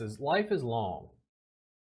circumstances, life is long.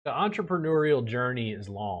 The entrepreneurial journey is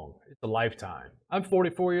long. It's a lifetime. I'm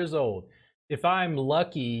 44 years old. If I'm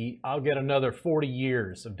lucky, I'll get another 40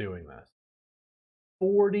 years of doing this.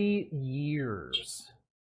 40 years.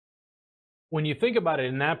 When you think about it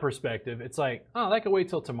in that perspective, it's like, oh, that could wait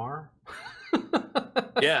till tomorrow.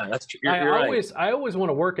 Yeah, that's true. You're right. I always want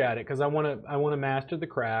to work at it because I want to master the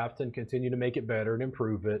craft and continue to make it better and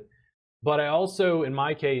improve it. But I also, in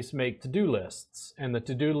my case, make to-do lists. And the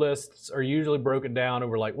to-do lists are usually broken down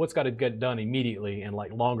over like what's got to get done immediately and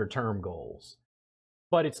like longer term goals.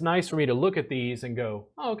 But it's nice for me to look at these and go,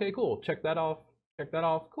 oh, okay, cool. Check that off. Check that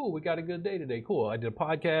off. Cool. We got a good day today. Cool. I did a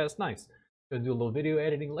podcast. Nice. Gonna do a little video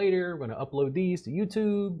editing later. We're gonna upload these to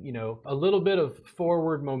YouTube. A little bit of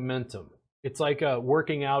forward momentum. It's like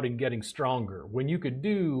working out and getting stronger. When you could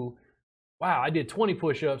do, wow, I did 20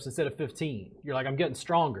 push-ups instead of 15. You're like, I'm getting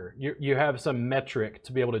stronger. You have some metric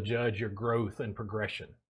to be able to judge your growth and progression.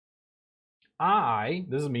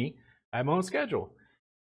 This is me, I have my own schedule.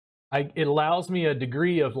 It allows me a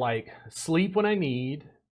degree of like sleep when I need,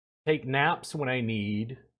 take naps when I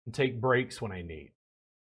need, and take breaks when I need.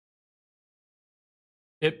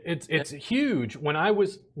 It's huge. When I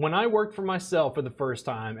worked for myself for the first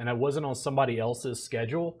time and I wasn't on somebody else's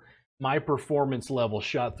schedule, my performance level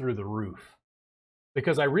shot through the roof.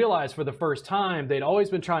 Because I realized for the first time they'd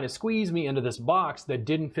always been trying to squeeze me into this box that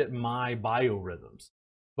didn't fit my biorhythms.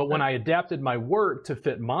 But when I adapted my work to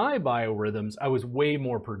fit my biorhythms, I was way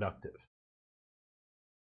more productive.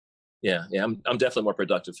 Yeah, I'm definitely more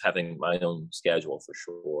productive having my own schedule for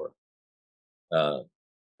sure.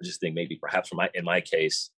 I just think maybe perhaps in my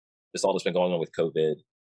case, this all that's been going on with COVID,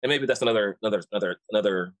 and maybe that's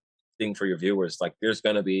another thing for your viewers. Like, there's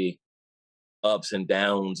going to be ups and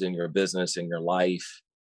downs in your business, in your life,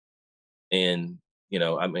 and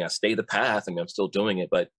I stay the path. I mean, I'm still doing it,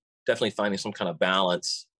 but definitely finding some kind of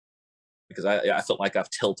balance because I felt like I've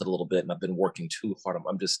tilted a little bit and I've been working too hard.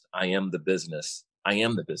 I am the business. I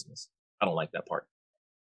am the business. I don't like that part.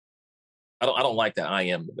 I don't like that. I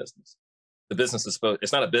am the business. The business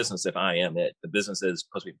it's not a business if I am it. The business is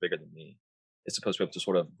supposed to be bigger than me. It's supposed to be able to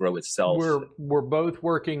sort of grow itself. We're both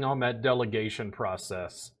working on that delegation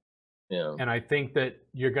process. Yeah. And I think that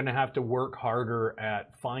you're going to have to work harder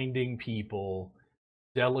at finding people,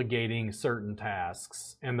 delegating certain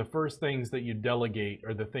tasks. And the first things that you delegate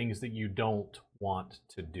are the things that you don't want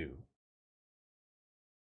to do.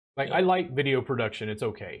 Like, I like video production. It's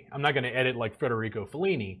okay. I'm not going to edit like Federico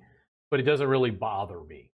Fellini, but it doesn't really bother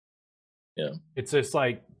me. Yeah. It's just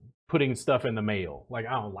like putting stuff in the mail. Like,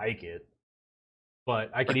 I don't like it,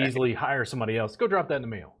 but I could easily hire somebody else. Go drop that in the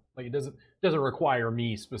mail. Like, it doesn't require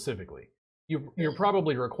me specifically. You're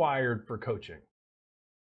probably required for coaching,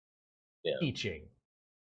 teaching,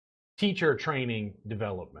 teacher training,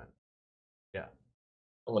 development. Yeah.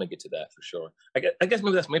 I want to get to that for sure. I guess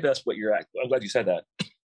maybe that's what you're at. I'm glad you said that.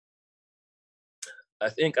 I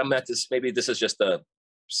think I'm at this. Maybe this is just a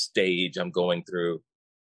stage I'm going through.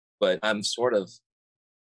 But I'm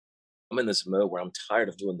in this mode where I'm tired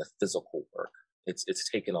of doing the physical work. It's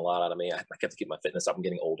taken a lot out of me. I have to keep my fitness up. I'm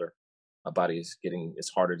getting older. My body's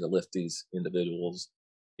it's harder to lift these individuals,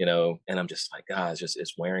 and I'm just like, God,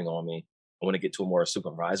 it's wearing on me. I want to get to a more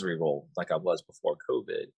supervisory role like I was before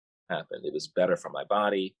COVID happened. It was better for my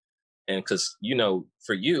body. And because,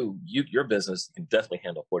 for your business can definitely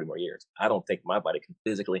handle 40 more years. I don't think my body can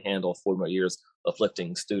physically handle 40 more years of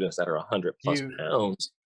lifting students that are 100 plus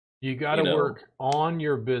pounds. You got to work on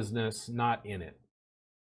your business, not in it.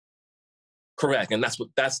 Correct. And that's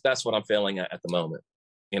what I'm failing at the moment.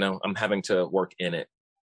 I'm having to work in it.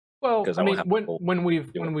 Well, I mean, when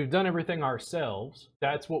we've done everything ourselves,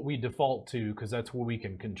 that's what we default to because that's what we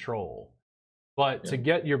can control. But to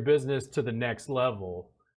get your business to the next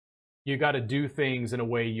level, you got to do things in a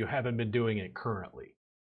way you haven't been doing it currently.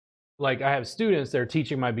 Like I have students that are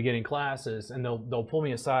teaching my beginning classes, and they'll pull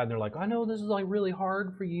me aside and they're like, "I know this is like really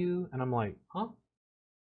hard for you," and I'm like, "Huh?"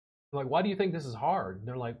 They're like, "Why do you think this is hard?" And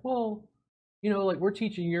they're like, "Well, like we're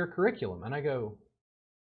teaching your curriculum," and I go,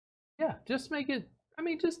 "Yeah, just make it." I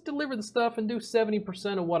mean, just deliver the stuff and do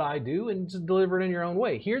 70% of what I do and just deliver it in your own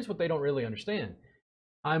way. Here's what they don't really understand.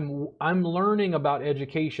 I'm learning about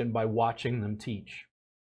education by watching them teach.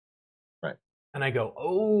 Right. And I go,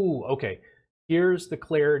 oh, okay. Here's the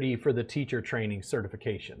clarity for the teacher training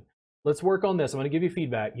certification. Let's work on this. I'm going to give you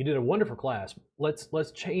feedback. You did a wonderful class.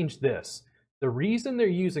 Let's change this. The reason they're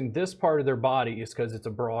using this part of their body is because it's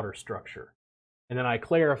a broader structure. And then I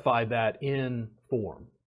clarify that in form.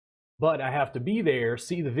 But I have to be there,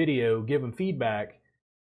 see the video, give them feedback.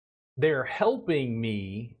 They're helping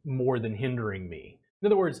me more than hindering me. In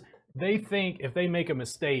other words, they think if they make a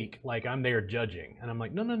mistake, like I'm there judging. And I'm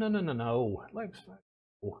like, no.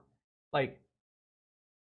 Like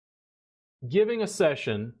giving a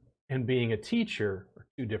session and being a teacher are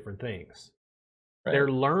two different things. Right. They're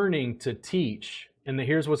learning to teach. And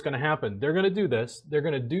here's what's going to happen. They're going to do this. They're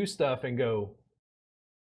going to do stuff and go,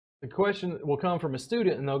 the question will come from a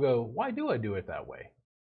student and they'll go, why do I do it that way?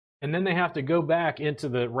 And then they have to go back into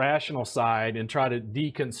the rational side and try to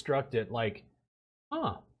deconstruct it like,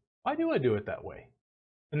 why do I do it that way?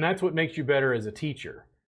 And that's what makes you better as a teacher.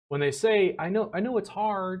 When they say, I know it's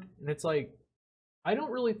hard, and it's like, I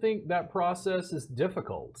don't really think that process is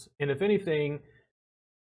difficult. And if anything,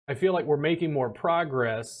 I feel like we're making more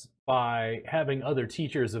progress by having other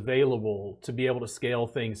teachers available to be able to scale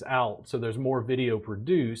things out. So there's more video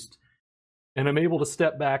produced, and I'm able to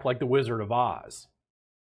step back like the Wizard of Oz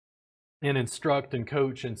and instruct and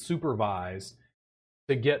coach and supervise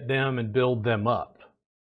to get them and build them up.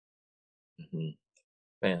 Mm-hmm.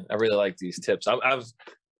 Man, I really like these tips. I'm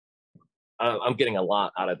getting a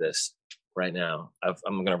lot out of this right now. I'm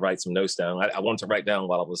going to write some notes down. I wanted to write down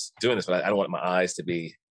while I was doing this, but I don't want my eyes to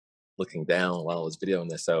be looking down while I was videoing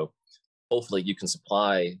this. So hopefully you can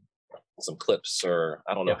supply some clips, or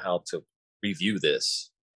I don't know how to review this.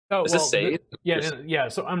 Oh, is this saved? Yeah.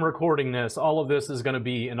 So I'm recording this. All of this is going to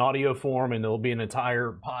be in audio form, and there'll be an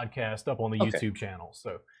entire podcast up on the YouTube channel.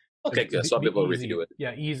 So good. So I'll be able to review it.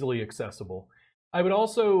 Yeah, easily accessible. I would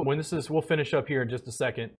also, we'll finish up here in just a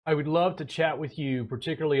second. I would love to chat with you,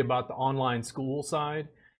 particularly about the online school side.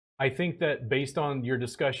 I think that based on your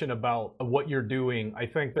discussion about what you're doing, I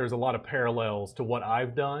think there's a lot of parallels to what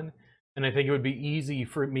I've done. And I think it would be easy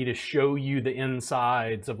for me to show you the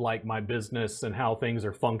insides of like my business and how things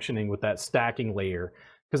are functioning with that stacking layer.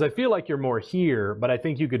 Because I feel like you're more here, but I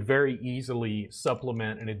think you could very easily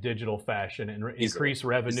supplement in a digital fashion and increase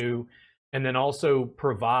revenue, and then also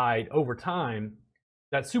provide over time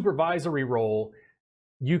that supervisory role.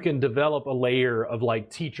 You can develop a layer of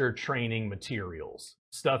like teacher training materials,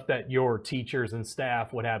 stuff that your teachers and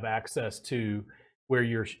staff would have access to, where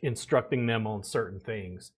you're instructing them on certain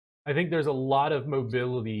things. I think there's a lot of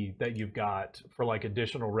mobility that you've got for like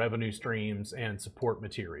additional revenue streams and support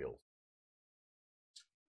materials.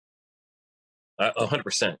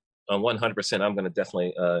 100%. 100%. I'm going to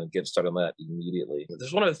definitely get started on that immediately.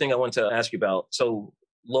 There's one other thing I want to ask you about. So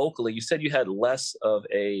locally, you said you had less of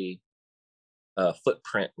a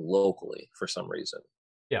footprint locally for some reason.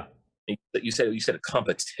 Yeah. You said a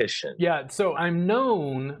competition. Yeah. So I'm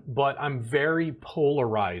known, but I'm very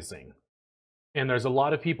polarizing. And there's a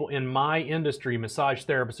lot of people in my industry, massage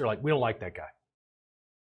therapists, are like, we don't like that guy.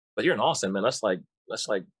 But you're in Austin, man. That's like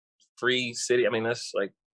free city. I mean, that's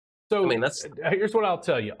like. So here's what I'll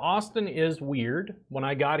tell you. Austin is weird. When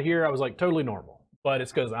I got here, I was like totally normal, but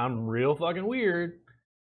it's because I'm real fucking weird,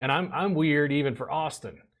 and I'm weird even for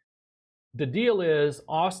Austin. The deal is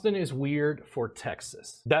Austin is weird for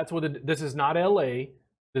Texas. That's what this is not LA.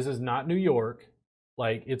 This is not New York.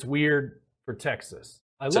 Like, it's weird for Texas.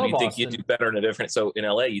 So do you think you'd do better in a different? So in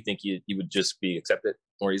LA, you think you would just be accepted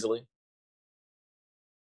more easily?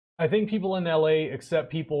 I think people in LA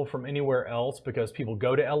accept people from anywhere else because people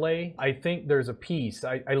go to LA. I think there's a piece.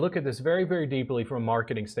 I look at this very, very deeply from a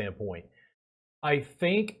marketing standpoint. I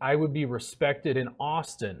think I would be respected in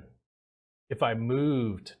Austin if I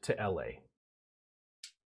moved to LA.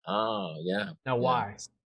 Oh, yeah. Now, Yeah. why?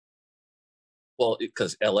 Well,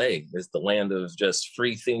 because LA is the land of just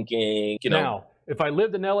free thinking, Now, if I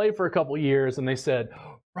lived in LA for a couple of years and they said,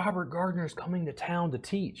 Robert Gardner's coming to town to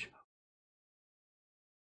teach.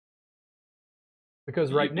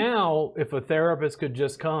 Because right now, if a therapist could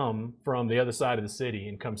just come from the other side of the city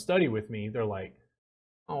and come study with me, they're like,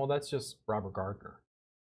 oh, well, that's just Robert Gardner.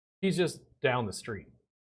 He's just down the street.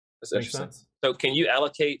 That's Make interesting. sense? So can you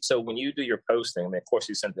allocate, so when you do your posting, I mean, of course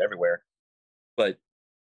you send it everywhere, but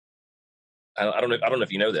I don't know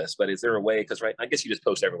if you know this, but is there a way, because I guess you just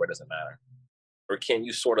post everywhere, doesn't matter. Or can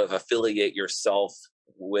you sort of affiliate yourself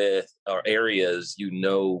with or areas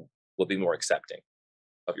will be more accepting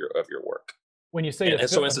of your work? When you say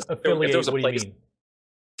so instance, affiliate, if there was a what do you place, mean?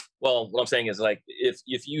 well, what I'm saying is like if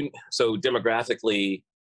you, so demographically,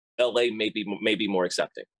 LA may be more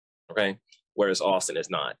accepting, okay, whereas Austin is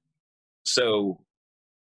not. So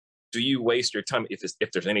do you waste your time, if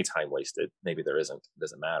there's any time wasted? Maybe there isn't, it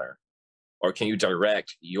doesn't matter. Or can you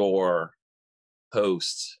direct your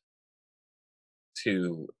posts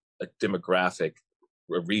to a demographic,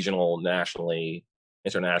 regional, nationally,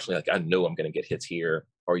 internationally? Like, I know I'm going to get hits here,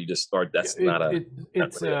 or you just start. That's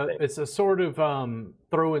it's a sort of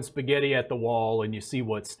throwing spaghetti at the wall and you see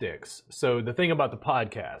what sticks. So the thing about the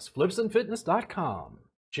podcast, flipsandfitness.com,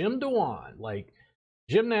 Jim Dewan, like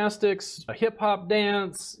gymnastics, hip hop,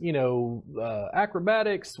 dance,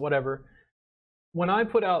 acrobatics, whatever. When I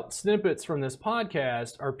put out snippets from this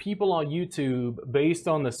podcast, are people on YouTube, based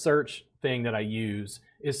on the search thing that I use,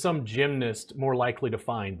 is some gymnast more likely to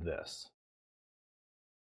find this?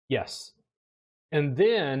 Yes. And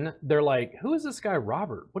then they're like, who is this guy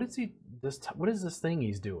Robert? What is this thing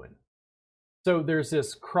he's doing? So there's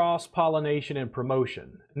this cross-pollination and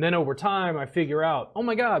promotion. And then over time, I figure out, oh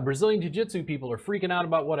my God, Brazilian Jiu-Jitsu people are freaking out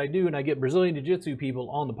about what I do, and I get Brazilian Jiu-Jitsu people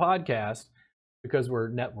on the podcast because we're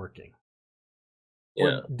networking. Yeah.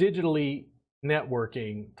 We're digitally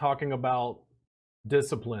networking, talking about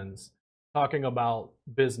disciplines, talking about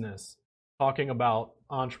business, talking about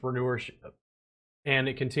entrepreneurship, and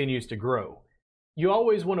it continues to grow. You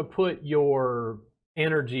always want to put your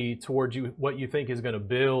energy towards what you think is going to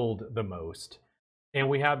build the most. And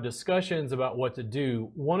we have discussions about what to do.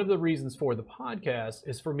 One of the reasons for the podcast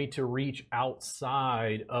is for me to reach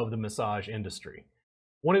outside of the massage industry.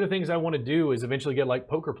 One of the things I want to do is eventually get like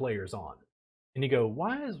poker players on. And you go,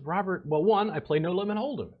 why is Robert? Well, one, I play No Limit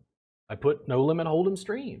Hold'em. I put No Limit Hold'em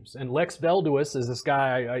streams. And Lex Velduis is this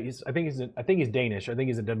guy. I think he's Danish. I think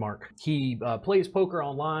he's in Denmark. He plays poker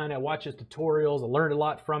online. I watch his tutorials. I learned a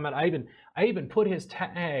lot from it. I even put his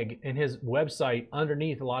tag and his website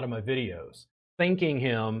underneath a lot of my videos, thanking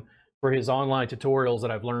him for his online tutorials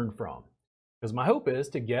that I've learned from. Because my hope is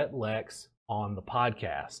to get Lex on the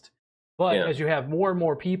podcast. But as you have more and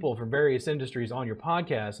more people from various industries on your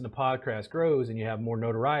podcast, and the podcast grows, and you have more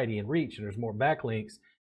notoriety and reach, and there's more backlinks,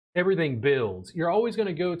 everything builds. You're always going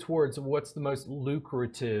to go towards what's the most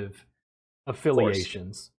lucrative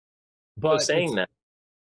affiliations. But so saying that,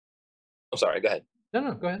 I'm sorry, go ahead.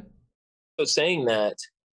 No, go ahead. So saying that,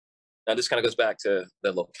 now this kind of goes back to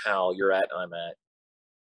the locale you're at, I'm at.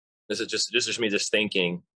 This is just me just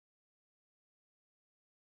thinking,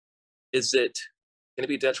 is it going to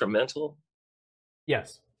be detrimental?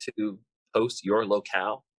 Yes. To post your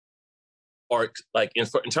locale, or like in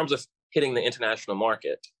terms of hitting the international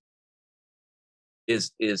market,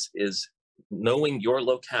 is knowing your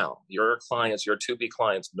locale, your clients, your to-be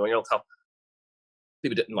clients, knowing your locale.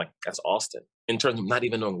 People didn't like, that's Austin. In terms of not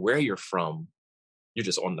even knowing where you're from, you're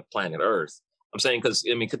just on the planet Earth. I'm saying, because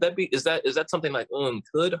I mean, could that be? Is that something like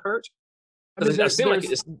could hurt? I mean,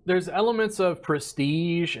 there's elements of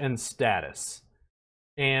prestige and status.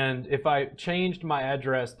 And if I changed my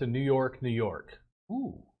address to New York,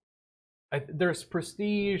 there's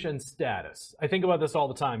prestige and status. I think about this all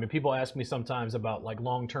the time, and people ask me sometimes about like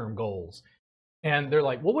long-term goals. And they're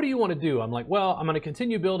like, well, what do you want to do? I'm like, well, I'm going to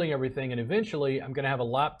continue building everything, and eventually I'm going to have a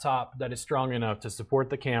laptop that is strong enough to support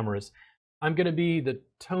the cameras. I'm going to be the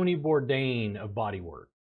Tony Bourdain of bodywork.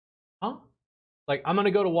 Huh? Like, I'm going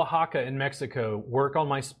to go to Oaxaca in Mexico, work on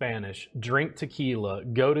my Spanish, drink tequila,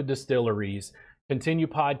 go to distilleries, continue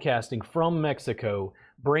podcasting from Mexico,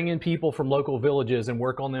 bring in people from local villages and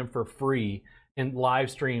work on them for free, and live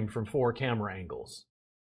stream from 4 camera angles.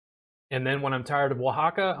 And then when I'm tired of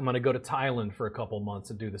Oaxaca, I'm going to go to Thailand for a couple months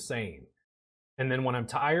and do the same. And then when I'm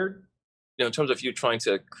tired, in terms of you trying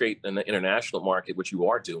to create an international market, which you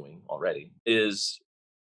are doing already, is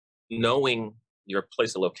knowing your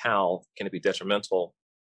place of locale. Can it be detrimental?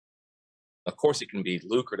 Of course it can be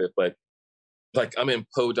lucrative, but Like I'm in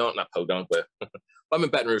Podunk, not Podunk, but I'm in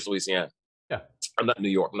Baton Rouge, Louisiana. Yeah. I'm not in New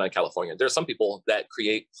York. I'm not in California. There's some people that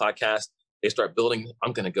create podcasts. They start building.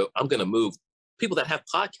 I'm going to move. People that have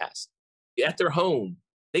podcasts at their home,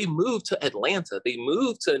 they move to Atlanta. They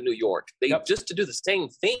move to New York. They just to do the same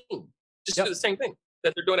thing. Just do the same thing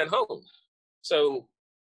that they're doing at home. So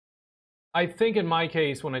I think in my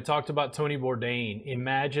case, when I talked about Tony Bourdain,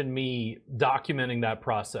 imagine me documenting that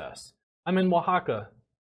process. I'm in Oaxaca.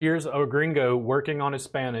 Here's a gringo working on his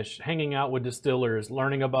Spanish, hanging out with distillers,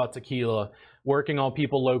 learning about tequila, working on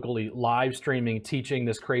people locally, live streaming, teaching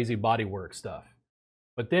this crazy bodywork stuff.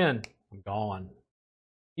 But then I'm gone.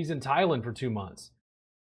 He's in Thailand for 2 months.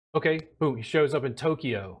 Okay, boom, he shows up in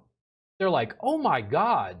Tokyo. They're like, oh my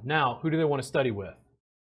God. Now, who do they want to study with?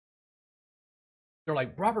 They're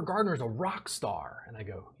like, Robert Gardner's a rock star. And I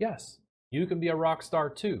go, yes, you can be a rock star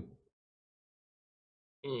too.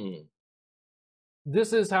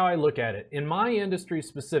 This is how I look at it. In my industry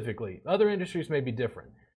specifically, other industries may be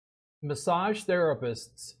different. Massage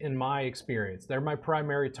therapists, in my experience, they're my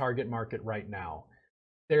primary target market right now.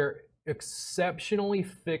 They're exceptionally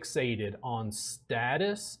fixated on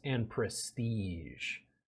status and prestige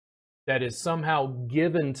that is somehow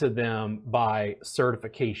given to them by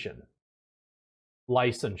certification,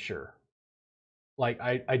 licensure. Like,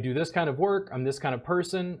 I do this kind of work, I'm this kind of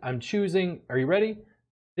person, I'm choosing, are you ready?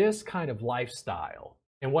 This kind of lifestyle.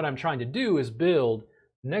 And what I'm trying to do is build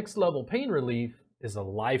Next Level Pain Relief is a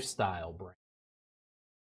lifestyle brand.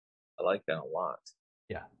 I like that a lot.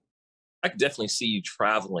 Yeah. I could definitely see you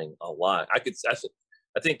traveling a lot. I think that's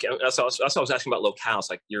what I was asking about locales.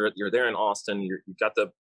 Like you're there in Austin, you've got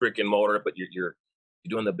the brick and mortar, but you're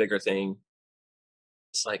doing the bigger thing.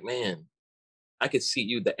 It's like, man, I could see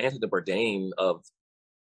you, the Anthony Bourdain of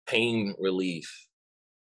pain relief.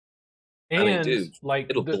 And I mean, dude, like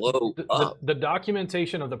it'll blow up. The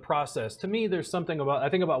documentation of the process. To me, there's something about, I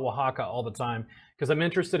think about Oaxaca all the time because I'm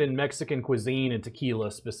interested in Mexican cuisine and tequila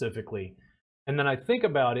specifically. And then I think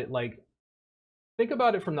about it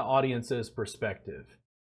from the audience's perspective.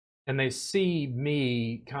 And they see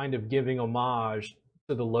me kind of giving homage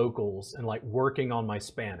to the locals and like working on my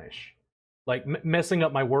Spanish, like messing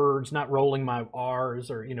up my words, not rolling my R's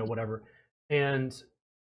or, whatever. And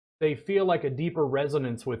they feel like a deeper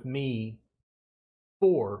resonance with me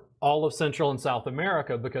for all of Central and South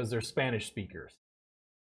America because they're Spanish speakers.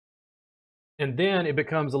 And then it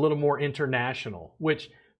becomes a little more international, which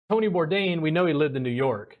Tony Bourdain, we know he lived in New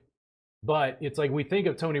York, but it's like we think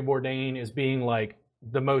of Tony Bourdain as being like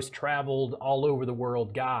the most traveled all over the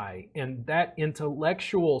world guy. And that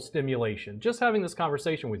intellectual stimulation, just having this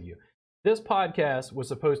conversation with you, this podcast was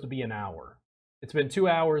supposed to be an hour. It's been 2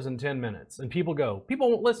 hours and 10 minutes. And people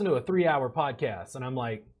won't listen to a 3-hour podcast. And I'm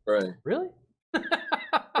like, right. Really?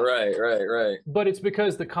 Right. But it's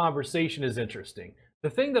because the conversation is interesting. The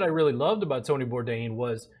thing that I really loved about Tony Bourdain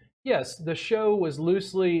was, yes, the show was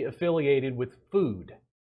loosely affiliated with food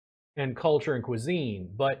and culture and cuisine,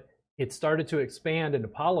 but it started to expand into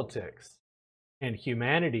politics and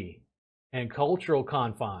humanity and cultural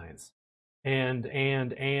confines. And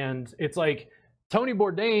it's like Tony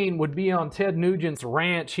Bourdain would be on Ted Nugent's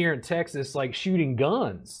ranch here in Texas, like shooting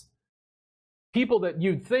guns. People that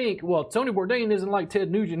you'd think, well, Tony Bourdain isn't like Ted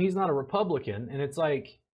Nugent, he's not a Republican. And it's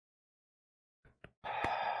like,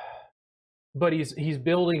 but he's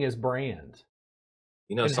building his brand.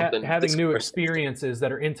 Something having new experiences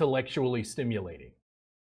that are intellectually stimulating.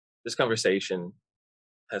 This conversation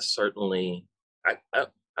has certainly. I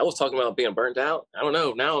was talking about being burnt out. I don't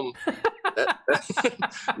know. Now I'm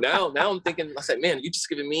now I'm thinking. I said, man, you just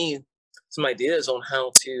given me some ideas on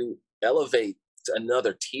how to elevate to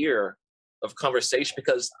another tier of conversation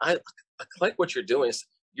because I like what you're doing.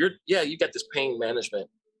 You got this pain management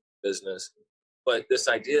business, but this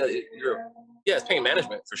idea it's pain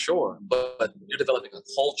management for sure, but you're developing a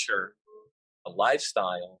culture, a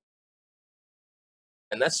lifestyle,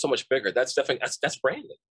 and that's so much bigger. That's definitely that's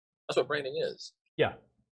branding. That's what branding is. Yeah.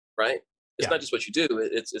 Right. It's not just what you do.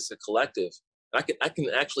 It's a collective. I can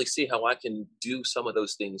actually see how I can do some of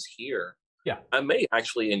those things here. Yeah. I may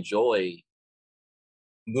actually enjoy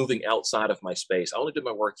moving outside of my space. I only do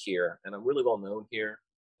my work here, and I'm really well known here.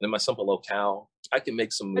 And in my simple locale, I can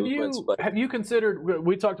make some movements. Have you considered?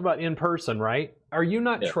 We talked about in person, right? Are you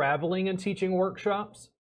not traveling and teaching workshops?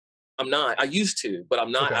 I'm not. I used to, but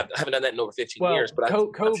I'm not. Okay. I haven't done that in over 15 years. But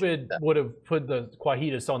COVID would have put the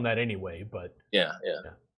Quahitas on that anyway. But yeah.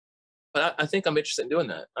 But I think I'm interested in doing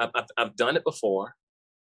that. I've done it before.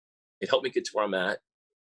 It helped me get to where I'm at,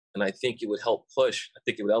 and I think it would help push. I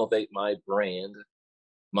think it would elevate my brand,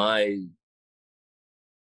 my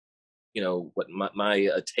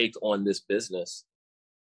take on this business.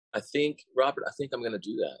 Robert, I think I'm going to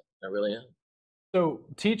do that. I really am. So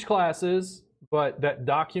teach classes, but that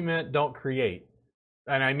document, don't create.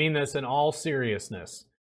 And I mean this in all seriousness.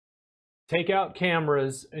 Take out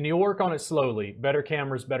cameras, and you'll work on it slowly. Better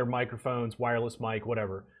cameras, better microphones, wireless mic,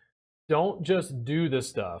 whatever. Don't just do the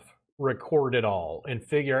stuff. Record it all and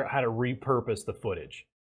figure out how to repurpose the footage,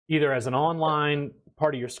 either as an online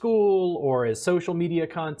part of your school or as social media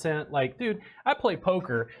content. Like, dude, I play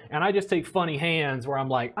poker and I just take funny hands where I'm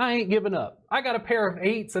like, I ain't giving up. I got a pair of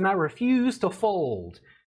 8s and I refuse to fold.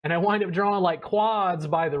 And I wind up drawing like quads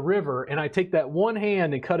by the river, and I take that one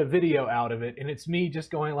hand and cut a video out of it, and it's me just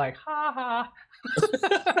going like, ha ha.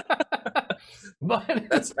 But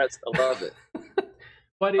I love it.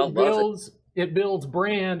 But it builds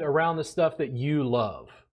brand around the stuff that you love.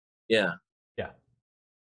 Yeah. Yeah.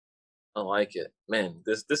 I like it. Man,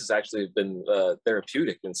 this has actually been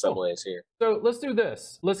therapeutic in some ways here. So let's do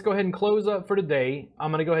this. Let's go ahead and close up for today. I'm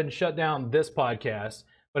going to go ahead and shut down this podcast,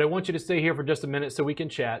 but I want you to stay here for just a minute so we can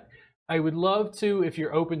chat. I would love to, if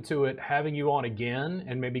you're open to it, having you on again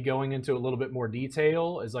and maybe going into a little bit more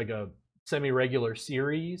detail as like a semi-regular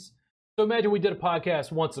series. So imagine we did a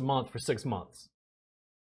podcast once a month for 6 months.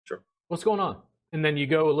 Sure. What's going on? And then you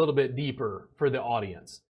go a little bit deeper for the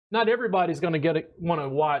audience. Not everybody's going to want to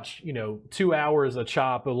watch, 2 hours a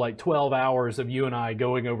chop of like 12 hours of you and I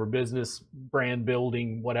going over business, brand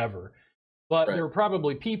building, whatever. But Right. there are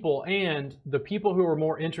probably people, and the people who are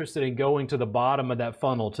more interested in going to the bottom of that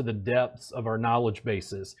funnel, to the depths of our knowledge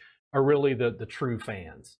bases, are really the true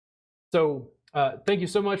fans. So thank you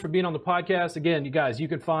so much for being on the podcast. Again, you guys, you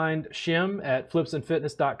can find Shim at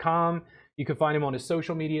flipsandfitness.com. You can find him on his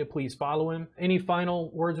social media. Please follow him. Any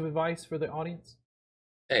final words of advice for the audience?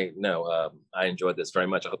 Hey, no, I enjoyed this very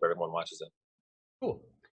much. I hope everyone watches it. Cool.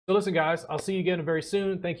 So listen, guys, I'll see you again very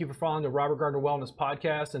soon. Thank you for following the Robert Gardner Wellness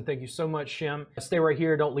Podcast, and thank you so much, Shim. Stay right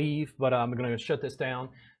here. Don't leave, but I'm going to shut this down.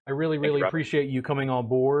 I really, really appreciate you coming on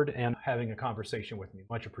board and having a conversation with me.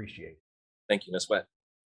 Much appreciated. Thank you. No sweat.